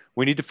 2.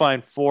 We need to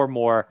find 4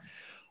 more.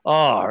 Oh,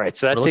 all right,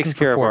 so that We're takes looking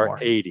for care of 4 our more.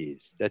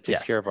 80s. That takes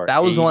Yes, care of our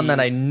that was 80s. one that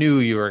I knew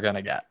you were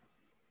gonna get.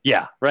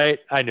 Yeah, right.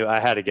 I knew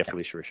I had to get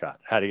Felicia Rashad.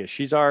 I had to get.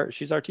 She's our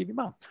TV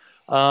mom.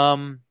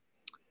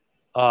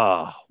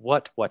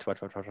 What?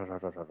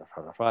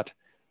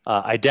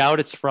 I doubt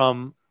it's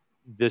from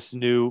this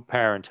new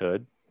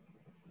Parenthood.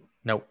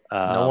 Nope,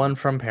 no one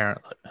from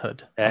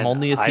Parenthood. I'm and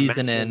only a I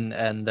season mentioned- in,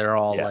 and they're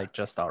all Yeah. like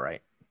just all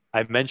right.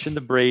 I mentioned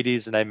the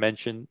Bradys, and I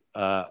mentioned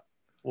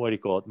what do you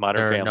call it? Modern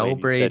There are Family. no and you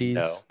said Bradys.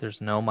 no.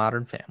 There's no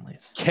Modern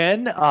Families.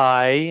 Can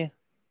I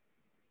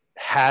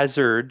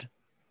hazard?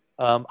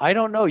 I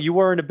don't know. You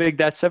weren't a big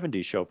That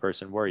 70s Show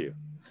person, were you?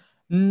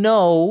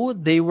 No,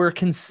 they were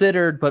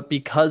considered, but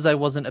because I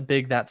wasn't a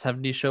big That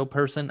 70s Show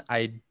person,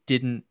 I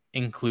didn't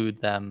include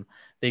them.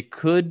 They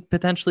could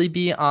potentially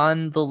be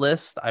on the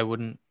list. I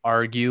wouldn't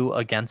argue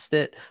against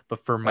it,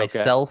 but for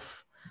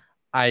myself,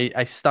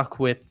 I stuck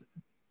with,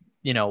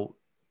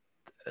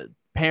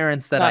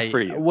 parents that Not I for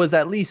you. was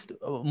at least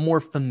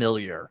more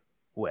familiar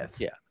with.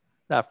 Yeah.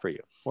 Not for you.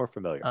 More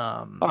familiar.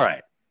 All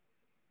right.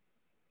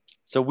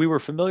 So we were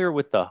familiar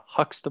with the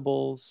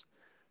Huxtables.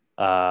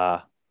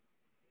 What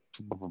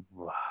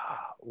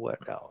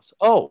else?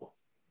 Oh,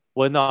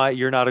 well, no,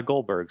 you're not a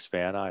Goldbergs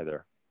fan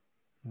either.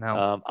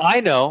 No. I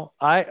know.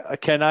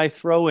 Can I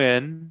throw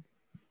in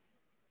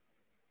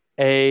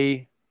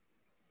a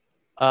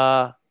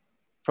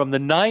from the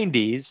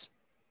 90s?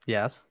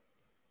 Yes.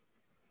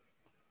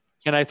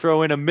 Can I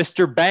throw in a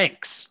Mr.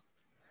 Banks?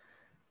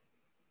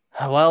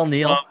 Well,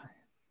 Neil,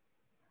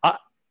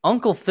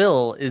 Uncle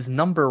Phil is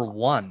number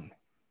 1.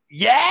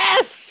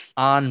 Yes,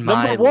 on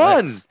my number 1.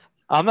 list.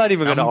 I'm not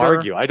even going to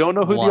argue. I don't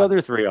know who the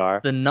other 3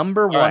 are. The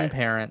number 1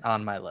 parent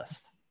on my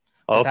list.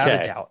 Without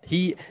a doubt.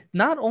 He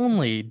not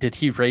only did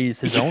he raise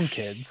his own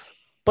kids,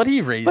 but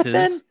he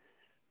raises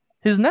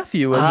his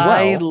nephew as well.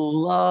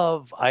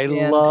 I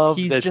love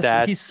he's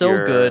that. He's so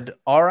good.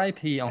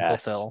 R.I.P. Uncle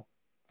Phil,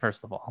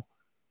 first of all.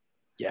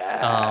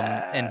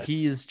 Yeah. And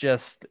he is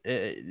just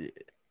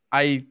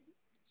I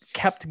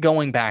kept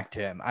going back to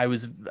him. I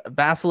was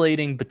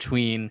vacillating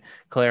between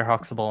Claire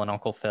Huxtable and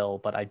Uncle Phil,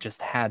 but I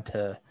just had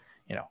to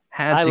give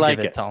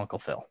it to Uncle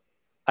Phil.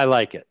 I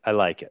like it.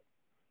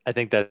 I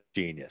think that's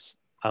genius.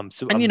 And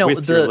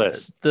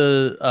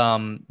the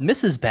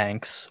Mrs.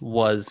 Banks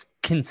was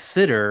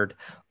considered,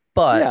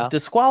 but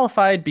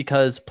disqualified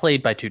because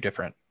played by two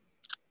different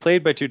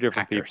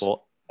actors.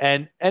 people,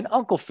 and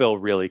Uncle Phil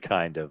really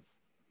kind of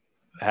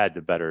had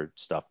the better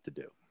stuff to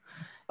do.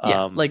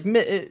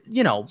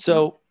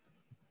 So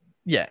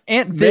yeah,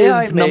 Aunt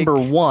Viv number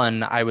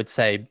 1, I would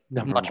say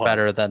much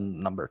better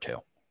than number 2.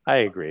 I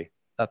agree.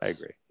 I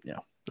agree.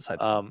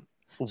 Besides,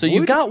 so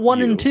you've got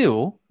 1 and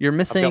 2. You're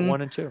missing. I've got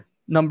 1 and 2.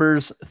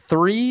 Numbers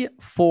 3,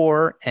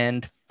 4,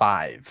 and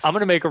 5. I'm going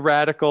to make a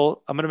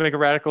radical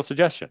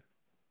suggestion.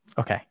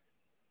 Okay.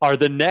 Are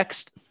the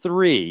next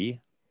 3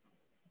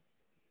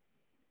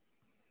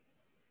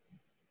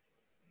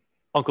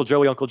 Uncle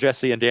Joey, Uncle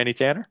Jesse, and Danny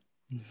Tanner?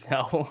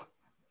 No.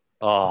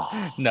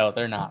 Oh, no,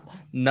 they're not.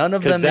 None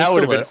of because them make that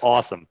would the have been list.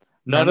 awesome.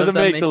 None of them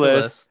make the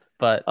list.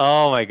 But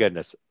oh my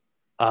goodness.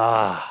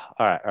 All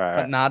right.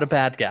 But not a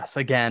bad guess.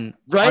 Again,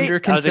 Right?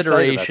 under I was excited about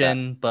that.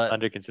 consideration, but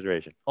Under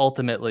consideration.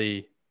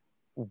 ultimately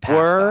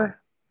passed on.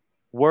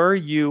 Were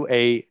you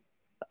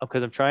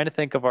because I'm trying to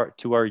think of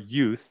our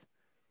youth.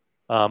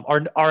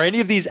 Are any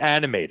of these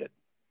animated?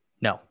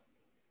 No.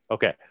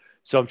 Okay.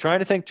 So I'm trying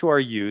to think to our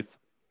youth.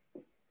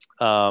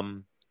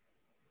 Were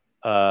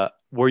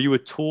you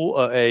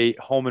a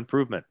home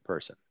improvement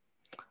person?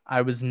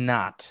 I was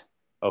not.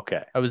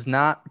 Okay. I was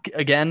not,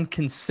 again,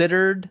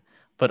 considered,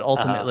 but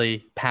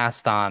ultimately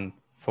passed on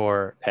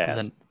for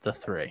the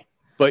 3.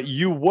 But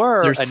you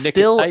were there's a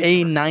still Nick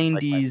a Knight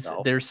 90s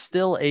like there's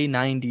still a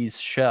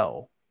 90s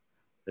show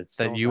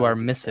that you are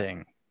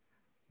missing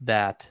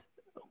that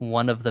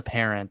one of the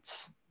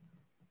parents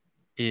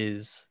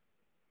is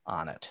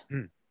on it.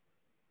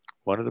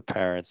 One of the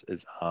parents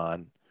is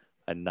on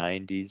a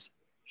 90s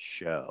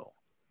show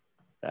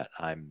that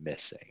I'm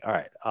missing. All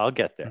right, I'll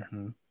get there.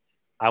 Mm-hmm.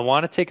 I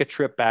want to take a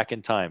trip back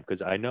in time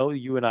because I know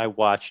you and I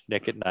watched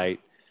Nick at Night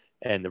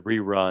and the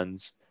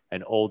reruns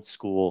and old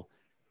school.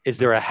 Is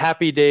there a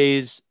Happy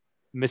Days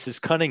Mrs.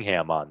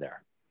 Cunningham on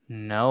there?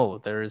 No,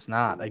 there is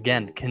not.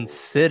 Again,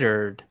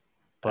 considered,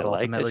 but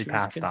ultimately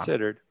passed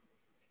on.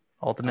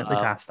 Ultimately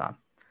passed on.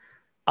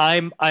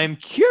 I'm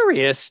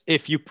curious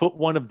if you put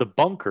one of the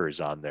bunkers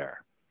on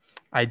there.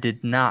 I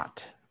did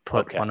not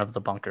put one of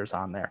the bunkers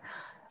on there.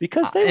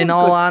 Because they were in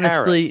all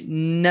honesty, parents.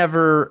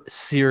 never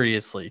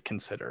seriously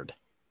considered.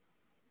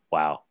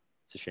 Wow.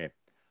 It's a shame.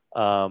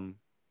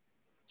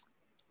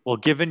 Well,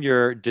 given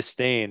your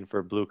disdain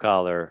for blue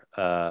collar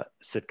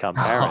sitcom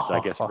parents,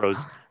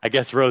 I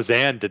guess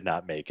Roseanne did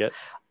not make it.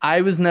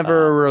 I was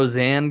never a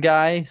Roseanne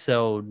guy,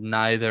 so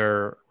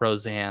neither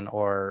Roseanne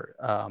or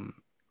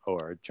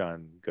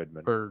John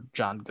Goodman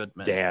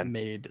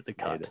made the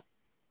cut.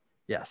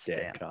 Yes,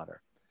 Dan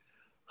Connor.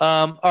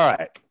 All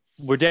right,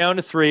 we're down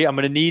to 3. I'm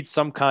going to need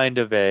some kind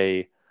of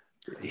a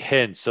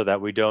hint so that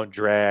we don't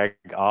drag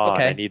on.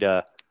 Okay.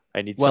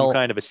 I need some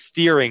kind of a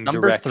steering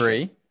number direction.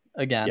 3.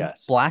 Again,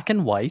 black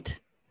and white.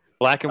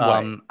 Black and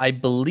white. I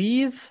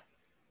believe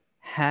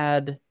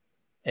had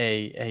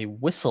a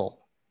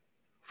whistle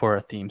for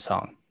a theme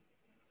song.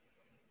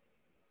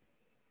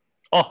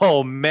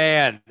 Oh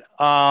man!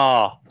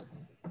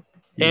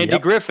 Andy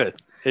Griffith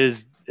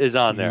is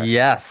on there.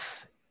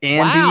 Yes,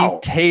 Andy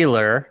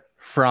Taylor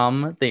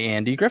from the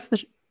Andy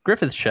Griffith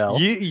Show.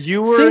 You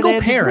were single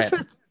an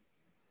parent.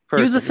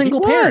 He was a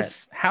single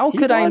parent. How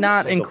could I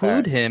not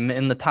include him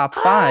in the top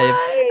 5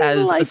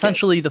 as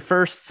essentially the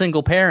first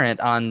single parent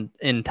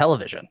in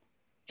television?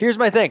 Here's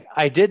my thing.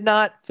 I did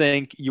not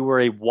think you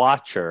were a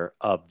watcher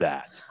of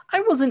that.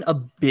 I wasn't a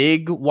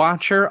big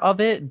watcher of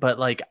it, but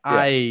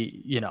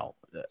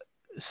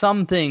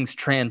some things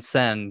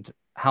transcend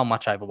how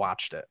much I've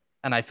watched it.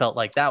 And I felt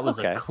like that was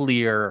a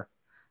clear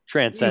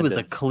transcendence. It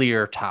was a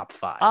clear top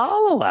 5.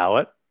 I'll allow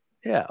it.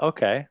 Yeah.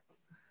 Okay.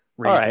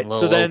 All right.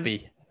 So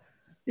then,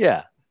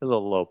 yeah. A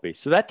little Lopey.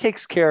 So that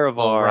takes care of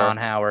our Ron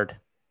Howard.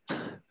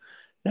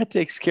 That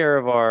takes care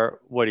of our,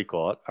 what do you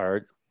call it?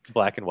 Our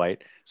black and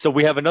white. So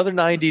we have another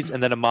 90s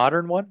and then a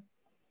modern one?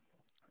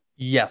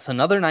 Yes,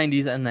 another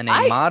 90s and then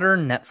a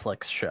modern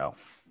Netflix show.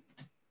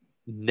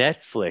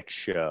 Netflix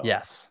show.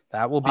 Yes,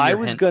 that will be I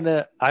was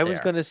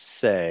gonna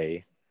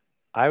say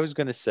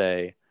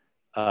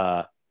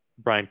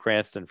Bryan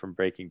Cranston from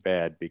Breaking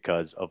Bad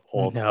because of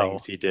all the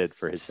things he did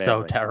for his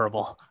family. So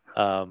terrible.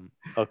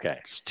 Okay.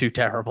 Just too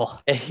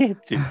terrible. Too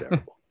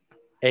terrible.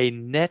 A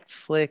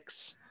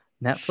Netflix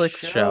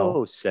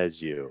show,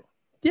 says you.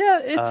 Yeah,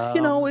 it's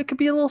it could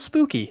be a little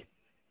spooky.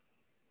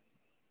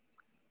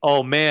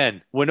 Oh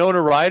man,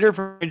 Winona Ryder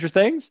from Stranger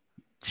Things?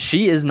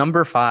 She is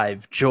number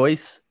 5,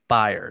 Joyce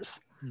Byers.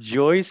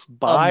 A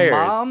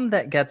mom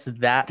that gets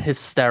that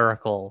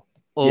hysterical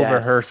over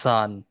her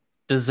son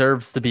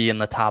deserves to be in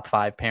the top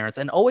 5 parents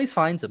and always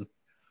finds him.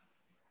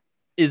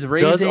 Is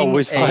raising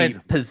a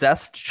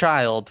possessed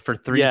child for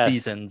 3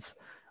 seasons.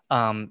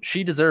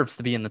 She deserves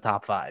to be in the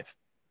top 5.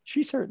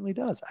 She certainly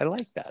does. I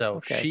like that.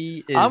 So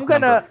she is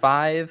number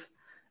 5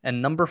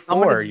 and number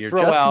 4. You're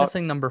just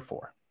missing number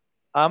 4.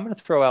 I'm going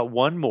to throw out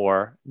one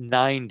more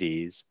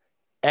 90s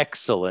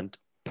excellent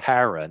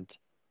parent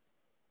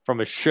from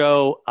a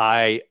show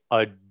I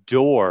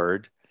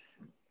adored,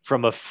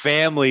 from a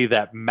family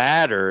that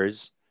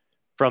matters,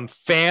 from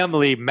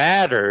Family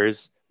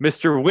Matters,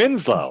 Mr.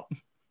 Winslow.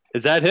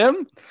 Is that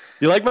him?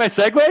 You like my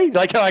segue? You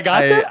like how I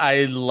got there?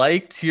 I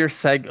liked your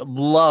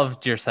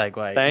loved your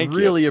segue. Thank you.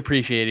 Really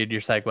appreciated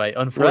your segue.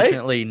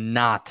 Unfortunately,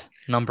 not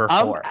number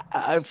 4.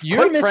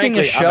 You're missing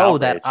a show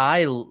that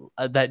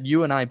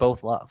you and I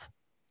both love.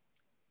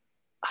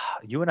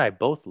 You and I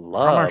both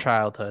love.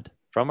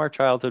 From our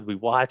childhood. We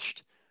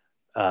watched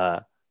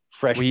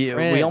Fresh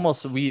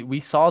Prince. We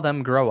saw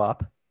them grow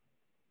up.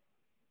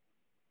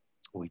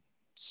 We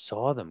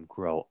saw them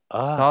grow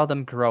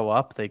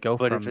up. They go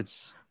But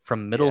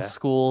from middle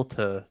school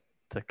to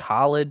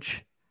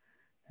college,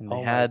 and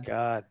they my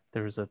God.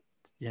 there was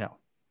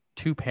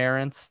two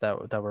parents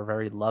that were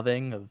very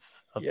loving of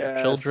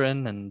their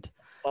children, and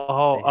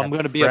I'm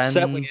going to be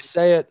upset when you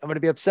say it. I'm going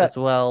to be upset as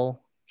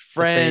well.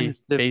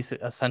 Friends,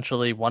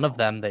 essentially one of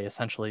them they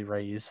essentially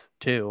raise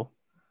too.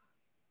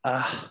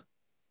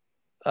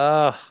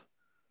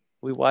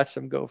 We watched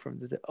them go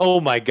from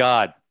oh my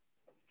God.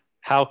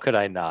 How could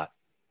I not?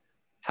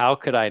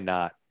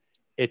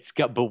 It's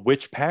got, but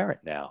which parent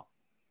now?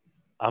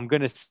 I'm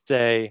going to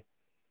say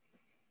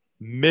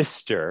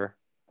Mr.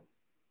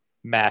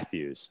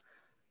 Matthews.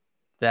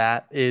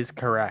 That is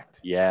correct.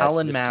 Yes,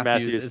 Alan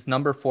Matthews is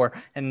number 4.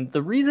 And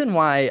the reason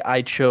why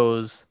I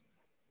chose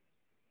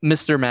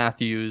Mr.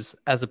 Matthews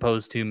as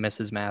opposed to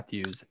Mrs.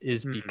 Matthews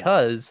is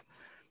because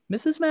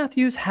Mrs.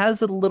 Matthews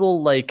has a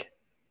little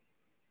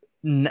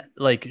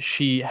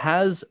she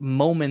has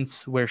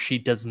moments where she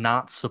does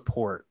not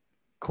support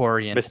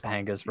Corey and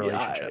Topanga's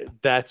relationship.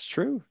 That's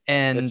true.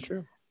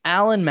 And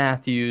Alan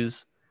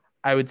Matthews,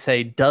 I would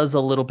say, does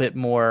a little bit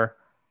more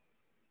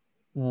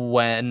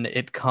when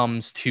it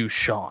comes to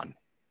Sean.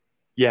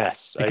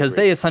 Yes. Because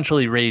they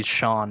essentially raise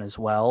Sean as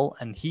well.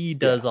 And he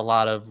does a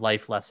lot of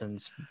life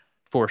lessons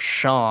for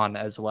Sean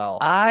as well.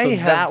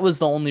 That was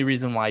the only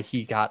reason why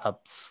he got a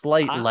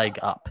slight leg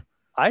up.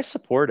 I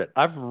support it.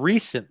 I've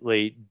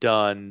recently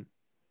done,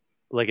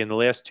 in the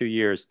last 2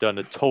 years, done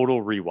a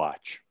total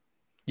rewatch.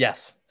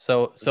 Yes.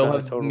 So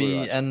have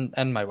me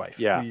and my wife.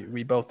 Yeah.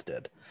 We both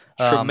did.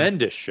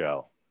 Tremendous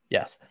show.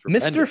 Yes.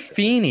 Mr.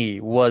 Feeney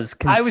was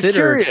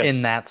considered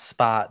in that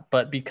spot,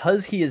 but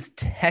because he is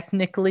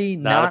technically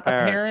not a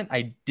parent,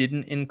 I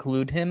didn't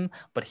include him,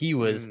 but he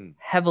was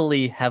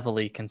heavily,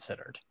 heavily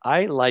considered.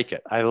 I like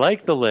it. I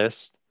like the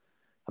list.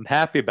 I'm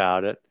happy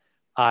about it.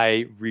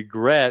 I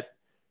regret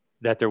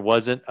that there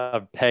wasn't a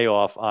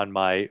payoff on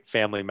my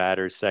Family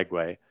Matters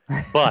segue,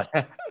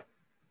 but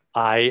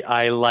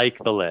I like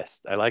the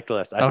list. I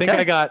think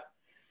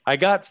I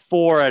got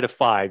 4 out of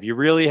 5. You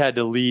really had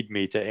to lead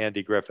me to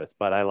Andy Griffith,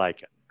 but I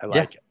like it.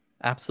 It.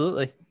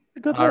 Absolutely. It's a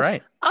good All list.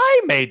 Right.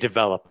 I may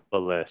develop a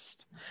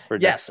list for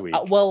next week.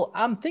 Well,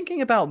 I'm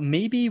thinking about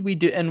maybe we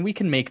do, and we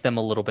can make them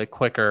a little bit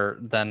quicker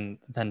than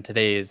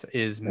today's.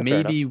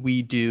 Maybe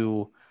we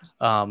do,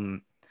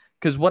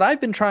 because what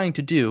I've been trying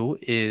to do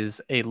is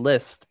a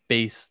list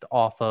based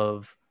off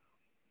of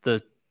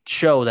the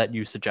show that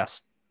you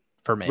suggest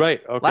for me.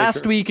 Right. Okay,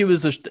 Last week it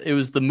was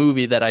the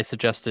movie that I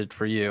suggested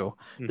for you.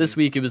 This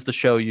week it was the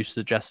show you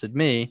suggested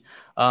me.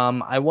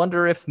 I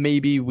wonder if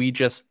maybe we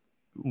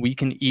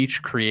can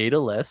each create a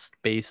list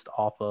based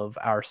off of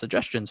our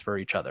suggestions for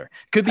each other.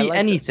 Could be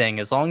anything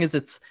as long as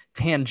it's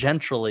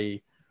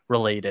tangentially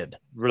related.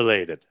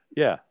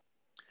 Yeah.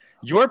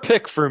 Your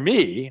pick for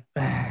me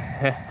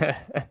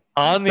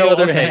on the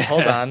other hand.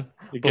 Hold on.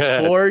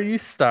 Before you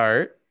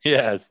start.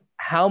 Yes.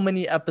 How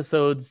many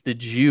episodes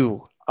did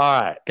you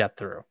get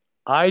through?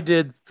 I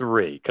did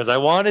 3 because I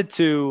wanted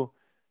to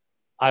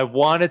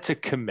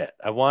commit.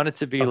 I wanted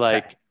to be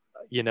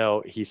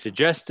he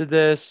suggested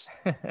this.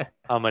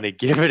 I'm going to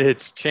give it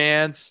its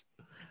chance.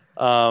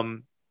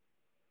 And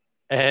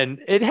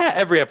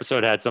every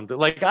episode had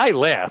something. I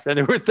laughed, and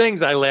there were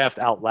things I laughed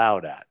out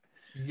loud at.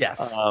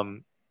 Yes.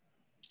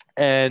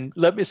 And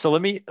let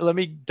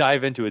me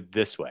dive into it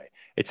this way.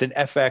 It's an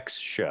FX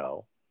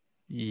show.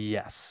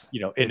 Yes.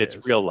 In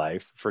its real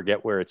life,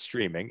 forget where it's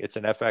streaming. It's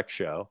an FX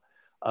show.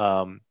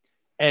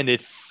 And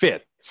it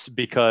fits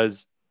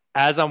because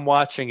as I'm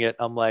watching it,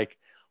 I'm like,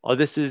 oh,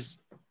 this is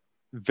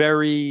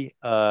very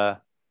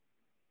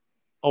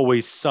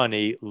Always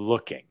Sunny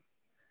looking.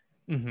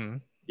 Mm-hmm.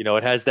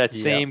 It has that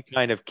same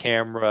kind of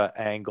camera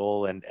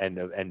angle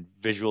and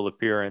visual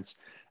appearance,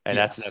 and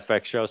that's an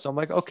FX show. So I'm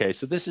like, okay,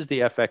 so this is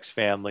the FX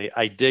family.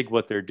 I dig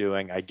what they're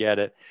doing. I get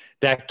it.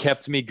 That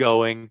kept me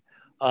going.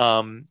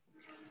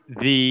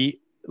 The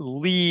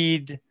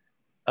lead,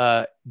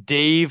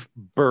 Dave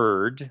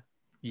Bird.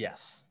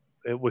 Yes.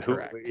 Who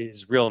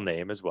his real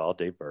name as well,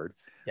 Dave Bird.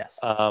 Yes.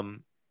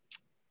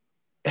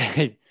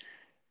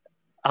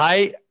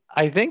 I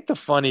think the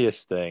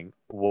funniest thing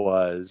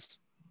was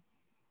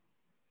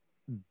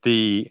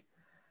the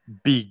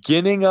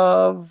beginning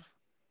of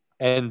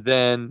and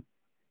then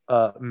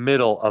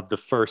middle of the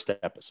first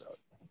episode.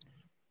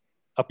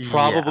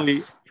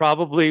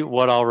 Probably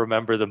what I'll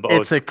remember the most.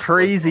 It's a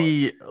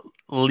crazy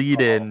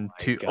lead-in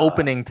to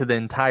opening to the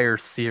entire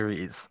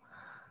series.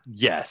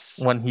 Yes.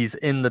 When he's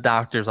in the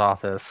doctor's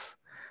office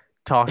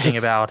talking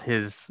about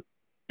his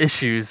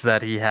issues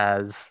that he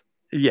has.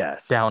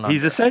 Yes. Down under.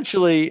 He's at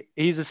the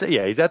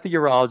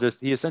urologist.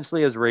 He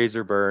essentially has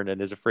razor burn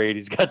and is afraid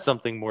he's got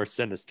something more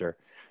sinister.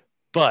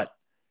 But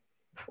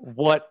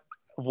what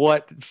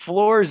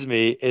floors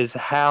me is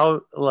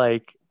how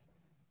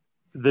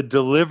the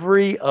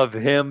delivery of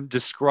him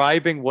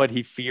describing what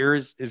he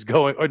fears is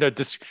going,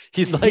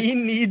 he's like, he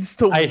needs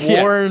to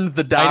warn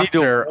the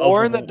doctor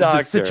of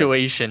the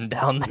situation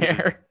down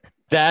there.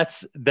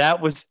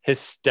 that was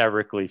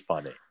hysterically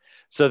funny.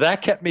 So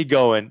that kept me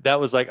going. That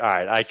was like, all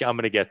right, I'm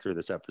going to get through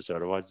this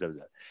episode.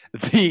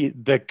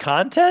 The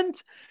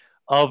content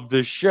of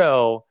the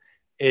show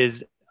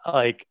is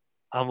like,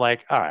 I'm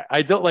like, all right,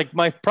 I don't like,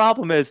 my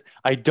problem is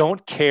I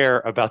don't care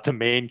about the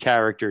main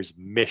character's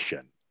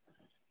mission.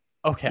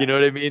 Okay. You know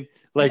what I mean?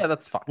 Like, yeah,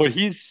 that's fine. What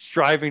he's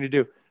striving to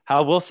do.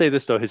 I will say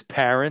this though, his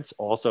parents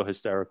also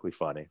hysterically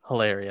funny.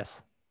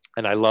 Hilarious.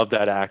 And I love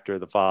that actor,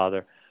 the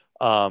father.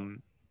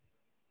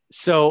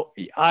 So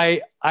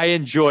I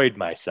enjoyed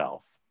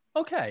myself.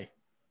 Okay.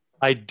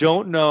 I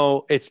don't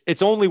know.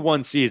 It's only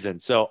one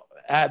season, so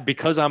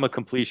because I'm a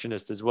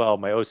completionist as well,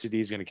 my OCD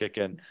is going to kick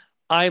in.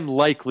 I'm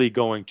likely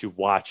going to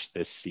watch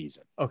this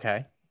season.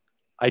 Okay.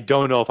 I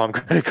don't know if I'm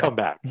going to come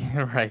back.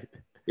 Right.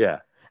 Yeah.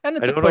 And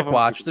it's a quick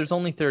watch. There's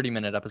only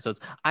 30-minute episodes.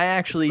 I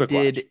actually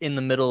did in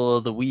the middle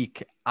of the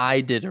week.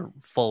 I did a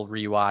full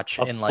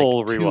rewatch in like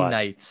 2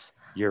 nights.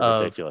 You're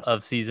ridiculous.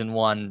 Of season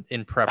 1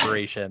 in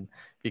preparation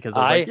because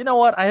I was like, you know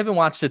what? I haven't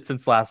watched it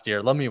since last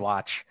year. Let me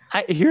watch.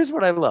 Here's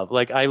what I love.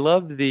 Like, I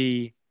love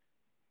the.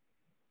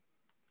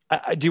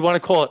 Do you want to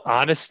call it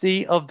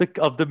honesty of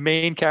the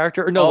main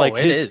character? Or no, like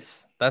it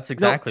is. That's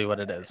exactly what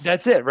it is.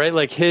 That's it, right?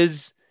 Like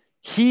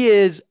he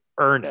is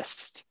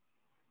earnest.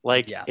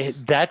 Like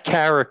that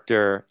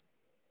character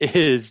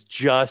is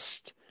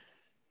just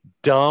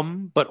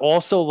dumb, but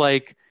also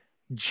like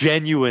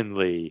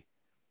genuinely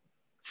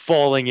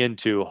falling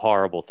into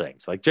horrible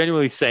things, like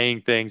genuinely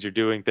saying things or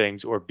doing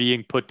things or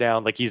being put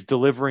down. Like he's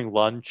delivering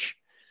lunch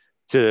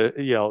to,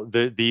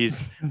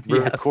 these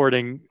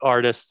recording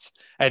artists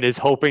and is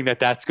hoping that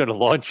that's going to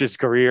launch his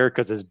career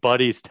because his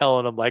buddy's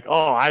telling him like,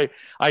 oh,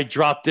 I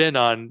dropped in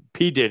on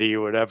P. Diddy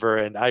or whatever.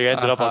 And I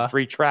ended up on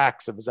 3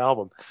 tracks of his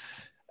album.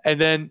 And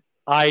then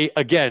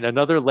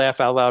another laugh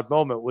out loud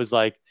moment was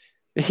like,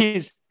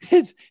 he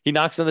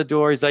knocks on the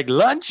door. He's like,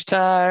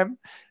 lunchtime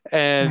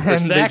and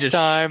snack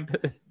time.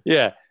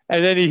 Yeah.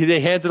 And then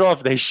they hands it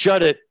off. They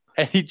shut it.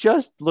 And he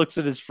just looks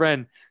at his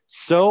friend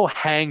so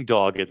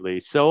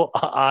hangdoggedly, so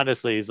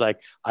honestly. He's like,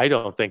 I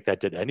don't think that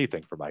did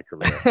anything for my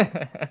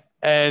career.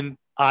 And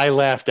I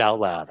laughed out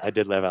loud. I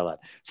did laugh out loud.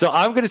 So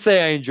I'm going to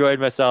say I enjoyed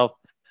myself.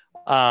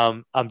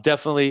 I'm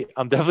definitely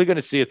going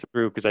to see it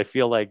through because I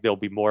feel like there'll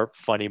be more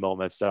funny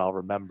moments that I'll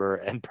remember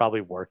and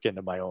probably work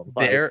into my own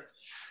life.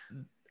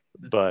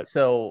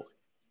 So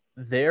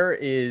there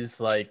is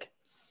like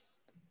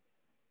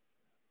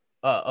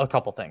a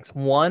couple things.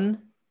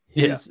 One,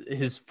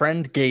 his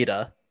friend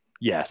Gata,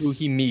 who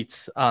he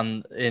meets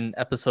in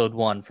episode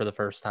 1 for the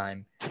first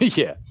time.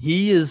 Yeah,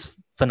 he is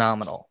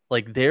phenomenal.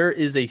 Like there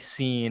is a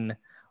scene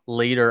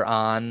later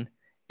on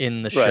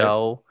in the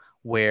show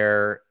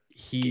where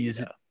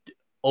he's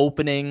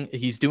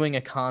doing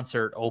a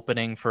concert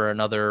opening for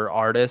another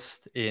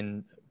artist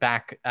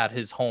back at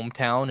his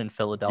hometown in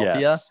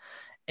Philadelphia.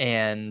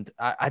 And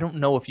I don't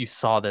know if you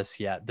saw this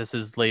yet. This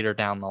is later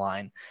down the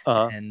line.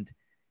 And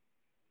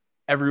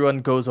everyone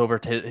goes over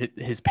to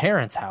his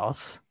parents'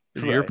 house.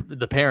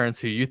 The parents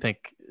who you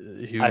think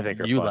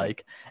you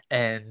like,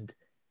 and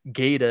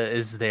Gata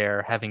is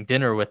there having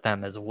dinner with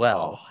them as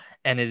well.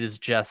 And it is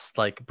just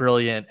like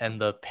brilliant.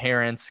 And the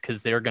parents,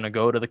 because they're going to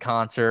go to the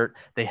concert,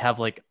 they have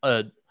like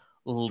a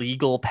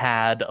legal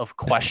pad of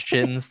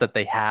questions that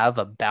they have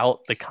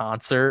about the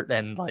concert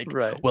and like,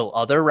 will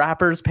other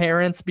rappers'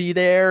 parents be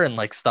there and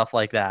like stuff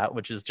like that,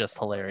 which is just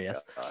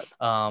hilarious.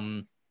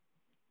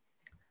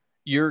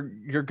 You're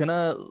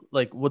gonna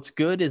like, what's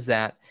good is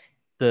that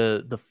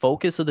the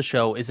focus of the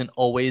show isn't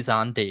always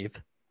on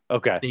Dave.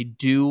 Okay. They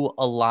do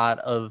a lot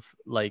of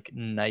like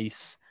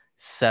nice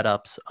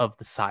setups of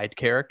the side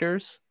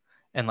characters,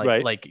 and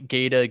like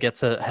Gata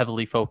gets a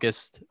heavily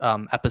focused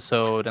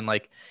episode, and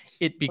like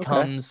it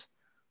becomes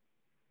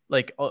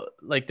like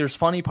there's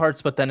funny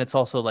parts, but then it's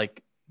also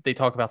like they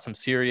talk about some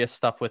serious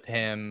stuff with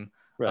him.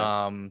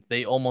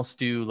 They almost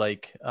do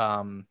like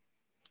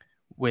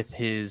with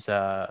his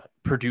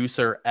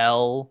producer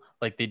L,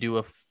 like they do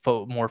a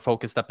more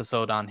focused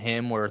episode on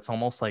him where it's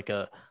almost like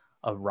a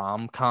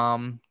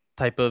rom-com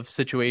type of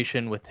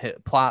situation with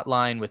plot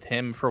line with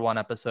him for one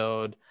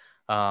episode.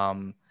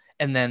 And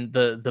then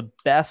the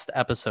best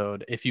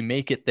episode, if you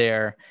make it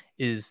there,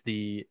 is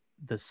the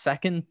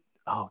second.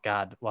 Oh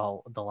God.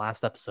 Well, the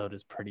last episode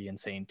is pretty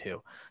insane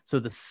too. So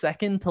the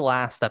second to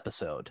last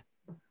episode,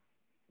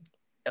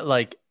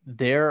 like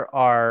there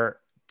are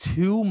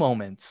 2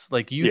 moments,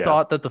 like you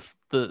thought that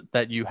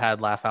that you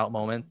had laugh out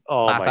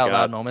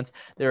loud moments.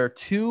 There are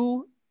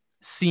 2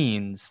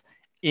 scenes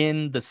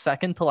in the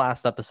second to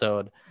last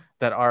episode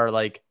that are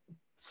like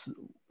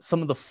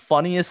some of the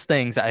funniest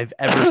things I've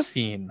ever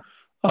seen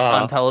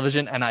on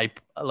television. And I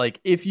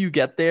like, if you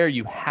get there,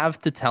 you have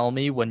to tell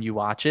me when you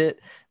watch it,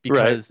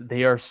 because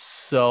they are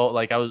so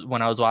like,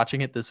 when I was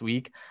watching it this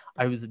week,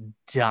 I was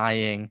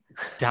dying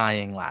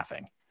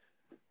laughing.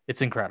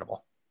 It's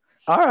incredible.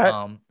 All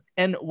right.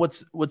 And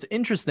what's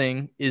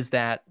interesting is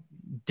that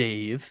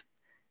Dave,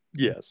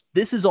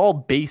 this is all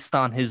based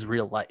on his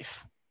real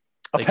life.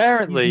 Like,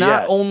 apparently, he's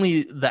not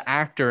only the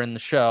actor in the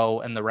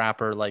show and the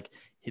rapper, like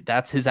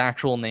That's his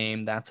actual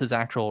name. That's his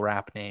actual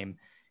rap name.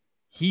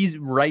 He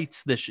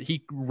writes this.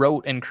 He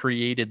wrote and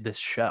created this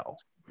show.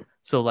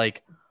 So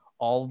like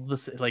all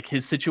this, like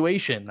his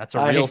situation, that's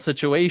a real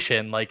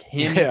situation. Like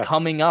him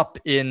coming up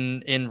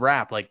in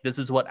rap, like this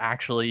is what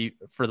actually,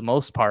 for the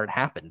most part,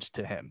 happened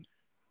to him.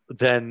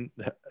 Then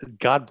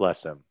God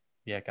bless him.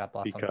 Yeah, God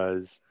bless him.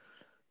 Because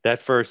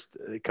that first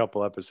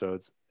couple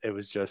episodes, it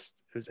was,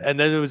 and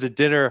then there was a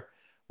dinner,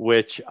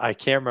 which I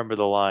can't remember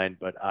the line,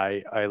 but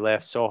I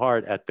laughed so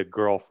hard at the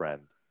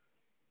girlfriend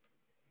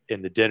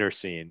in the dinner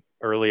scene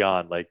early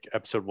on, like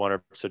episode 1 or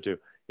episode 2.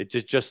 It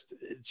just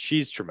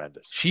she's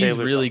tremendous. She's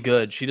Taylor's really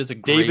good. She does a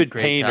David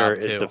great Painter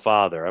job too. is the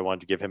father. I wanted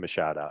to give him a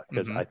shout out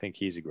because I think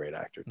he's a great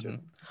actor too.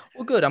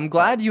 Well, good. I'm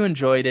glad you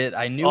enjoyed it.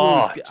 I knew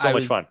I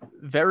was fun.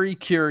 Very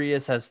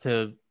curious as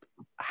to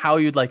how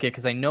you'd like it,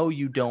 because I know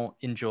you don't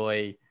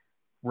enjoy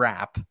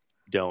rap.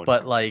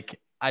 But like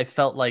I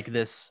felt like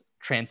this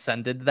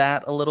transcended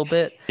that a little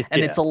bit,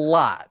 and it's a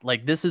lot.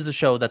 Like this is a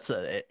show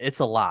it's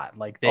a lot.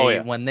 Like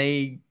when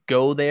they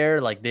go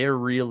there, like they're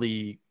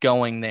really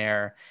going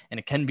there, and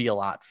it can be a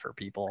lot for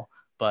people,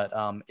 but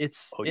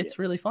it's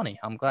really funny.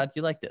 I'm glad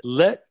you liked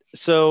it.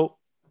 So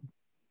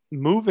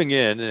moving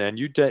in, and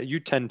you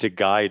tend to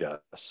guide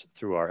us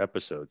through our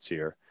episodes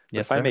here.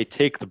 Yes, if I may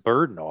take the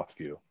burden off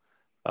you,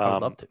 I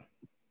would love to.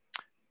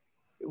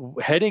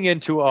 Heading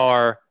into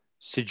our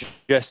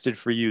suggested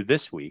for you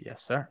this week.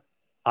 Yes, sir.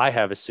 I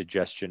have a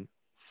suggestion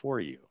for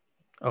you.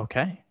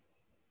 Okay.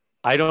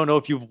 I don't know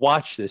if you've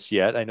watched this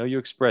yet. I know you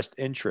expressed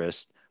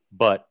interest,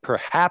 but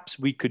perhaps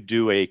we could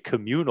do a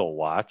communal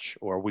watch,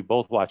 or we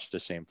both watched the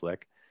same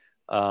flick.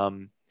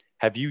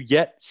 Have you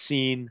yet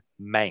seen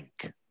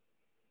Mank?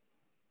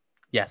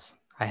 Yes,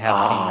 I have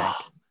seen Mank.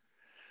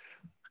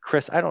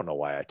 Chris, I don't know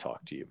why I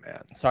talk to you,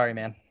 man. Sorry,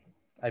 man.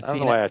 I don't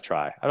know why I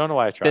try.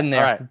 Been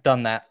there, all right.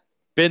 Done that.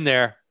 Been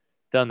there,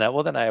 done that.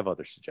 Well, then I have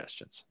other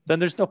suggestions. Then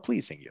there's no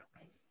pleasing you.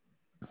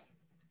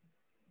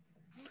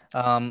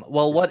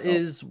 Well,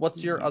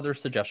 what's your other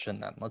suggestion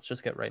then? Let's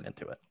just get right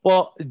into it.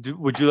 Well,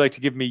 would you like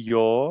to give me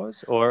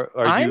yours, or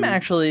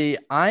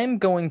I'm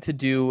going to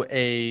do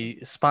a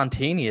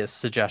spontaneous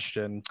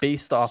suggestion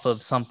based off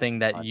of something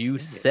that you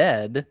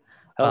said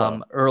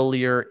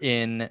earlier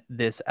in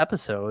this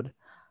episode.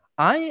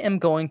 I am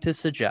going to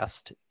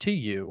suggest to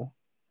you,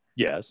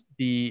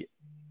 the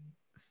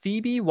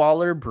Phoebe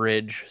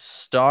Waller-Bridge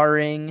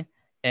starring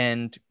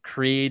and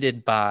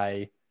created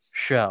by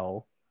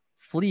show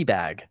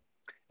Fleabag.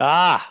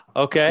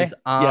 Okay.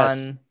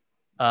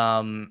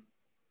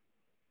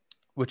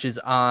 Which is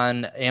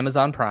on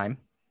Amazon Prime.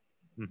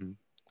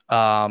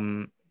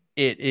 Mm-hmm.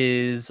 It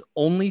is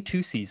only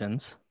 2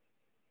 seasons,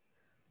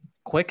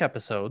 quick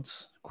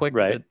episodes,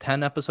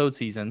 10 episode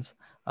seasons.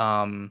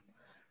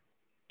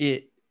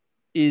 It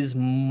is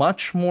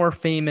much more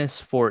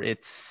famous for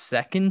its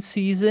second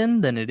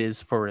season than it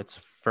is for its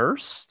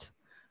first,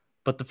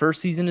 but the first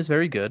season is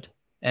very good,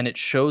 and it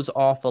shows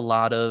off a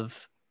lot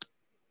of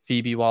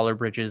Phoebe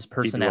Waller-Bridge's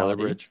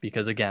personality,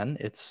 because again,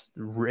 it's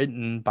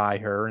written by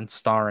her and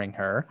starring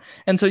her.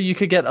 And so you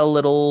could get a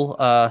little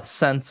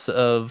sense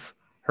of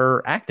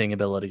her acting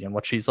ability and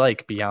what she's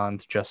like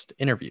beyond just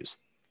interviews.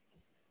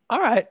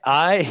 All right.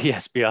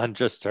 Beyond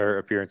just her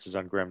appearances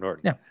on Graham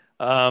Norton.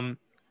 Yeah.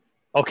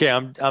 Okay,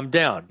 I'm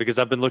down, because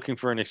I've been looking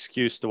for an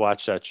excuse to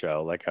watch that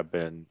show. Like I've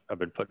been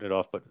putting it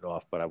off, but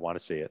I want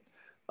to see it.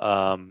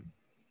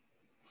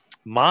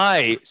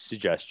 My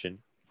suggestion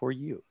for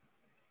you.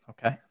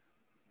 Okay.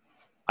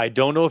 I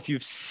don't know if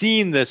you've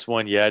seen this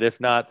one yet. If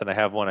not, then I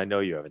have one I know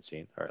you haven't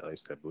seen, or at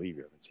least I believe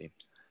you haven't seen.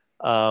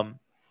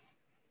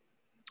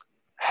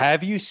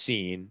 Have you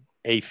seen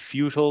A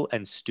Futile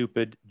and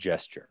Stupid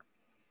Gesture?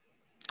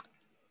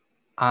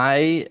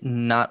 I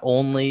not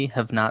only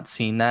have not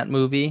seen that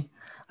movie,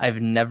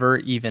 I've never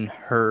even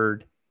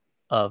heard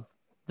of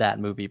that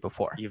movie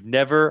before. You've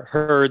never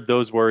heard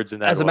those words in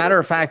that As a matter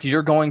of fact,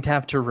 you're going to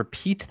have to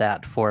repeat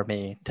that for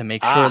me to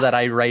make sure that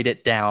I write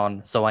it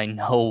down so I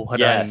know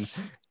what I'm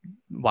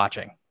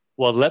watching.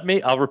 Well,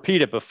 I'll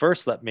repeat it, but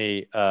first let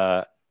me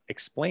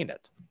explain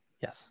it.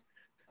 Yes.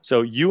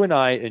 So you and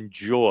I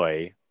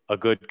enjoy a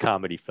good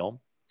comedy film.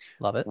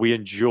 Love it. We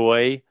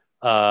enjoy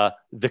the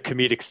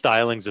comedic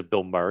stylings of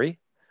Bill Murray.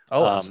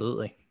 Oh,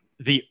 absolutely.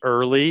 The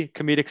early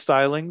comedic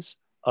stylings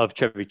of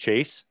Chevy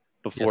Chase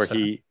before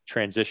he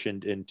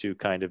transitioned into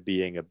kind of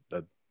being a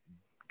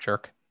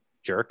jerk.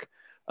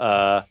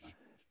 And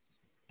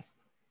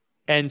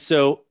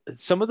so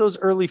some of those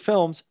early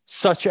films,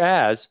 such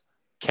as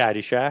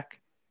Caddyshack,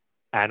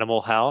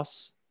 Animal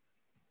House,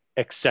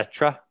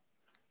 etc.,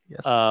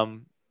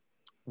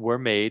 were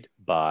made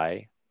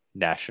by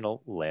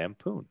National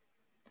Lampoon.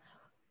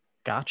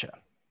 Gotcha.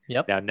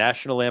 Yep. Now,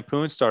 National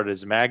Lampoon started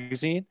as a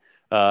magazine,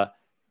 and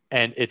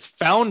its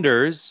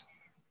founders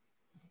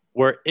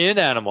were in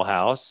Animal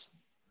House,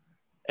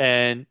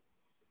 and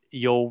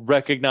you'll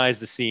recognize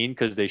the scene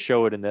because they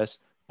show it in this.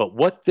 But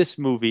what this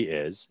movie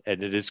is,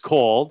 and it is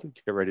called,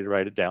 get ready to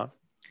write it down,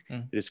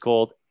 it is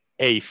called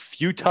A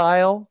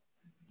Futile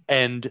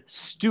and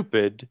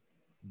Stupid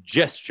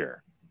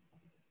Gesture,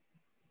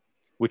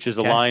 which is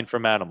a Okay. line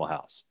from Animal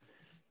House.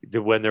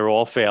 When they're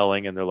all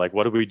failing and they're like,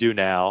 what do we do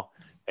now?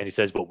 And he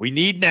says, what we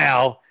need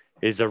now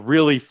is a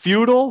really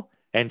futile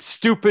and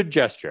stupid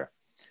gesture.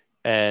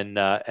 And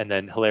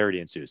then hilarity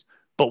ensues.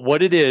 But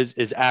what it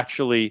is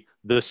actually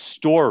the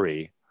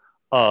story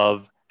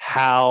of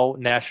how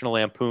National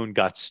Lampoon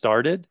got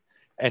started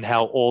and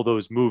how all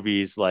those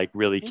movies like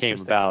really came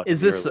Interesting. about.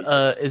 Is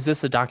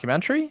this a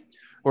documentary,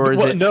 or is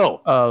Well, it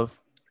no? of?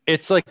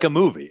 It's like a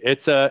movie.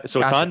 It's on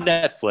Gotcha.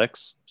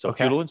 Netflix. So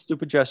Okay. Futile and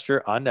Stupid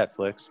Gesture on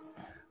Netflix.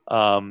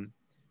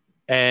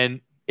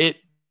 And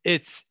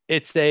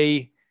it's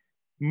a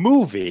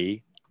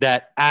movie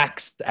that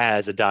acts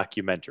as a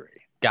documentary.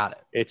 Got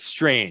it. It's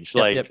strange.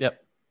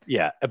 Yep.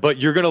 Yeah, but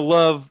you're going to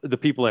love the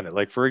people in it.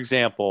 Like, for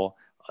example,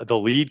 the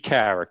lead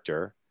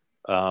character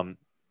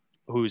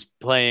who's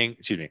playing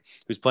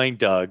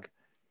Doug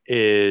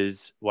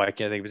is, why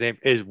can't I think of his name,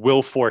 is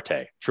Will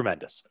Forte.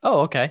 Tremendous.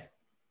 Oh, okay.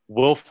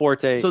 Will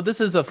Forte. So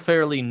this is a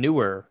fairly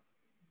newer.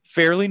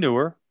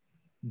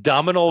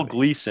 Domhnall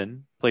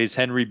Gleeson plays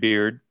Henry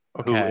Beard,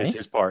 who Okay. is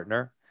his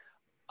partner.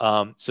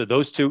 So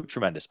those two,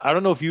 tremendous. I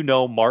don't know if you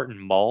know Martin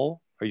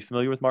Mull. Are you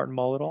familiar with Martin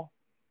Mull at all?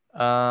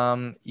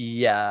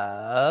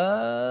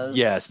 Yes.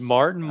 Yes,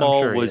 Martin I'm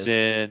Mull sure he was is.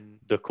 in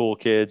The Cool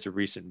Kids, a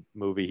recent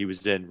movie. He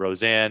was in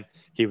Roseanne.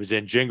 He was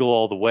in Jingle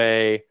All the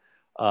Way.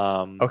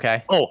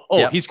 Okay.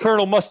 Yep. He's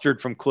Colonel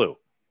Mustard from Clue.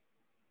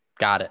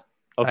 Got it.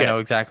 Okay. I know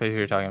exactly who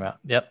you're talking about.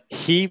 Yep.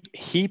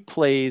 He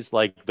plays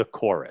like the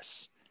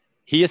chorus.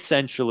 He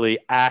essentially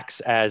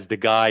acts as the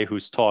guy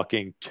who's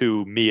talking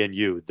to me and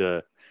you,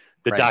 the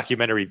Right.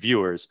 documentary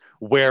viewers,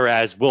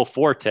 whereas Will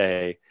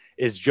Forte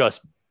is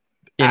just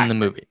In acting.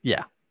 the movie.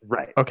 Yeah.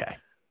 Right. Okay.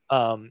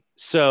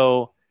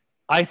 So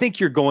I think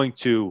you're going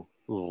to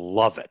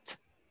love it.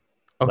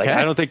 Okay. Like,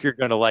 I don't think you're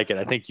going to like it.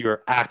 I think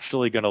you're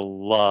actually going to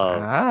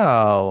love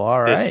Oh,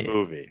 all this right.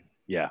 movie.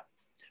 Yeah.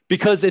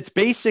 Because it's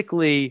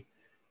basically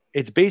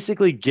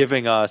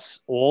giving us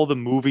all the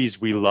movies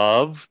we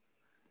love,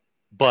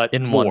 but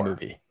In more. one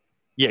movie.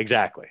 Yeah,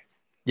 exactly.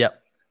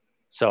 Yep.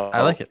 So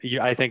I like it.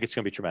 I think it's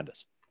going to be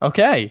tremendous.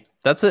 Okay.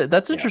 That's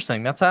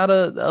interesting. That's a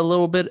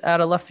little bit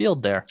out of left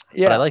field there.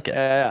 Yeah. But I like it.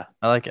 Yeah.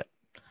 I like it.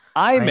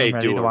 I am may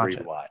ready do to a watch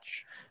it. rewatch.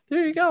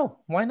 There you go.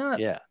 Why not?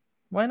 Yeah.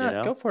 Why not? You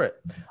know? Go for it.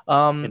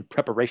 In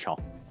preparation.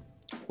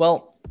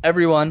 Well,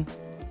 everyone,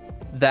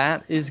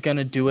 that is going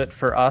to do it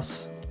for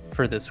us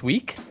for this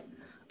week.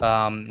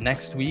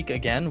 Next week,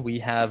 again, we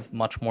have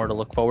much more to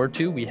look forward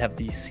to. We have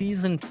the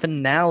season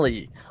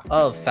finale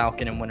of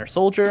Falcon and Winter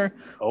Soldier.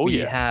 We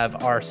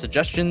have our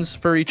suggestions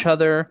for each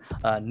other.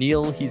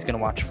 Neil, he's going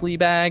to watch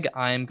Fleabag.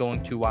 I'm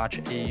going to watch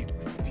A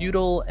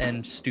Futile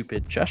and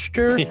Stupid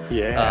Gesture.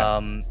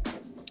 Yeah.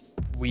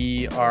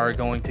 We are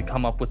going to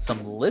come up with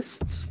some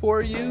lists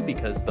for you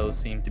because those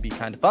seem to be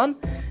kind of fun.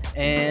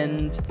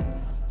 And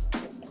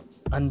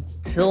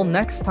until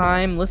next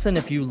time, listen,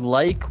 if you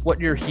like what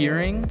you're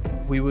hearing,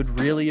 we would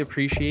really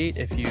appreciate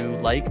if you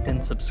liked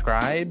and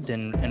subscribed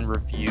and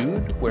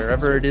reviewed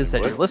wherever it is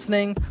that you're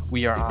listening.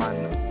 We are on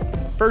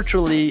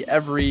virtually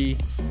every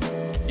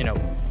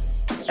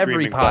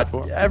Streaming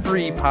platform.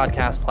 every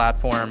podcast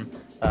platform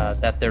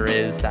that there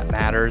is that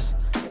matters.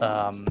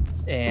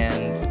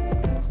 And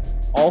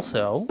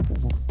also,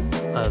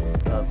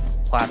 a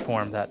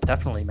platform that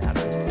definitely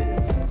matters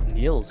is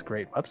Neil's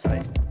great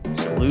website,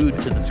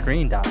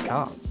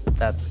 gluedtothe-screen.com.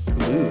 That's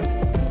glued,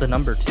 the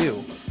number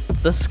 2,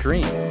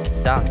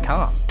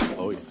 thescreen.com.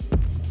 Oh,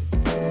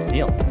 yeah.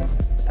 Neil,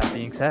 with that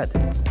being said,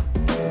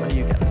 what do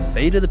you got to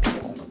say to the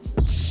people?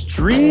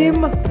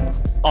 Stream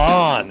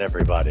on,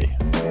 everybody.